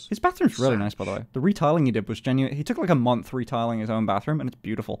relationships. His bathroom's really nice, by the way. The retiling he did was genuine. He took like a month retiling his own bathroom, and it's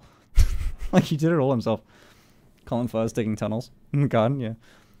beautiful. Like, he did it all himself. Colin Firth's digging tunnels. In the garden, yeah.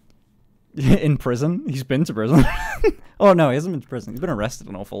 In prison. He's been to prison. Oh, no, he hasn't been to prison. He's been arrested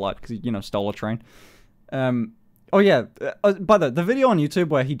an awful lot because he, you know, stole a train. Oh, yeah. By the video on YouTube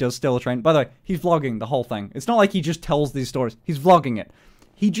where he does steal a train. By the way, he's vlogging the whole thing. It's not like he just tells these stories. He's vlogging it.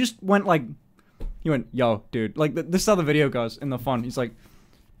 He just went like... He went, yo, dude. Like, this is how the video goes in the fun. He's like...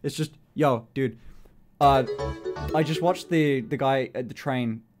 It's just, yo, dude. I just watched the guy at the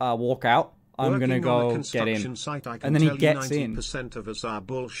train walk out. I'm gonna go get in. And then he gets in. 90% of us are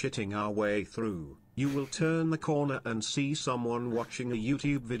bullshitting our way through. You will turn the corner and see someone watching a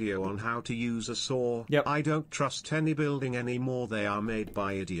YouTube video on how to use a saw. Yep. I don't trust any building anymore. They are made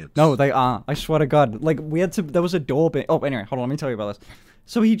by idiots. No, they are. I swear to God. Like, we had to... There was a door being... Oh, anyway, hold on. Let me tell you about this.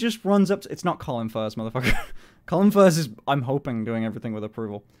 So he just runs up to... It's not Colin Firth, motherfucker. Colin Firth is, I'm hoping, doing everything with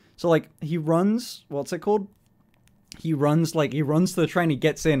approval. So, like, he runs... What's it called? He runs to the train, he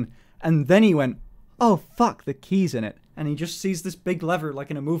gets in, and then he went, oh, fuck, the key's in it. And he just sees this big lever, like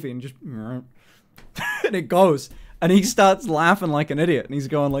in a movie, and just... and it goes. And he starts laughing like an idiot. And he's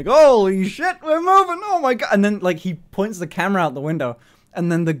going like, holy shit, we're moving, oh my God. And then, like, he points the camera out the window.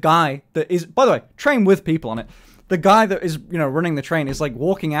 And then the guy that is... By the way, train with people on it. the guy that is, you know, running the train is like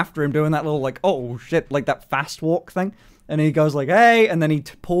walking after him, doing that little like, oh shit, like that fast walk thing. And he goes like, hey, and then he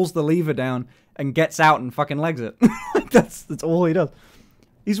pulls the lever down and gets out and fucking legs it. That's all he does.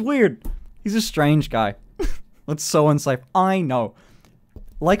 He's weird. He's a strange guy. That's so unsafe. I know.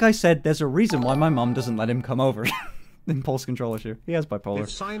 Like I said, there's a reason why my mum doesn't let him come over. Impulse control issue. He has bipolar. If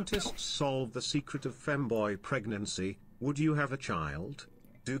scientists solve the secret of femboy pregnancy, would you have a child?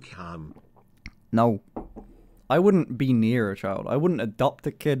 Do come. No. I wouldn't be near a child. I wouldn't adopt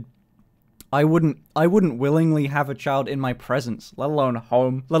a kid. I wouldn't willingly have a child in my presence, let alone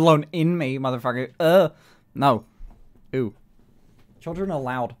home, let alone in me, motherfucker. No. Ooh. Children are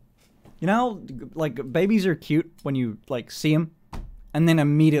loud. You know, like, babies are cute when you, like, see them, and then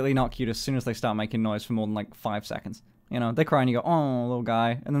immediately not cute as soon as they start making noise for more than, like, 5 seconds. You know, they cry and you go, oh, little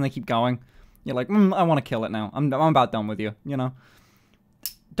guy, and then they keep going. You're like, I want to kill it now. I'm about done with you, you know?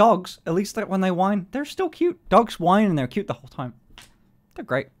 Dogs, at least when they whine, they're still cute. Dogs whine and they're cute the whole time. They're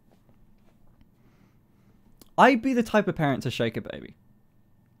great. I'd be the type of parent to shake a baby.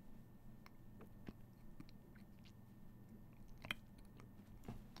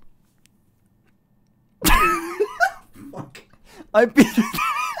 Fuck. I'd be...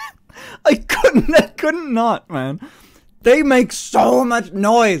 I couldn't not, man. They make so much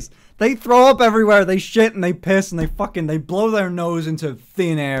noise. They throw up everywhere, they shit and they piss and they blow their nose into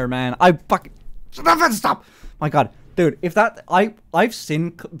thin air, man. I fucking... Stop! My god. Dude, if that... I've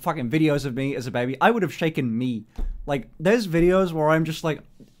seen fucking videos of me as a baby. I would have shaken me. Like, there's videos where I'm just like...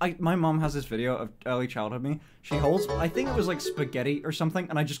 my mom has this video of early childhood me. She holds... I think it was like spaghetti or something,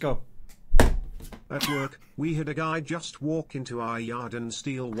 and I just go... At work, we had a guy just walk into our yard and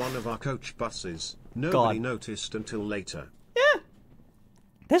steal one of our coach buses. Nobody noticed until later. Yeah.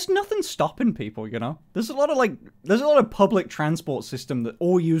 There's nothing stopping people, you know? There's a lot of public transport system that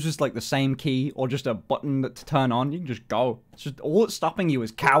all uses like the same key or just a button to turn on. You can just go. It's just all that's stopping you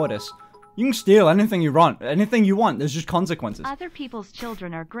is cowardice. You can steal anything you want. Anything you want. There's just consequences. Other people's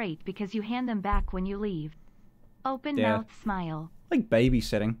children are great because you hand them back when you leave. Open mouth smile. Like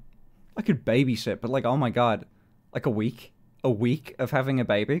babysitting. I could babysit, but like, oh my god. Like a week? A week of having a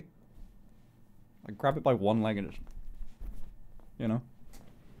baby? Like, grab it by one leg and just... You know?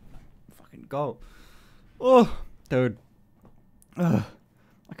 Fucking go. Oh, dude. Ugh.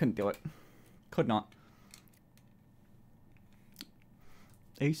 I couldn't do it. Could not.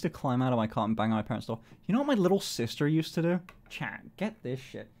 I used to climb out of my cot and bang on my parents' door. You know what my little sister used to do? Chat, get this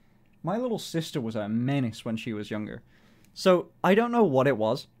shit. My little sister was a menace when she was younger. So, I don't know what it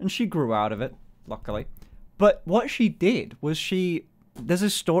was, and she grew out of it, luckily. But what she did was there's a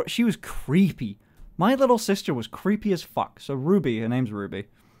story, she was creepy. My little sister was creepy as fuck. So Ruby, her name's Ruby.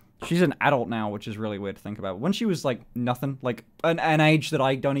 She's an adult now, which is really weird to think about. When she was like nothing, like an age that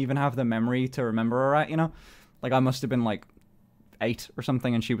I don't even have the memory to remember her at, you know? Like I must have been like 8 or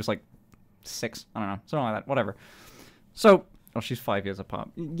something, and she was like 6. I don't know, something like that, whatever. So, oh, she's 5 years apart.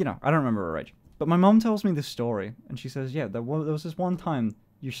 You know, I don't remember her age. But my mom tells me this story, and she says, yeah, there was this one time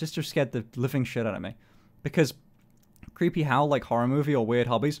your sister scared the living shit out of me. Because creepy how, like horror movie or weird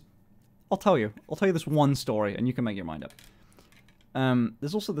hobbies, I'll tell you this one story, and you can make your mind up.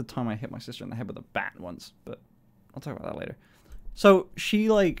 There's also the time I hit my sister in the head with a bat once, but I'll talk about that later. So, she,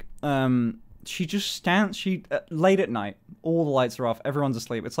 like, she just stands, late at night, all the lights are off, everyone's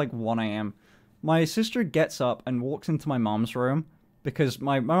asleep, it's like 1 AM. My sister gets up and walks into my mom's room, because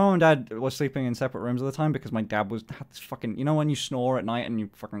my mom and dad were sleeping in separate rooms at the time, because my dad had this fucking, you know when you snore at night and you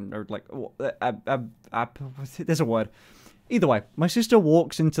fucking are like, there's a word. Either way, my sister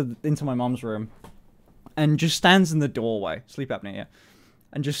walks into my mom's room, and just stands in the doorway, sleep apnea, yeah,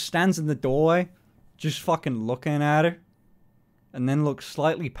 and just stands in the doorway, just fucking looking at her, and then looks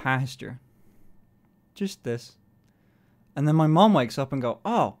slightly past her. Just this. And then my mom wakes up and go,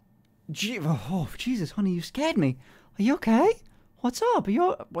 oh, Jesus, honey, you scared me. Are you okay? What's up?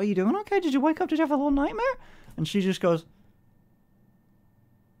 What are you doing okay? Did you wake up? Did you have a little nightmare? And she just goes,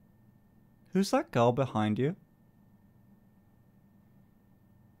 who's that girl behind you?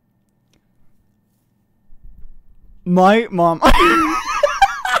 My mom.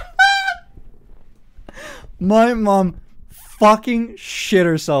 My mom fucking shit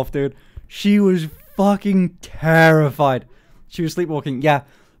herself, dude. She was fucking terrified. She was sleepwalking, yeah.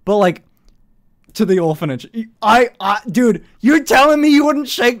 But like, to the orphanage. Dude, you're telling me you wouldn't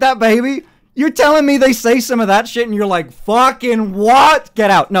shake that baby? You're telling me they say some of that shit and you're like, fucking what?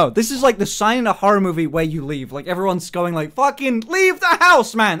 Get out. No, this is like the sign in a horror movie where you leave. Like, everyone's going like, fucking leave the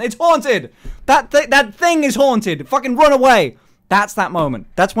house, man. It's haunted. That thing is haunted. Fucking run away. That's that moment.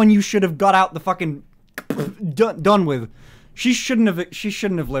 That's when you should have got out the fucking done with. She shouldn't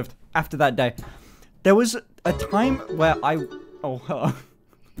have lived after that day. There was a time where I... Oh, hello.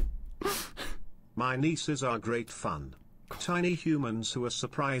 My nieces are great fun. Tiny humans who are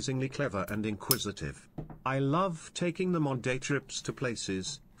surprisingly clever and inquisitive. I love taking them on day trips to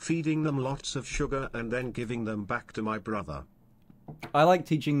places, feeding them lots of sugar and then giving them back to my brother. I like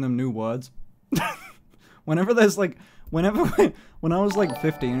teaching them new words. Whenever there's like... when I was like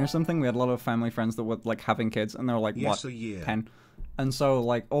 15 or something, we had a lot of family friends that were like having kids, and they were like, Yes, what, a year. 10? And so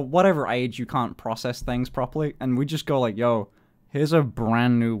like, or whatever age you can't process things properly, and we just go like, yo, here's a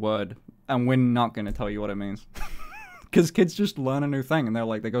brand new word, and we're not gonna tell you what it means. Because kids just learn a new thing, and they're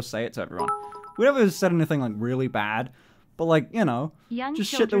like, they go say it to everyone. We never said anything like really bad, but like, you know, Young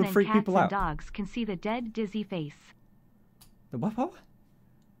just shit that would freak people out. Dogs can see the dead, dizzy face. The what?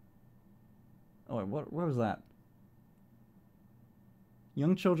 Oh wait, what was that?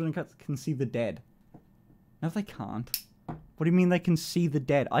 Young children and cats can see the dead. No, they can't. What do you mean they can see the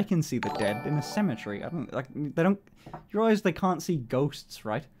dead? I can see the dead in a cemetery. I don't, like, they don't... You realize they can't see ghosts,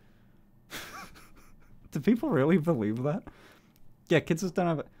 right? Do people really believe that? Yeah, kids just don't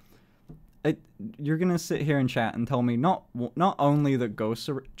have it. You're gonna sit here and chat and tell me not only that ghosts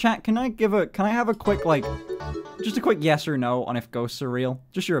are... Chat, can I have a quick, like... Just a quick yes or no on if ghosts are real?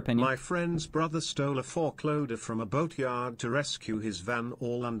 Just your opinion. My friend's brother stole a forkloader from a boatyard to rescue his van,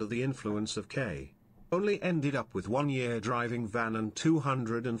 all under the influence of K. Only ended up with 1 year driving van and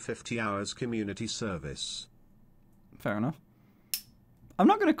 250 hours community service. Fair enough. I'm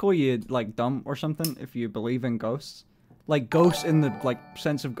not gonna call you, like, dumb or something if you believe in ghosts. Like, ghosts in the, like,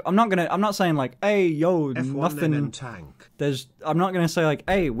 sense of... I'm not saying, like, hey, yo, F1NN tank. I'm not gonna say, like,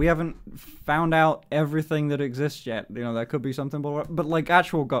 hey, we haven't found out everything that exists yet. You know, there could be something, but like,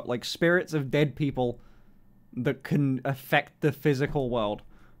 actual like, spirits of dead people that can affect the physical world.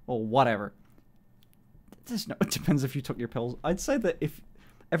 Or whatever. It depends if you took your pills. I'd say that if...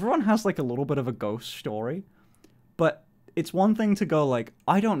 Everyone has, like, a little bit of a ghost story, but it's one thing to go, like,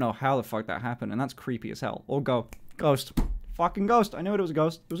 I don't know how the fuck that happened, and that's creepy as hell. Or go... Ghost. Fucking ghost. I knew it was a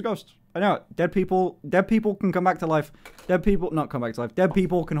ghost. It was a ghost. I know it. Dead people can come back to life. Dead people, not come back to life. Dead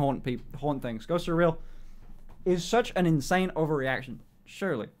people can haunt things. Ghosts are real. Is such an insane overreaction.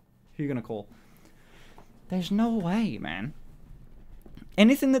 Surely. Who are you gonna call? There's no way, man.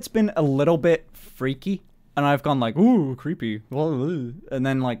 Anything that's been a little bit freaky, and I've gone like, ooh, creepy. And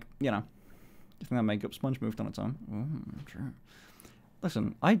then, like, you know, you think that makeup sponge moved on its own? Ooh, sure.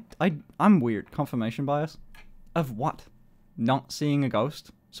 Listen, I'm weird. Confirmation bias. Of what? Not seeing a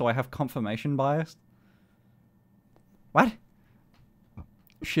ghost? So I have confirmation bias? What?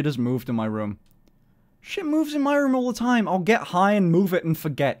 Shit has moved in my room. Shit moves in my room all the time. I'll get high and move it and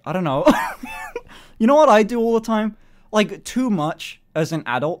forget. I don't know. You know what I do all the time? Like, too much as an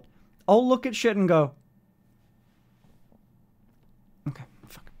adult. I'll look at shit and go... Okay,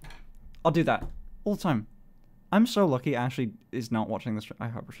 fuck. I'll do that. All the time. I'm so lucky Ashley is not watching this stream. I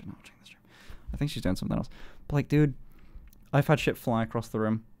hope she's not watching this stream. I think she's doing something else. But, like, dude, I've had shit fly across the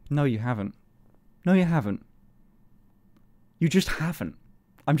room. No, you haven't. No, you haven't. You just haven't.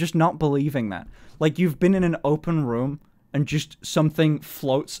 I'm just not believing that. Like, you've been in an open room and just something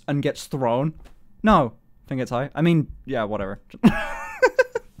floats and gets thrown. No. Thing gets high. I mean, yeah, whatever.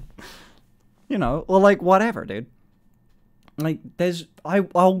 You know, or like, whatever, dude. Like,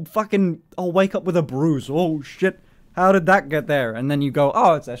 I'll wake up with a bruise. Oh, shit. How did that get there? And then you go,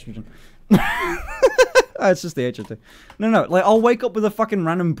 oh, it's estrogen. It's just the HRT. No, like, I'll wake up with a fucking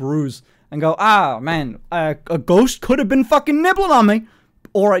random bruise and go, ah, man, a ghost could have been fucking nibbling on me.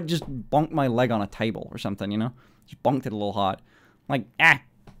 Or I just bonked my leg on a table or something, you know? Just bonked it a little hard. Like, ah.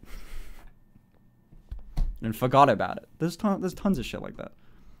 And forgot about it. There's tons of shit like that.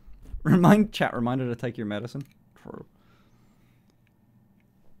 Reminder to take your medicine. True.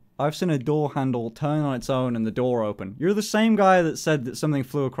 I've seen a door handle turn on its own and the door open. You're the same guy that said that something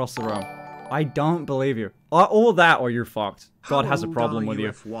flew across the room. I don't believe you. Or that, or you're fucked. God has a problem with you.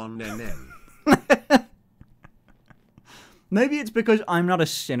 F1NN? Maybe it's because I'm not a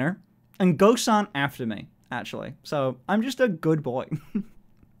sinner, and ghosts aren't after me, actually. So, I'm just a good boy.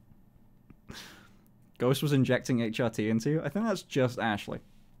 Ghost was injecting HRT into you? I think that's just Ashley.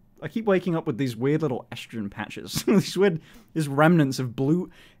 I keep waking up with these weird little estrogen patches. These remnants of blue.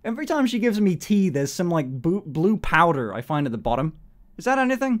 Every time she gives me tea, there's some, like, blue powder I find at the bottom. Is that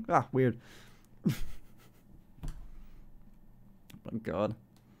anything? Ah, weird. Oh, God.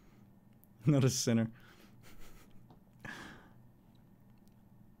 Not a sinner.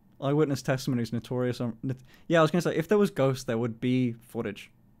 Eyewitness testimony is notorious. Yeah, I was going to say, if there was ghosts, there would be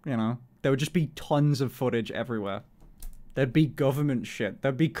footage, you know? There would just be tons of footage everywhere. There'd be government shit.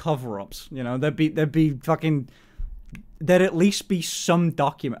 There'd be cover-ups, you know? There'd be fucking there'd at least be some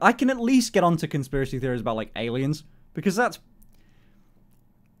document. I can at least get onto conspiracy theories about, like, aliens, because that's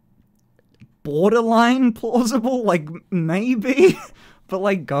borderline plausible, like, maybe, but,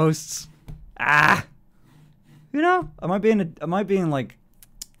 like, ghosts, you know, am I being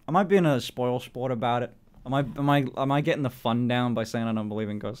a spoil sport about it? Am I getting the fun down by saying I don't believe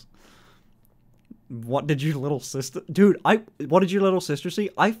in ghosts? What did your little sister... Dude, what did your little sister see?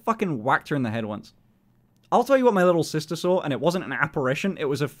 I fucking whacked her in the head once. I'll tell you what my little sister saw, and it wasn't an apparition. It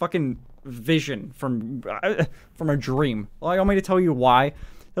was a fucking vision from a dream. Like, want me to tell you why?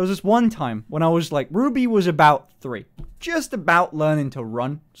 There was this one time when I was like... Ruby was about 3. Just about learning to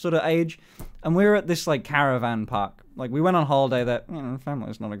run sort of age. And we were at this, like, caravan park. Like, we went on holiday that... You know,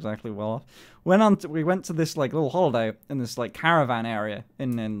 family's not exactly well off. We went to this, like, little holiday in this, like, caravan area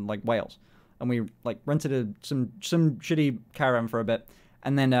in like, Wales. And we, like, rented some shitty caravan for a bit.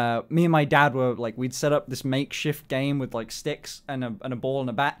 And then me and my dad were, like, we'd set up this makeshift game with, like, sticks and a ball and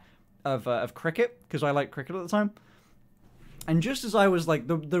a bat of cricket. Because I liked cricket at the time. And just as I was, like,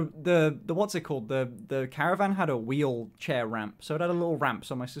 the what's it called? The caravan had a wheelchair ramp. So it had a little ramp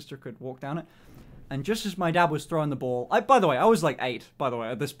so my sister could walk down it. And just as my dad was throwing the ball... by the way, I was, like, 8, by the way,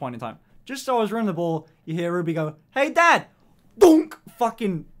 at this point in time. Just so I was throwing the ball, you hear Ruby go, "Hey, Dad!" Donk!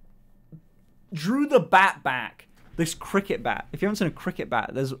 Fucking... drew the bat back. This cricket bat. If you haven't seen a cricket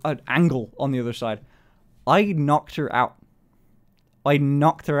bat, there's an angle on the other side. I knocked her out.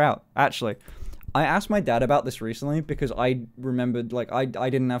 Actually. I asked my dad about this recently because I remembered, like, I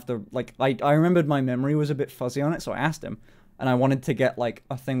didn't have to, like, I remembered my memory was a bit fuzzy on it, so I asked him. And I wanted to get, like,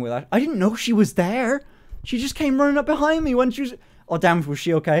 a thing with that. I didn't know she was there. She just came running up behind me when she was... Oh, damn, was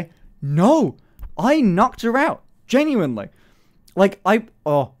she okay? No! I knocked her out. Genuinely. Like,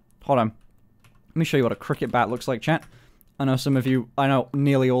 oh, hold on. Let me show you what a cricket bat looks like, chat. I know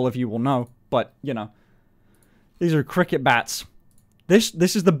nearly all of you will know, but, you know. These are cricket bats. This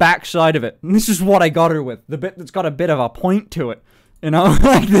is the back side of it. And this is what I got her with. The bit that's got a bit of a point to it. You know?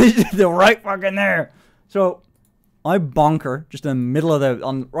 Like, they're right fucking there. So, I bonk her just in the middle of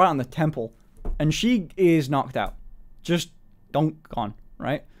right on the temple. And she is knocked out. Just gone,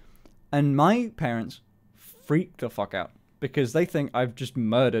 right? And my parents freaked the fuck out. Because they think I've just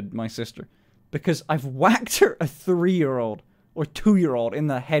murdered my sister. Because I've whacked her, a 3-year-old, or 2-year-old, in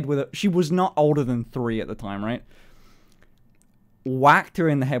the head with a... She was not older than 3 at the time, right? Whacked her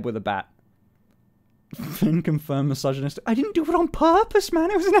in the head with a bat. Then confirmed misogynist. I didn't do it on purpose, man.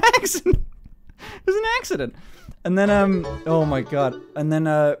 It was an accident. It was an accident. And then, oh my god. And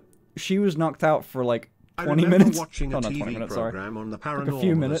then, she was knocked out for, like, 20 minutes. Watching a TV program on the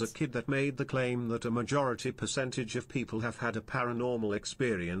paranormal as a kid that made the claim that a majority percentage of people have had a paranormal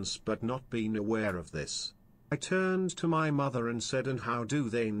experience but not been aware of this. I turned to my mother and said, "And how do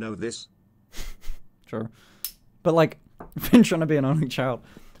they know this?" Sure. But, like, I've been trying to be an only child.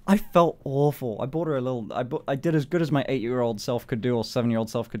 I felt awful. I bought her a little... I did as good as my 8-year-old self could do, or 7-year-old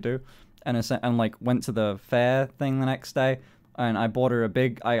self could do. And, like, went to the fair thing the next day. And I bought her a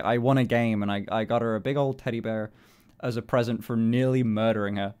big... I won a game, and I got her a big old teddy bear as a present for nearly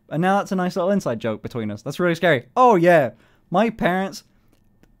murdering her. And now that's a nice little inside joke between us. That's really scary. Oh, yeah. My parents...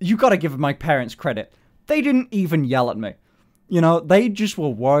 You gotta give my parents credit. They didn't even yell at me. You know, they just were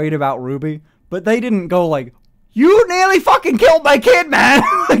worried about Ruby. But they didn't go like, "You nearly fucking killed my kid, man!"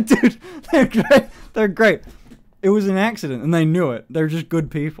 Like, dude, they're great. They're great. It was an accident, and they knew it. They're just good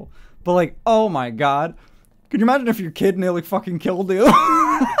people. But, like, oh my god. Could you imagine if your kid nearly fucking killed you?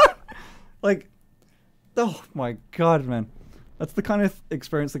 Like, oh my god, man. That's the kind of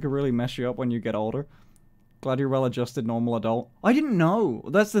experience that could really mess you up when you get older. Glad you're well-adjusted, normal adult. I didn't know.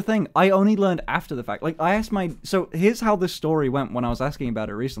 That's the thing. I only learned after the fact. Like, I asked my... So, here's how this story went when I was asking about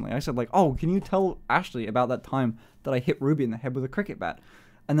it recently. I said, like, "Oh, can you tell Ashley about that time that I hit Ruby in the head with a cricket bat?"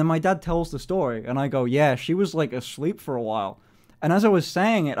 And then my dad tells the story, and I go, "Yeah, she was, like, asleep for a while." And as I was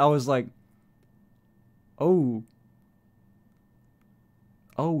saying it, I was like... Oh,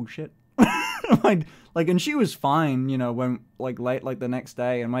 shit. Like, and she was fine, you know, when, like, late, like, the next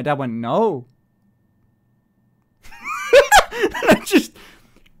day, and my dad went, "No." And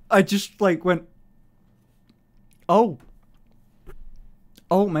I just, like, went, oh,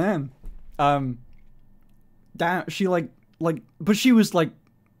 man. Damn, she, like, but she was, like,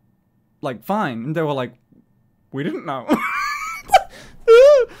 fine, and they were like, "We didn't know."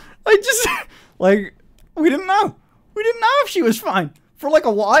 Like, we didn't know. We didn't know if she was fine for, like,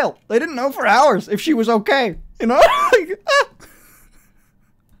 a while. They didn't know for hours if she was okay, you know? Like,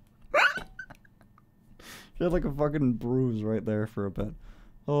 she had, like, a fucking bruise right there for a bit.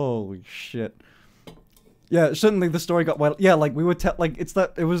 Holy shit. Yeah, suddenly the story got well. Yeah, like we would tell, like it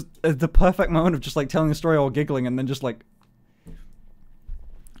was the perfect moment of just like telling a story all giggling and then just like,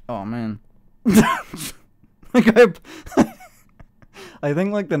 oh man, like I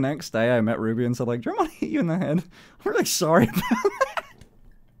think like the next day I met Ruby and said like, do you want to hit you in the head? I'm really sorry about that.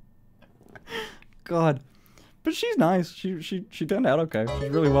 God, but she's nice. She turned out okay. She's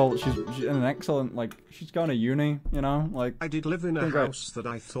really well. She's in an excellent like. She's going to uni, you know. Like I did live in a house that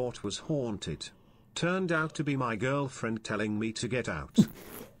I thought was haunted. Turned out to be my girlfriend telling me to get out.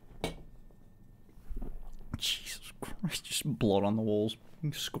 Jesus Christ, just blood on the walls.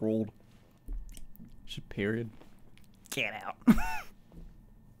 Scrawled. Just period. Get out.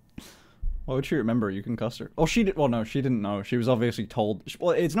 Why would she remember? You can cuss her. Oh, she did. Well, no, she didn't know. She was obviously told.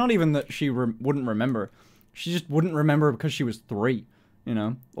 Well, it's not even that she wouldn't remember. She just wouldn't remember because she was 3, you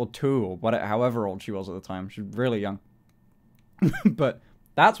know, or 2, or whatever, however old she was at the time. She was really young. But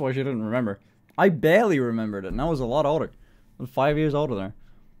that's why she didn't remember. I barely remembered it, and I was a lot older. I was 5 years older than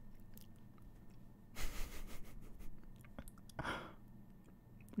her.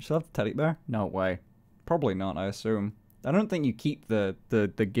 You still have the teddy bear? No way. Probably not, I assume. I don't think you keep the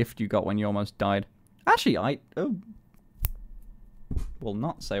gift you got when you almost died. Actually, I will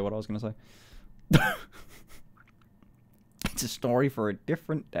not say what I was going to say. It's a story for a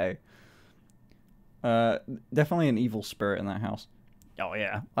different day. Definitely an evil spirit in that house. Oh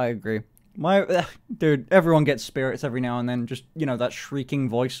yeah, I agree. Dude, everyone gets spirits every now and then. Just, you know, that shrieking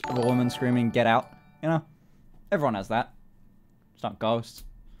voice of a woman screaming, "Get out!" You know, everyone has that. It's not ghosts.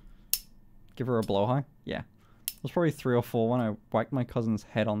 Give her a blowhigh. Yeah, I was probably 3 or 4 when I whacked my cousin's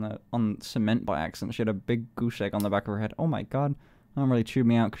head on cement by accident. She had a big goose egg on the back of her head. Oh my god, that really chewed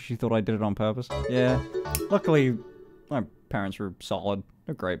me out because she thought I did it on purpose. Yeah, luckily my parents were solid.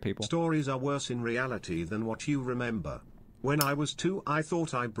 They're great people. Stories are worse in reality than what you remember. When I was 2, I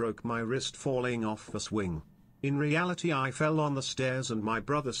thought I broke my wrist falling off a swing. In reality, I fell on the stairs and my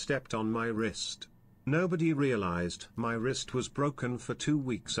brother stepped on my wrist. Nobody realized my wrist was broken for 2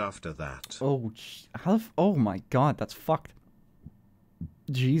 weeks after that. Oh, oh my god, that's fucked.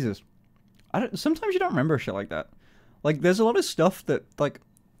 Jesus. Sometimes you don't remember shit like that. Like, there's a lot of stuff that, like...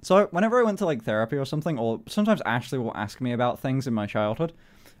 So, whenever I went to, like, therapy or something, or sometimes Ashley will ask me about things in my childhood,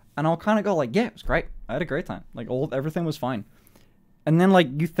 and I'll kind of go, like, yeah, it was great. I had a great time. Like, everything was fine. And then, like,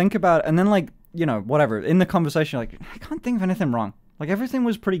 you think about it, and then, like, you know, whatever, in the conversation, like, I can't think of anything wrong. Like, everything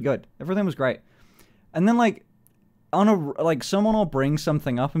was pretty good. Everything was great. And then, like, someone will bring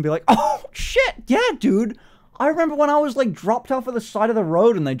something up and be like, oh, shit, yeah, dude. I remember when I was, like, dropped off at the side of the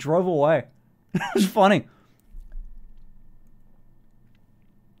road and they drove away. It was funny.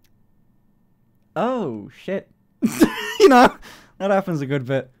 Oh, shit. You know, that happens a good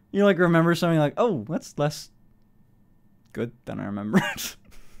bit. You, like, remember something like, oh, that's less good than I remember it.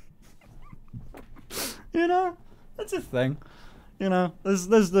 You know, that's a thing. You know,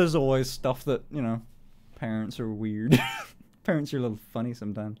 there's always stuff that, you know, parents are weird. Parents are a little funny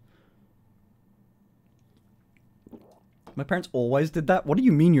sometimes. My parents always did that? What do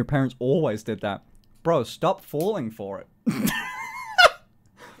you mean your parents always did that? Bro, stop falling for it.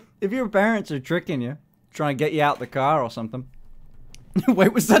 If your parents are tricking you, trying to get you out the car or something.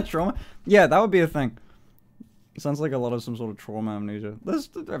 Wait, was that trauma? Yeah, that would be a thing. Sounds like a lot of some sort of trauma amnesia.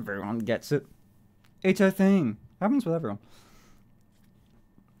 Everyone gets it. It's a thing. Happens with everyone.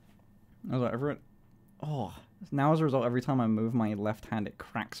 I was like, everyone... Oh, now as a result, every time I move my left hand, it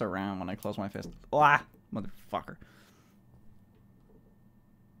cracks around when I close my fist. Ah, motherfucker.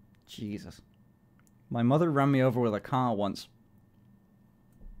 Jesus. My mother ran me over with a car once.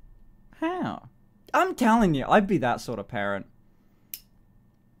 How? I'm telling you, I'd be that sort of parent.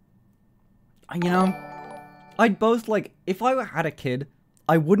 You know, I'd both, like, if I had a kid,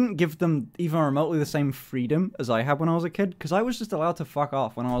 I wouldn't give them even remotely the same freedom as I had when I was a kid, because I was just allowed to fuck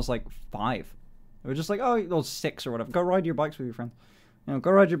off when I was, like, 5. It was just like, oh, or 6 or whatever. Go ride your bikes with your friends. You know,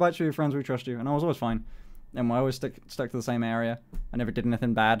 go ride your bikes with your friends, we trust you. And I was always fine. And I always stuck to the same area. I never did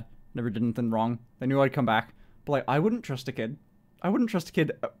anything bad. Never did anything wrong. They knew I'd come back. But, like, I wouldn't trust a kid. I wouldn't trust a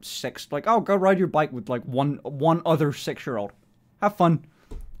kid at 6. Like, oh, go ride your bike with, like, one other 6-year-old. Have fun.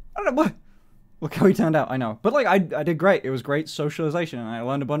 I don't know, what? Look how he turned out, I know. But, like, I did great. It was great socialization, and I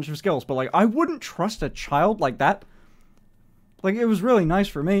learned a bunch of skills. But, like, I wouldn't trust a child like that. Like, it was really nice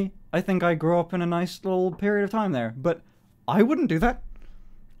for me. I think I grew up in a nice little period of time there. But I wouldn't do that.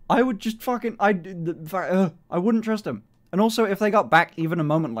 I would just fucking... I wouldn't trust him. And also, if they got back even a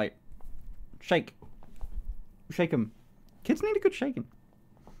moment late, shake. Shake them. Kids need a good shaking.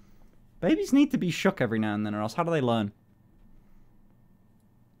 Babies need to be shook every now and then, or else how do they learn?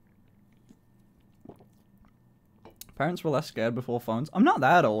 Parents were less scared before phones. I'm not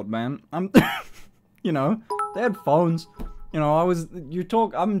that old, man. I'm You know, they had phones. You know,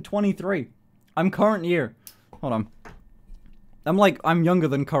 I'm 23. I'm current year. Hold on. I'm younger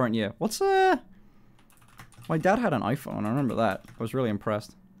than current year. My dad had an iPhone, I remember that. I was really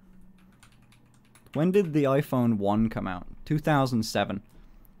impressed. When did the iPhone 1 come out? 2007.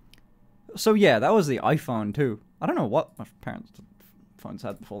 So yeah, that was the iPhone too. I don't know what my parents' phones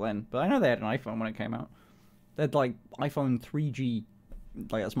had before then, but I know they had an iPhone when it came out. They had like iPhone 3G.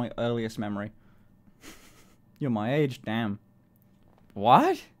 Like that's my earliest memory. You're my age, damn.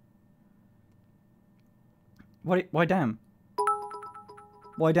 What? Why damn?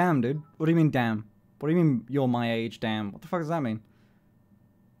 Why damn, dude? What do you mean damn? What do you mean you're my age, damn? What the fuck does that mean?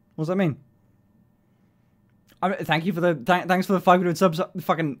 What does that mean? Thank you for the thanks for the 500 subs.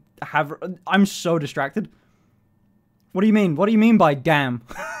 I'm so distracted. What do you mean? What do you mean by damn?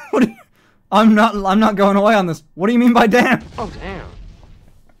 I'm not going away on this. What do you mean by damn? Oh damn.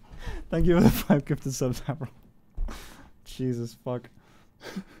 Thank you for the 5 gifted subs, Avril. Jesus fuck.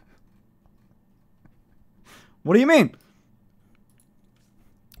 What do you mean?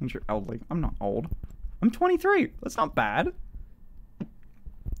 You're elderly. I'm not old. I'm 23. That's not bad.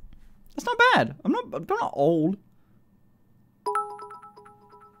 That's not bad. I'm not old.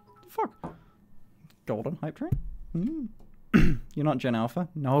 The fuck? Golden hype train? You're not Gen Alpha?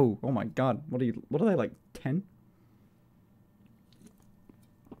 No. Oh my god. What are they like 10?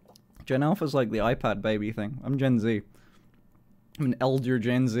 Gen Alpha's like the iPad baby thing. I'm Gen Z. I'm an elder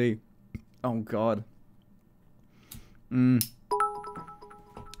Gen Z. Oh god.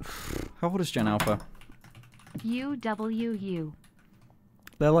 How old is Gen Alpha? UWU.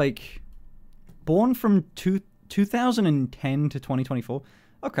 They're like born from 2010 to 2024.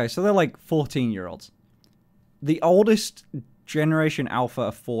 Okay, so they're like 14-year-olds. The oldest Generation Alpha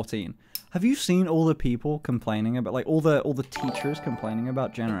are 14. Have you seen all the people complaining about, like, all the teachers complaining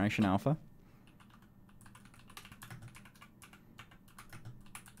about Generation Alpha?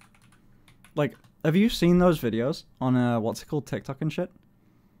 Like, have you seen those videos on, what's it called, TikTok and shit?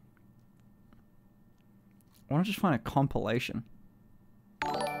 I want to just find a compilation.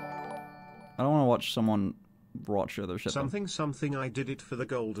 I don't want to watch someone watch other shit. Something, I did it for the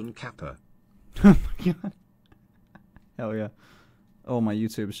golden capper. Oh my god. Hell yeah. Oh, my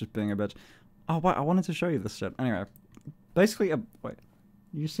YouTube's just being a bitch. Oh, wait, I wanted to show you this shit. Anyway. Basically, wait.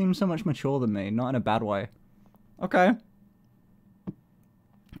 You seem so much mature than me, not in a bad way. Okay.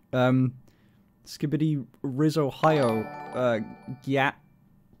 Skibbity Riz Ohio, yeah.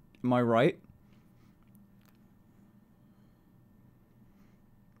 Am I right?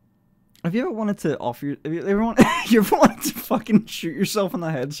 Have you ever wanted to offer your... Have you ever wanted to fucking shoot yourself in the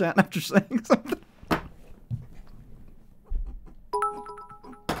head, chat, after saying something?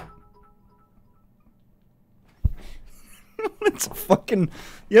 It's fucking...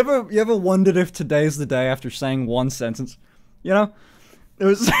 You ever wondered if today's the day after saying one sentence? You know? It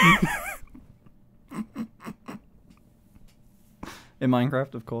was... In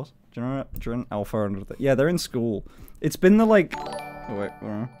Minecraft, of course. Gen Alpha under the... Yeah, they're in school. It's been the, like... Oh, wait,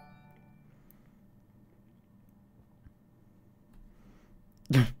 hold on.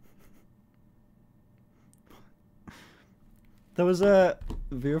 There was a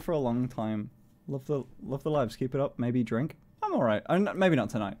viewer for a long time. Love the lives. Keep it up. Maybe drink. I'm all right. Maybe not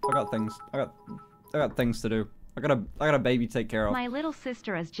tonight. I got things to do. I got a baby to take care of. My little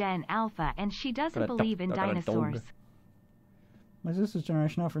sister is Gen Alpha, and she doesn't believe in dinosaurs. My sister's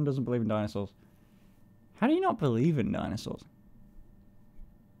Generation Alpha and doesn't believe in dinosaurs. How do you not believe in dinosaurs?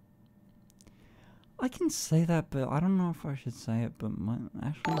 I can say that, but I don't know if I should say it. But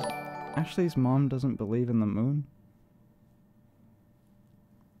Ashley's mom doesn't believe in the moon.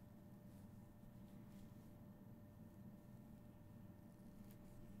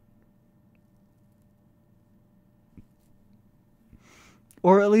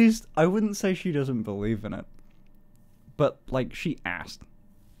 Or at least, I wouldn't say she doesn't believe in it. But, like, she asked.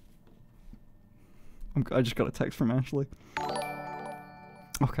 I just got a text from Ashley.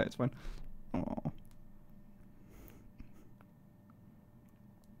 Okay, it's fine. Oh.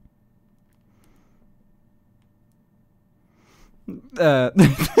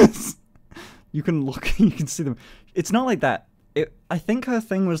 You can look, you can see them. It's not like that. I think her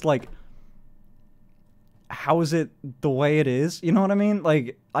thing was like, how is it the way it is? You know what I mean?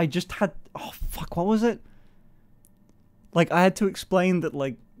 Like, I just had... Oh, fuck, what was it? Like, I had to explain that,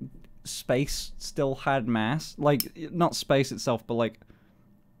 like, space still had mass. Like, not space itself, but,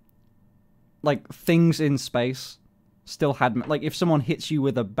 like, things in space still had... Like, if someone hits you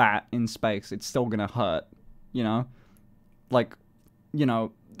with a bat in space, it's still gonna hurt. You know? Like, you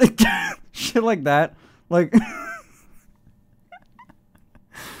know... shit like that. Like...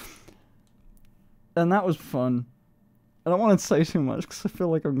 And that was fun. I don't want to say too much because I feel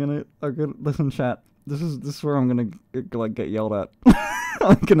like I'm gonna listen, chat. This is where I'm gonna like get yelled at.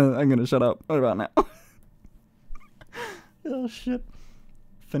 I'm gonna shut up. What about now? Oh shit.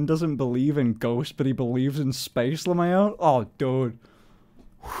 Finn doesn't believe in ghosts, but he believes in space, Lamayo. Oh, dude.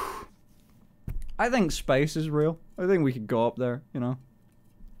 I think space is real. I think we could go up there, you know.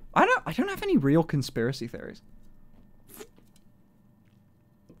 I don't have any real conspiracy theories.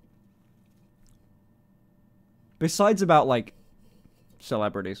 Besides about, like,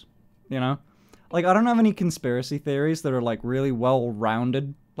 celebrities, you know? Like, I don't have any conspiracy theories that are, like, really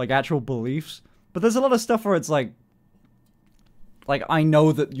well-rounded, like, actual beliefs. But there's a lot of stuff where it's, like, I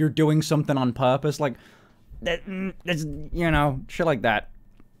know that you're doing something on purpose, like, that's, you know, shit like that.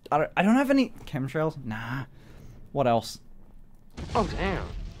 I don't have any... Chemtrails? Nah. What else? Oh, damn.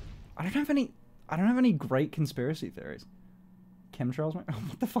 I don't have any great conspiracy theories. Chemtrails? Oh,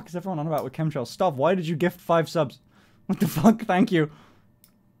 what the fuck is everyone on about with chemtrails? Stop, why did you gift 5 subs? What the fuck? Thank you.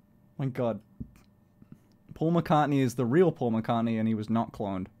 My god. Paul McCartney is the real Paul McCartney and he was not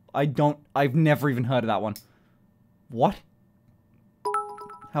cloned. I've never even heard of that one. What?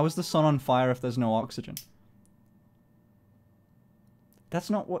 How is the sun on fire if there's no oxygen? That's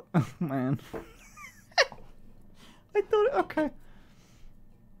not what... Oh, man. I thought... Okay.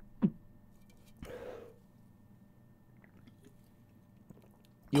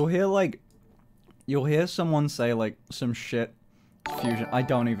 You'll hear someone say, like, some shit. Fusion. I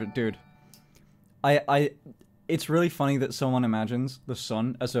don't even... Dude. It's really funny that someone imagines the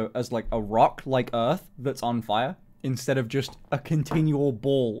sun as like, a rock, like Earth, that's on fire, instead of just a continual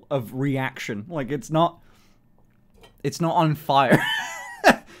ball of reaction. Like, it's not on fire.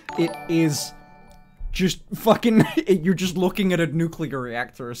 It is just fucking... You're just looking at a nuclear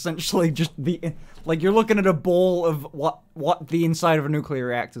reactor, essentially. Just like, you're looking at a ball of what the inside of a nuclear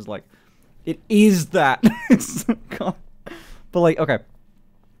reactor is like. It is that. God. But, like, okay.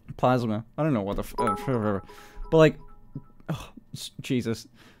 Plasma. I don't know what the... But, like... Oh, Jesus.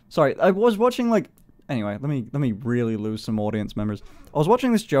 Sorry, I was watching, like... Anyway, let me really lose some audience members. I was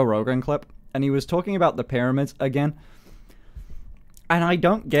watching this Joe Rogan clip, and he was talking about the pyramids again. And I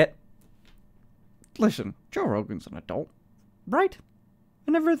don't get... Listen, Joe Rogan's an adult, right?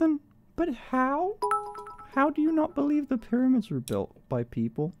 And everything. But how? How do you not believe the pyramids were built by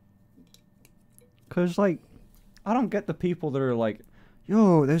people? Because, like, I don't get the people that are like,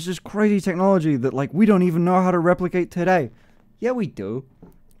 yo, there's this crazy technology that, like, we don't even know how to replicate today. Yeah, we do.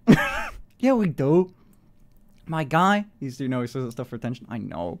 Yeah, we do. My guy, he says that stuff for attention. I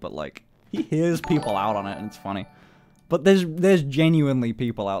know, but, like, he hears people out on it, and it's funny. But there's genuinely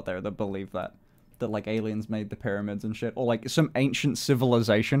people out there that believe that. That, like, aliens made the pyramids and shit. Or, like, some ancient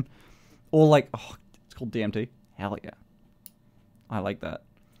civilization. Or, like, oh, it's called DMT. Hell yeah. I like that.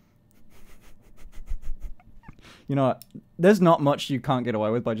 You know what? There's not much you can't get away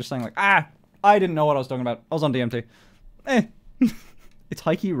with by just saying, like, I didn't know what I was talking about. I was on DMT. It's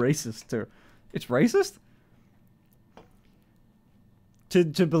high-key racist, too. It's racist?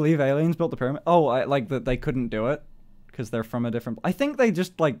 To believe aliens built the pyramid? Oh, like, that they couldn't do it? Because they're from a different... I think they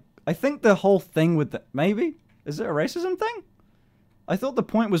just, like... I think the whole thing with the... Maybe? Is it a racism thing? I thought the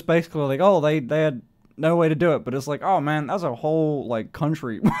point was basically like, oh, they had no way to do it. But it's like, oh, man, that's a whole, like,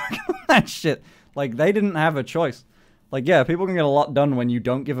 country. That shit. Like, they didn't have a choice. Like, yeah, people can get a lot done when you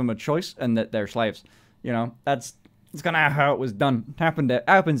don't give them a choice and that they're slaves. You know, it's kind of how it was done. It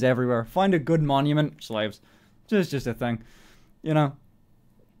happens everywhere. Find a good monument, slaves. It's just a thing. You know?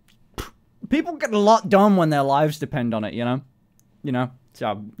 People get a lot done when their lives depend on it, you know? You know?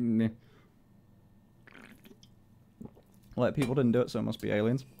 So, well, people didn't do it, so it must be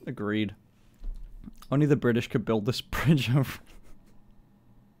aliens. Agreed. Only the British could build this bridge over...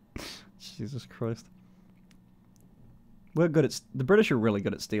 Jesus Christ. We're good at... The British are really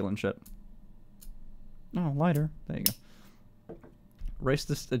good at stealing shit. Oh, lighter. There you go.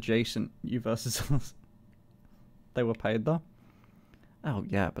 Racist adjacent, you versus us. They were paid, though? Oh,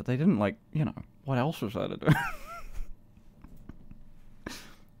 yeah, but they didn't, like, you know, what else was there to do?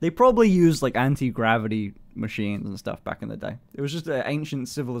 They probably used, like, anti-gravity machines and stuff back in the day. It was just an ancient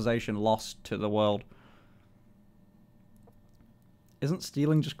civilization lost to the world. Isn't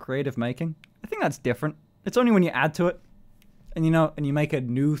stealing just creative making? I think that's different. It's only when you add to it, and you know, and you make a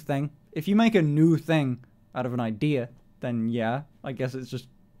new thing. If you make a new thing out of an idea, then yeah, I guess it's just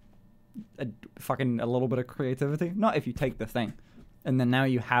a little bit of creativity. Not if you take the thing, and then now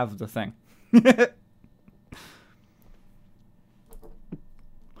you have the thing.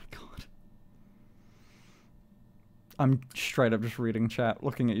 I'm straight up just reading chat,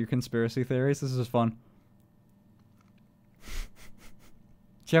 looking at your conspiracy theories. This is fun.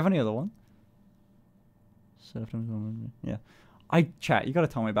 Do you have any other one? Yeah. Chat, you gotta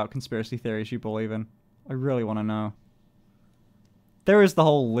tell me about conspiracy theories you believe in. I really want to know. There is the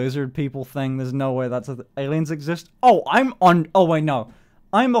whole lizard people thing. There's no way aliens exist. Oh, oh wait, no.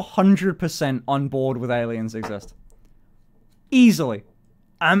 I'm 100% on board with aliens exist. Easily.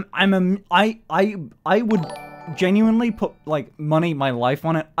 I would genuinely put, like, my life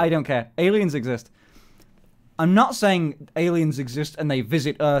on it. I don't care. Aliens exist. I'm not saying aliens exist and they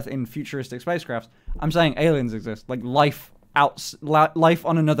visit Earth in futuristic spacecrafts. I'm saying aliens exist. Like, life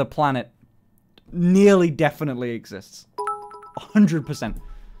on another planet nearly definitely exists. 100%.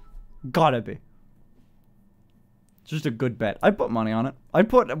 Gotta be. Just a good bet. I'd put money on it. I'd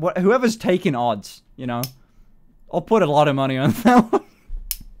put whoever's taking odds, you know. I'll put a lot of money on that one.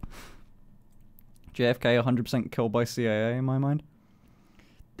 JFK 100% killed by CIA in my mind.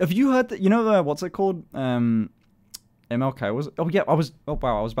 Have you heard that? You know the what's it called? MLK was. Oh yeah, I was. Oh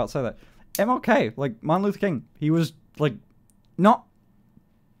wow, I was about to say that. MLK, like Martin Luther King, he was like not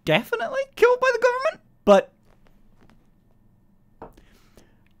definitely killed by the government, but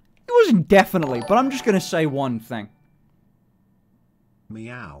he wasn't definitely. But I'm just gonna say one thing.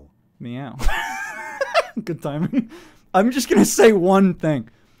 Meow. Meow. Good timing. I'm just gonna say one thing.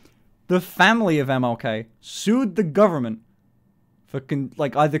 The family of MLK sued the government for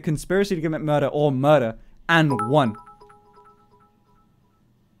like either conspiracy to commit murder or murder, and won.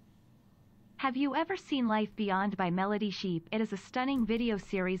 Have you ever seen Life Beyond by Melody Sheep? It is a stunning video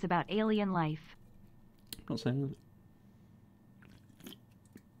series about alien life. I'm not saying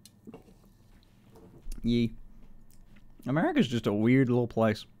that. Yee. America's just a weird little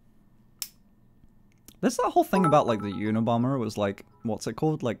place. There's that whole thing about like the Unabomber was like, what's it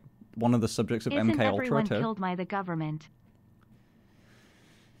called? Like one of the subjects of Isn't MK Ultra everyone too. killed by the government?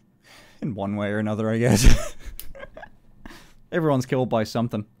 In one way or another, I guess. Everyone's killed by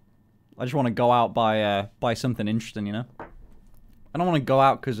something. I just want to go out by something interesting, you know? I don't want to go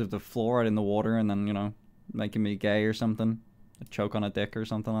out because of the fluoride in the water and then, you know, making me gay or something. A choke on a dick or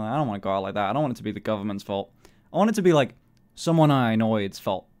something like that. I don't want to go out like that. I don't want it to be the government's fault. I want it to be like someone I annoyed's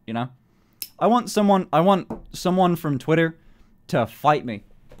fault, you know? I want someone from Twitter to fight me.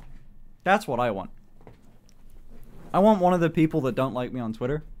 That's what I want. I want one of the people that don't like me on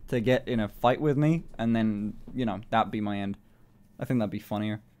Twitter to get in a fight with me, and then, you know, that'd be my end. I think that'd be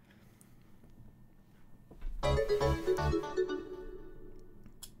funnier.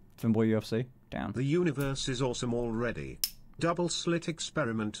 Femboy UFC, down. The universe is awesome already. Double slit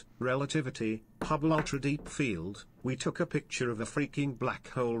experiment, relativity, Hubble ultra deep field. We took a picture of a freaking black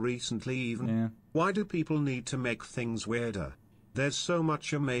hole recently even. Yeah. Why do people need to make things weirder? There's so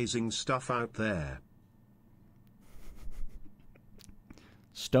much amazing stuff out there.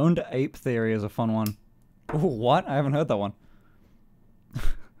 Stoned ape theory is a fun one. Ooh, what? I haven't heard that one.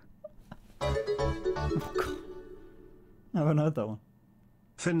 I haven't heard that one.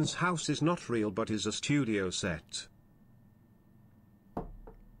 Finn's house is not real but is a studio set.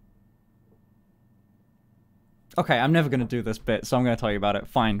 Okay, I'm never gonna do this bit, so I'm gonna tell you about it.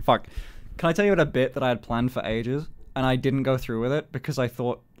 Fine, fuck. Can I tell you about a bit that I had planned for ages, and I didn't go through with it because I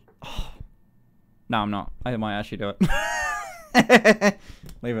thought, oh. No, I'm not. I might actually do it.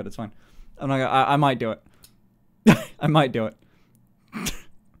 Leave it, it's fine. I'm not gonna, I might do it. I might do it.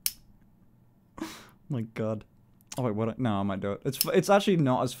 Oh my god. Oh wait, what? No, I might do it. It's actually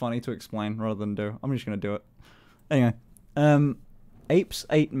not as funny to explain rather than do. I'm just gonna do it. Anyway, apes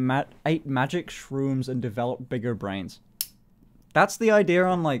ate magic shrooms and developed bigger brains. That's the idea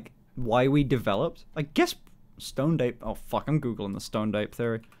on like why we developed. I guess stoned ape. Oh fuck, I'm googling the stoned ape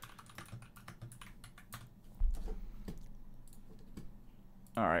theory.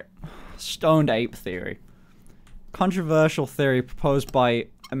 All right, stoned ape theory. Controversial theory proposed by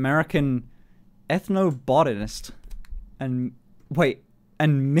American ethnobotanist and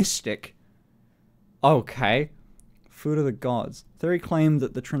mystic. Okay. Food of the gods. Theory claimed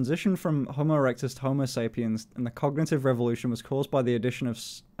that the transition from Homo erectus to Homo sapiens and the cognitive revolution was caused by the addition of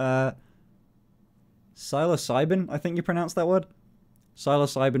psilocybin, I think you pronounce that word?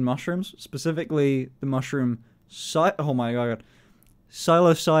 Psilocybin mushrooms, specifically the mushroom oh my god.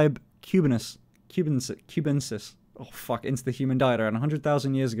 Psilocybe cubensis. Oh fuck, into the human diet around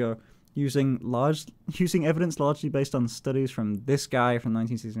 100,000 years ago, using evidence largely based on studies from this guy from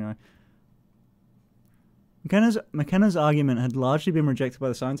 1969. McKenna's argument had largely been rejected by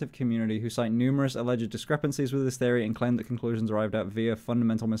the scientific community, who cite numerous alleged discrepancies with this theory and claim that conclusions arrived at via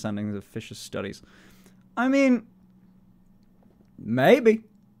fundamental misunderstandings of Fisher's studies. I mean, maybe.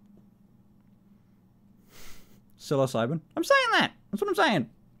 Psilocybin. I'm saying that. That's what I'm saying.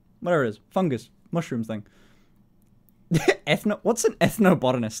 Whatever it is. Fungus. Mushroom thing. What's an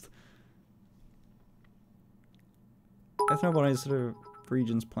ethnobotanist? Ethnobotany is sort of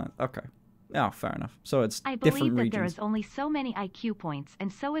regions plant. Okay. Oh, fair enough. So it's I different believe that regions. there is only so many IQ points,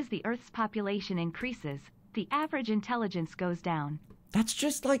 and so as the Earth's population increases, the average intelligence goes down. That's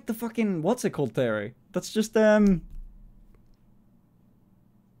just like the fucking what's it called theory. That's just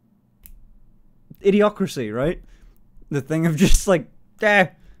idiocracy, right? The thing of just like, go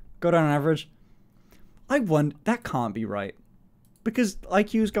down on average. I wonder, that can't be right. Because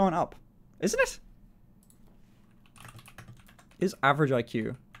IQ's going up, isn't it? Is average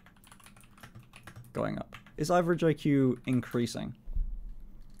IQ going up? Is average IQ increasing?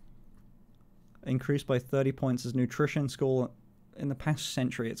 Increased by 30 points as nutrition score. In the past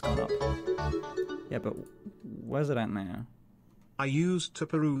century, it's gone up. Yeah, but where's it at now? I used to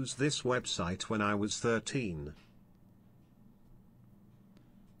peruse this website when I was 13.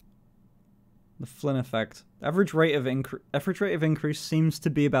 The Flynn effect. Average rate of increase seems to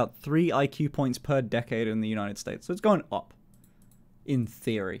be about 3 IQ points per decade in the United States. So it's going up. In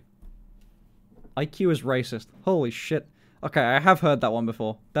theory. IQ is racist. Holy shit. Okay, I have heard that one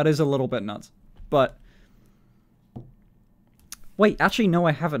before. That is a little bit nuts. But... wait, actually, no,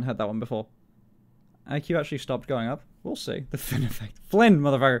 I haven't heard that one before. IQ actually stopped going up? We'll see. The Flynn effect. Flynn,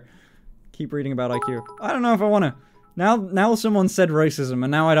 motherfucker. Keep reading about IQ. I don't know if I want to. Now someone said racism,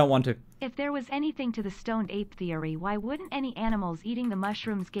 and now I don't want to. If there was anything to the stoned ape theory, why wouldn't any animals eating the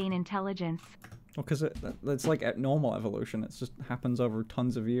mushrooms gain intelligence? Well, because it's like normal evolution. It just happens over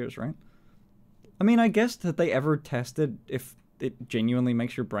tons of years, right? I mean, I guess that they ever tested if it genuinely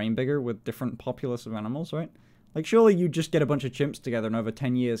makes your brain bigger with different populace of animals, right? Like, surely you just get a bunch of chimps together and over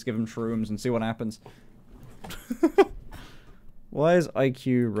 10 years give them shrooms and see what happens. Why is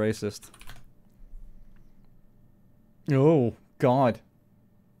IQ racist? Oh, God.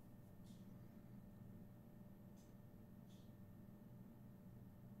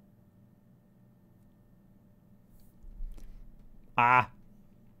 Ah.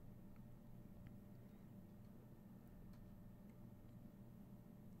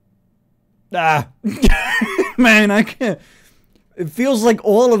 Ah. Man, I can't. It feels like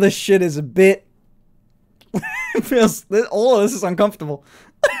all of this shit is a bit... it feels... all of this is uncomfortable.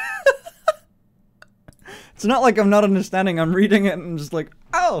 It's not like I'm not understanding. I'm reading it and I'm just like,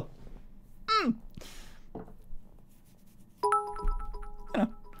 oh. You know.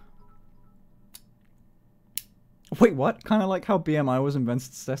 Wait, what? Kind of like how BMI was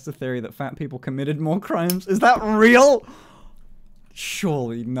invented to test the theory that fat people committed more crimes. Is that real?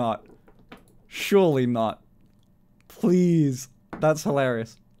 Surely not. Surely not. Please. That's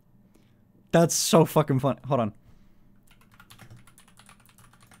hilarious. That's so fucking fun. Hold on.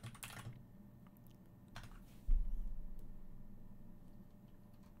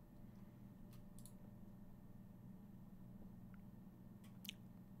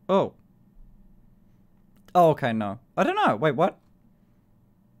 Oh. Oh, okay, no. I don't know. Wait, what?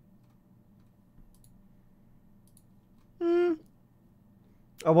 I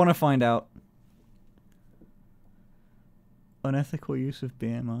want to find out. Unethical use of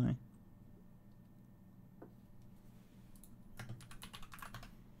BMI.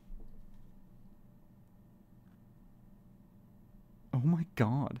 Oh my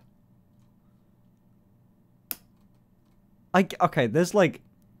god. Okay, there's like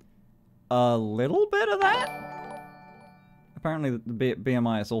a little bit of that? Apparently the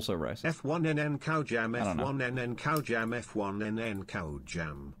BMI is also racist. F1NN cow jam, F1NN cow jam, F1NN cow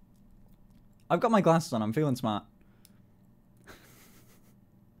jam. I've got my glasses on, I'm feeling smart.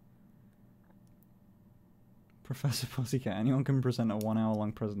 Professor Pussycat, anyone can present a 1 hour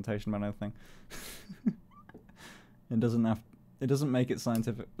long presentation about anything. It doesn't make it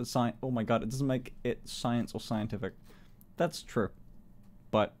scientific. Oh my god, it doesn't make it science or scientific. That's true.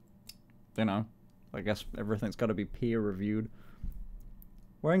 But, you know, I guess everything's got to be peer reviewed.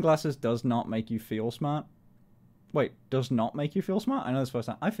 Wearing glasses does not make you feel smart. Wait, does not make you feel smart? I know this first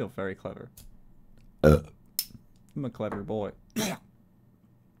time. I feel very clever. I'm a clever boy.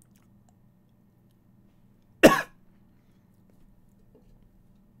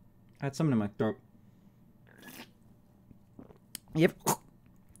 I had something in my throat. You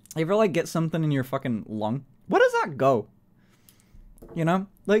ever like get something in your fucking lung? Where does that go? You know?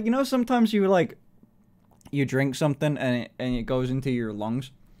 Like, you know, sometimes you like, you drink something and it goes into your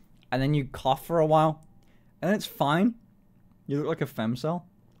lungs. And then you cough for a while. And it's fine. You look like a femcell.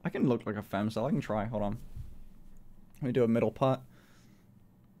 I can look like a femcell. I can try. Hold on. Let me do a middle part.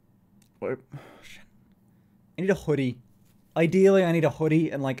 Wait. Shit. I need a hoodie. Ideally, I need a hoodie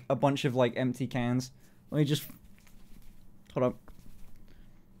and, like, a bunch of, like, empty cans. Let me just... Hold up.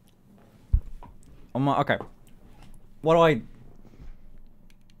 Oh my... Okay. What do I...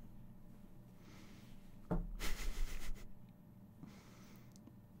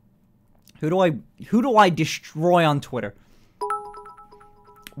 Who do I destroy on Twitter?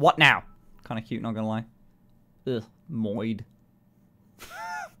 What now? Kind of cute, not gonna lie. Ugh, moid.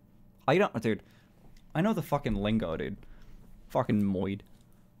 I don't, dude. I know the fucking lingo, dude. Fucking moid.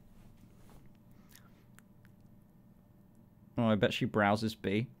 Oh, I bet she browses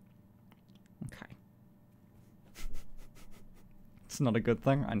B. Okay. It's not a good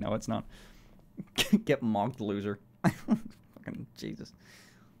thing. I know it's not. Get mocked, loser. Fucking Jesus.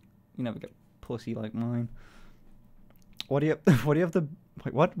 You never get pussy like mine. What do you have the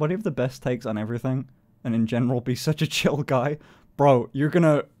what do you have the best takes on everything? And in general, be such a chill guy, bro. Dude,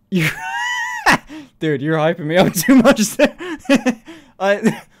 you're hyping me up too much there.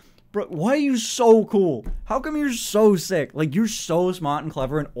 Bro, why are you so cool? How come you're so sick? Like, you're so smart and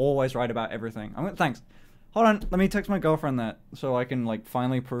clever and always right about everything. Thanks. Hold on, let me text my girlfriend that so I can, like,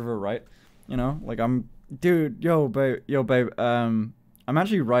 finally prove her right. You know? Like, dude, yo, babe, I'm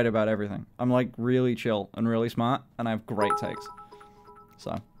actually right about everything. I'm, like, really chill and really smart, and I have great takes.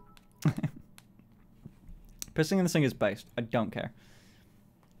 So. Pissing in this thing is based. I don't care.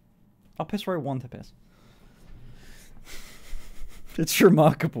 I'll piss where I want to piss. It's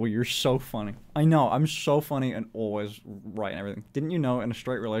remarkable. You're so funny. I know. I'm so funny and always right and everything. Didn't you know in a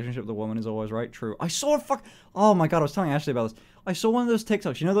straight relationship the woman is always right? True. I saw a Oh my god, I was telling Ashley about this. I saw one of those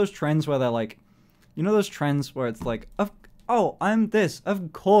TikToks. You know those trends where they're like... You know those trends where it's like... Oh, I'm this.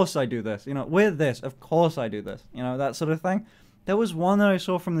 Of course I do this. You know, we're this. Of course I do this. You know, that sort of thing. There was one that I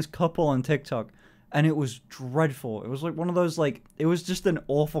saw from this couple on TikTok. And it was dreadful. It was like one of those, like... It was just an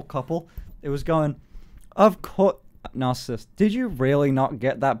awful couple. It was going... Of course... Narcissist, did you really not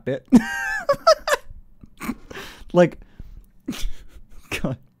get that bit? Like,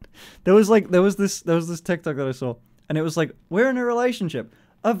 God, there was this TikTok that I saw, and it was like, we're in a relationship.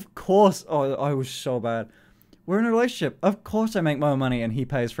 Of course. Oh, I was so bad. We're in a relationship. Of course I make more money and he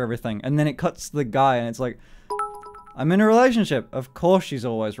pays for everything. And then it cuts to the guy and it's like, I'm in a relationship. Of course she's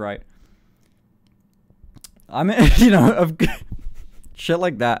always right. I'm in, you know, shit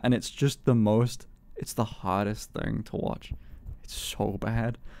like that, and it's just the most. It's the hardest thing to watch. It's so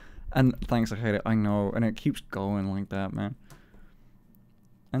bad. And thanks, I hate it. I know. And it keeps going like that, man.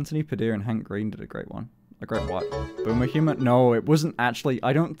 Anthony Padilla and Hank Green did a great one. A great what? Boomer humor? No, it wasn't actually.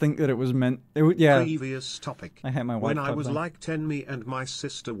 I don't think that it was meant. Yeah. Previous topic. I hate my wife. When I was like 10, me and my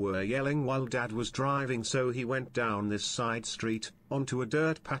sister were yelling while Dad was driving, so he went down this side street, onto a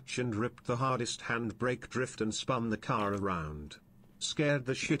dirt patch and ripped the hardest handbrake drift and spun the car around. Scared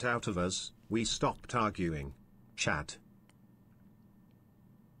the shit out of us. We stopped arguing. Chad.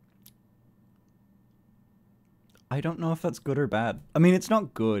 I don't know if that's good or bad. I mean, it's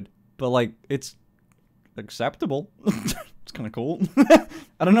not good, but like, it's acceptable. It's kind of cool.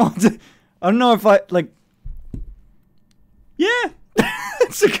 I don't know. I don't know if I like. Yeah.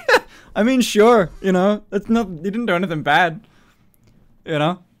 It's okay. I mean, sure. You know, it's not. You didn't do anything bad. You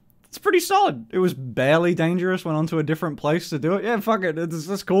know, it's pretty solid. It was barely dangerous. Went on to a different place to do it. Yeah, fuck it.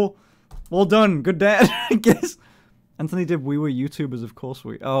 That's cool. Well done. Good dad, I guess. Anthony did We Were YouTubers, of course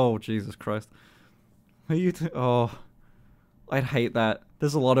we... Oh, Jesus Christ. Oh. I'd hate that.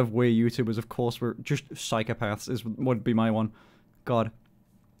 There's a lot of We're YouTubers, of course we're just psychopaths would be my one. God.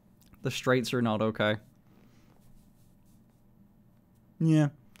 The straights are not okay. Yeah.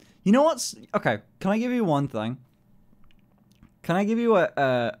 You know what's... Okay, can I give you one thing? Can I give you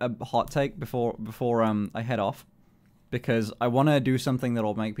a hot take before I head off? Because I want to do something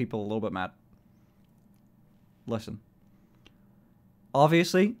that'll make people a little bit mad. Listen.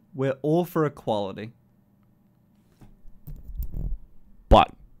 Obviously, we're all for equality.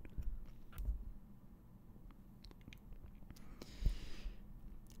 But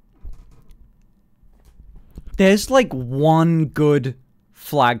there's like one good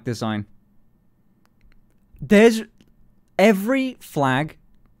flag design. There's every flag,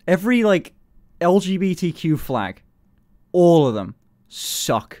 every like LGBTQ flag, all of them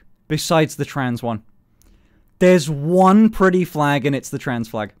suck, besides the trans one. There's one pretty flag and it's the trans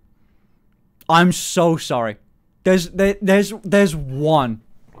flag. I'm so sorry. There's one.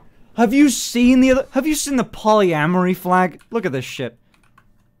 Have you seen the polyamory flag? Look at this shit.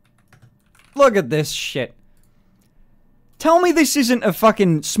 Look at this shit. Tell me this isn't a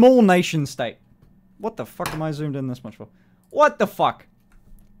fucking small nation state. What the fuck am I zoomed in this much for? What the fuck?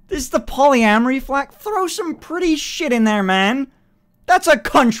 This is the polyamory flag? Throw some pretty shit in there, man. That's a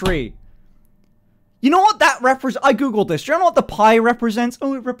country. You know what that represents? I googled this. Do you know what the pi represents?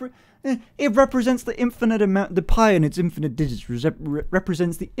 Oh, it represents the infinite amount. The pi and its infinite digits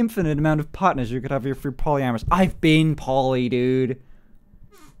represents the infinite amount of partners you could have if you're polyamorous. I've been poly, dude.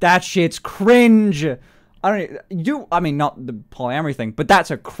 That shit's cringe. I mean, not the polyamory thing, but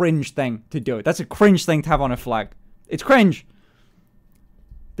that's a cringe thing to do. That's a cringe thing to have on a flag. It's cringe.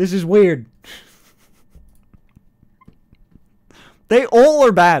 This is weird. They all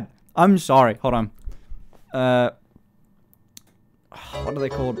are bad. I'm sorry. Hold on. What are they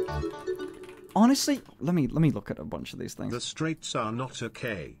called? Honestly, let me look at a bunch of these things. The straights are not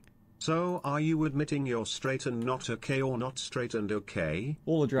okay. So are you admitting you're straight and not okay, or not straight and okay?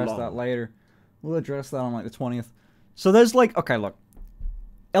 We'll address that later. We'll address that on like the 20th. So there's like, okay, look.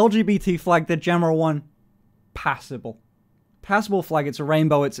 LGBT flag, the general one, passable. Passable flag, it's a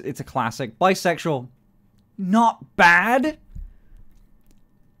rainbow, it's a classic. Bisexual, not bad.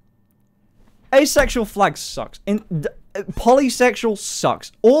 Asexual flag sucks. Polysexual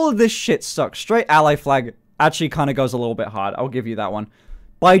sucks. All of this shit sucks. Straight ally flag actually kind of goes a little bit hard. I'll give you that one.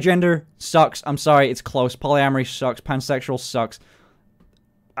 Bigender sucks. I'm sorry, it's close. Polyamory sucks. Pansexual sucks.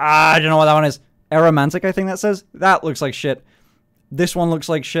 I don't know what that one is. Aromantic, I think that says. That looks like shit. This one looks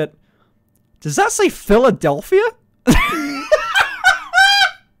like shit. Does that say Philadelphia?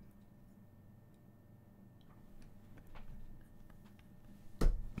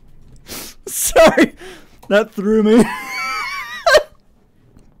 Sorry. That threw me.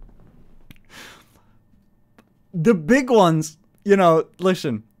 The big ones, you know,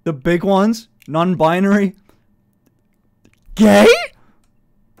 listen. The big ones, non-binary. Gay?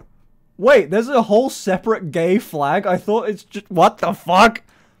 Wait, there's a whole separate gay flag? I thought it's just... What the fuck?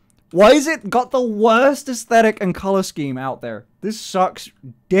 Why is it got the worst aesthetic and color scheme out there? This sucks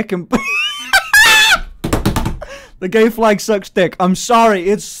dick and... The gay flag sucks dick. I'm sorry,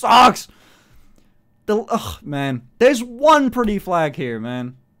 it sucks! Ugh, man. There's one pretty flag here,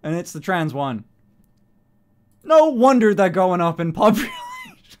 man. And it's the trans one. No wonder they're going up in population.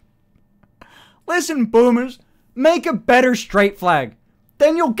 Listen, boomers. Make a better straight flag.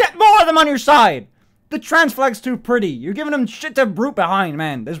 Then you'll get more of them on your side. The trans flag's too pretty. You're giving them shit to root behind,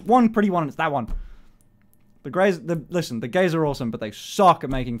 man. There's one pretty one, it's that one. Listen, the gays are awesome, but they suck at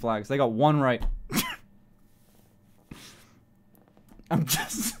making flags. They got one right. I'm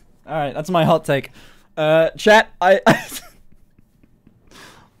just... Alright, that's my hot take. Chat,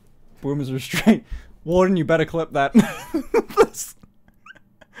 Boomers are straight. Warden, you better clip that.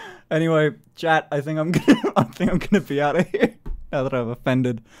 Anyway, chat, I think I'm gonna be out of here. Now that I've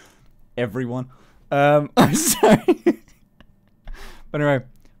offended everyone. I'm sorry. But anyway,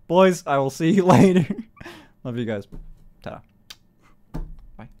 boys, I will see you later. Love you guys. Ta-da.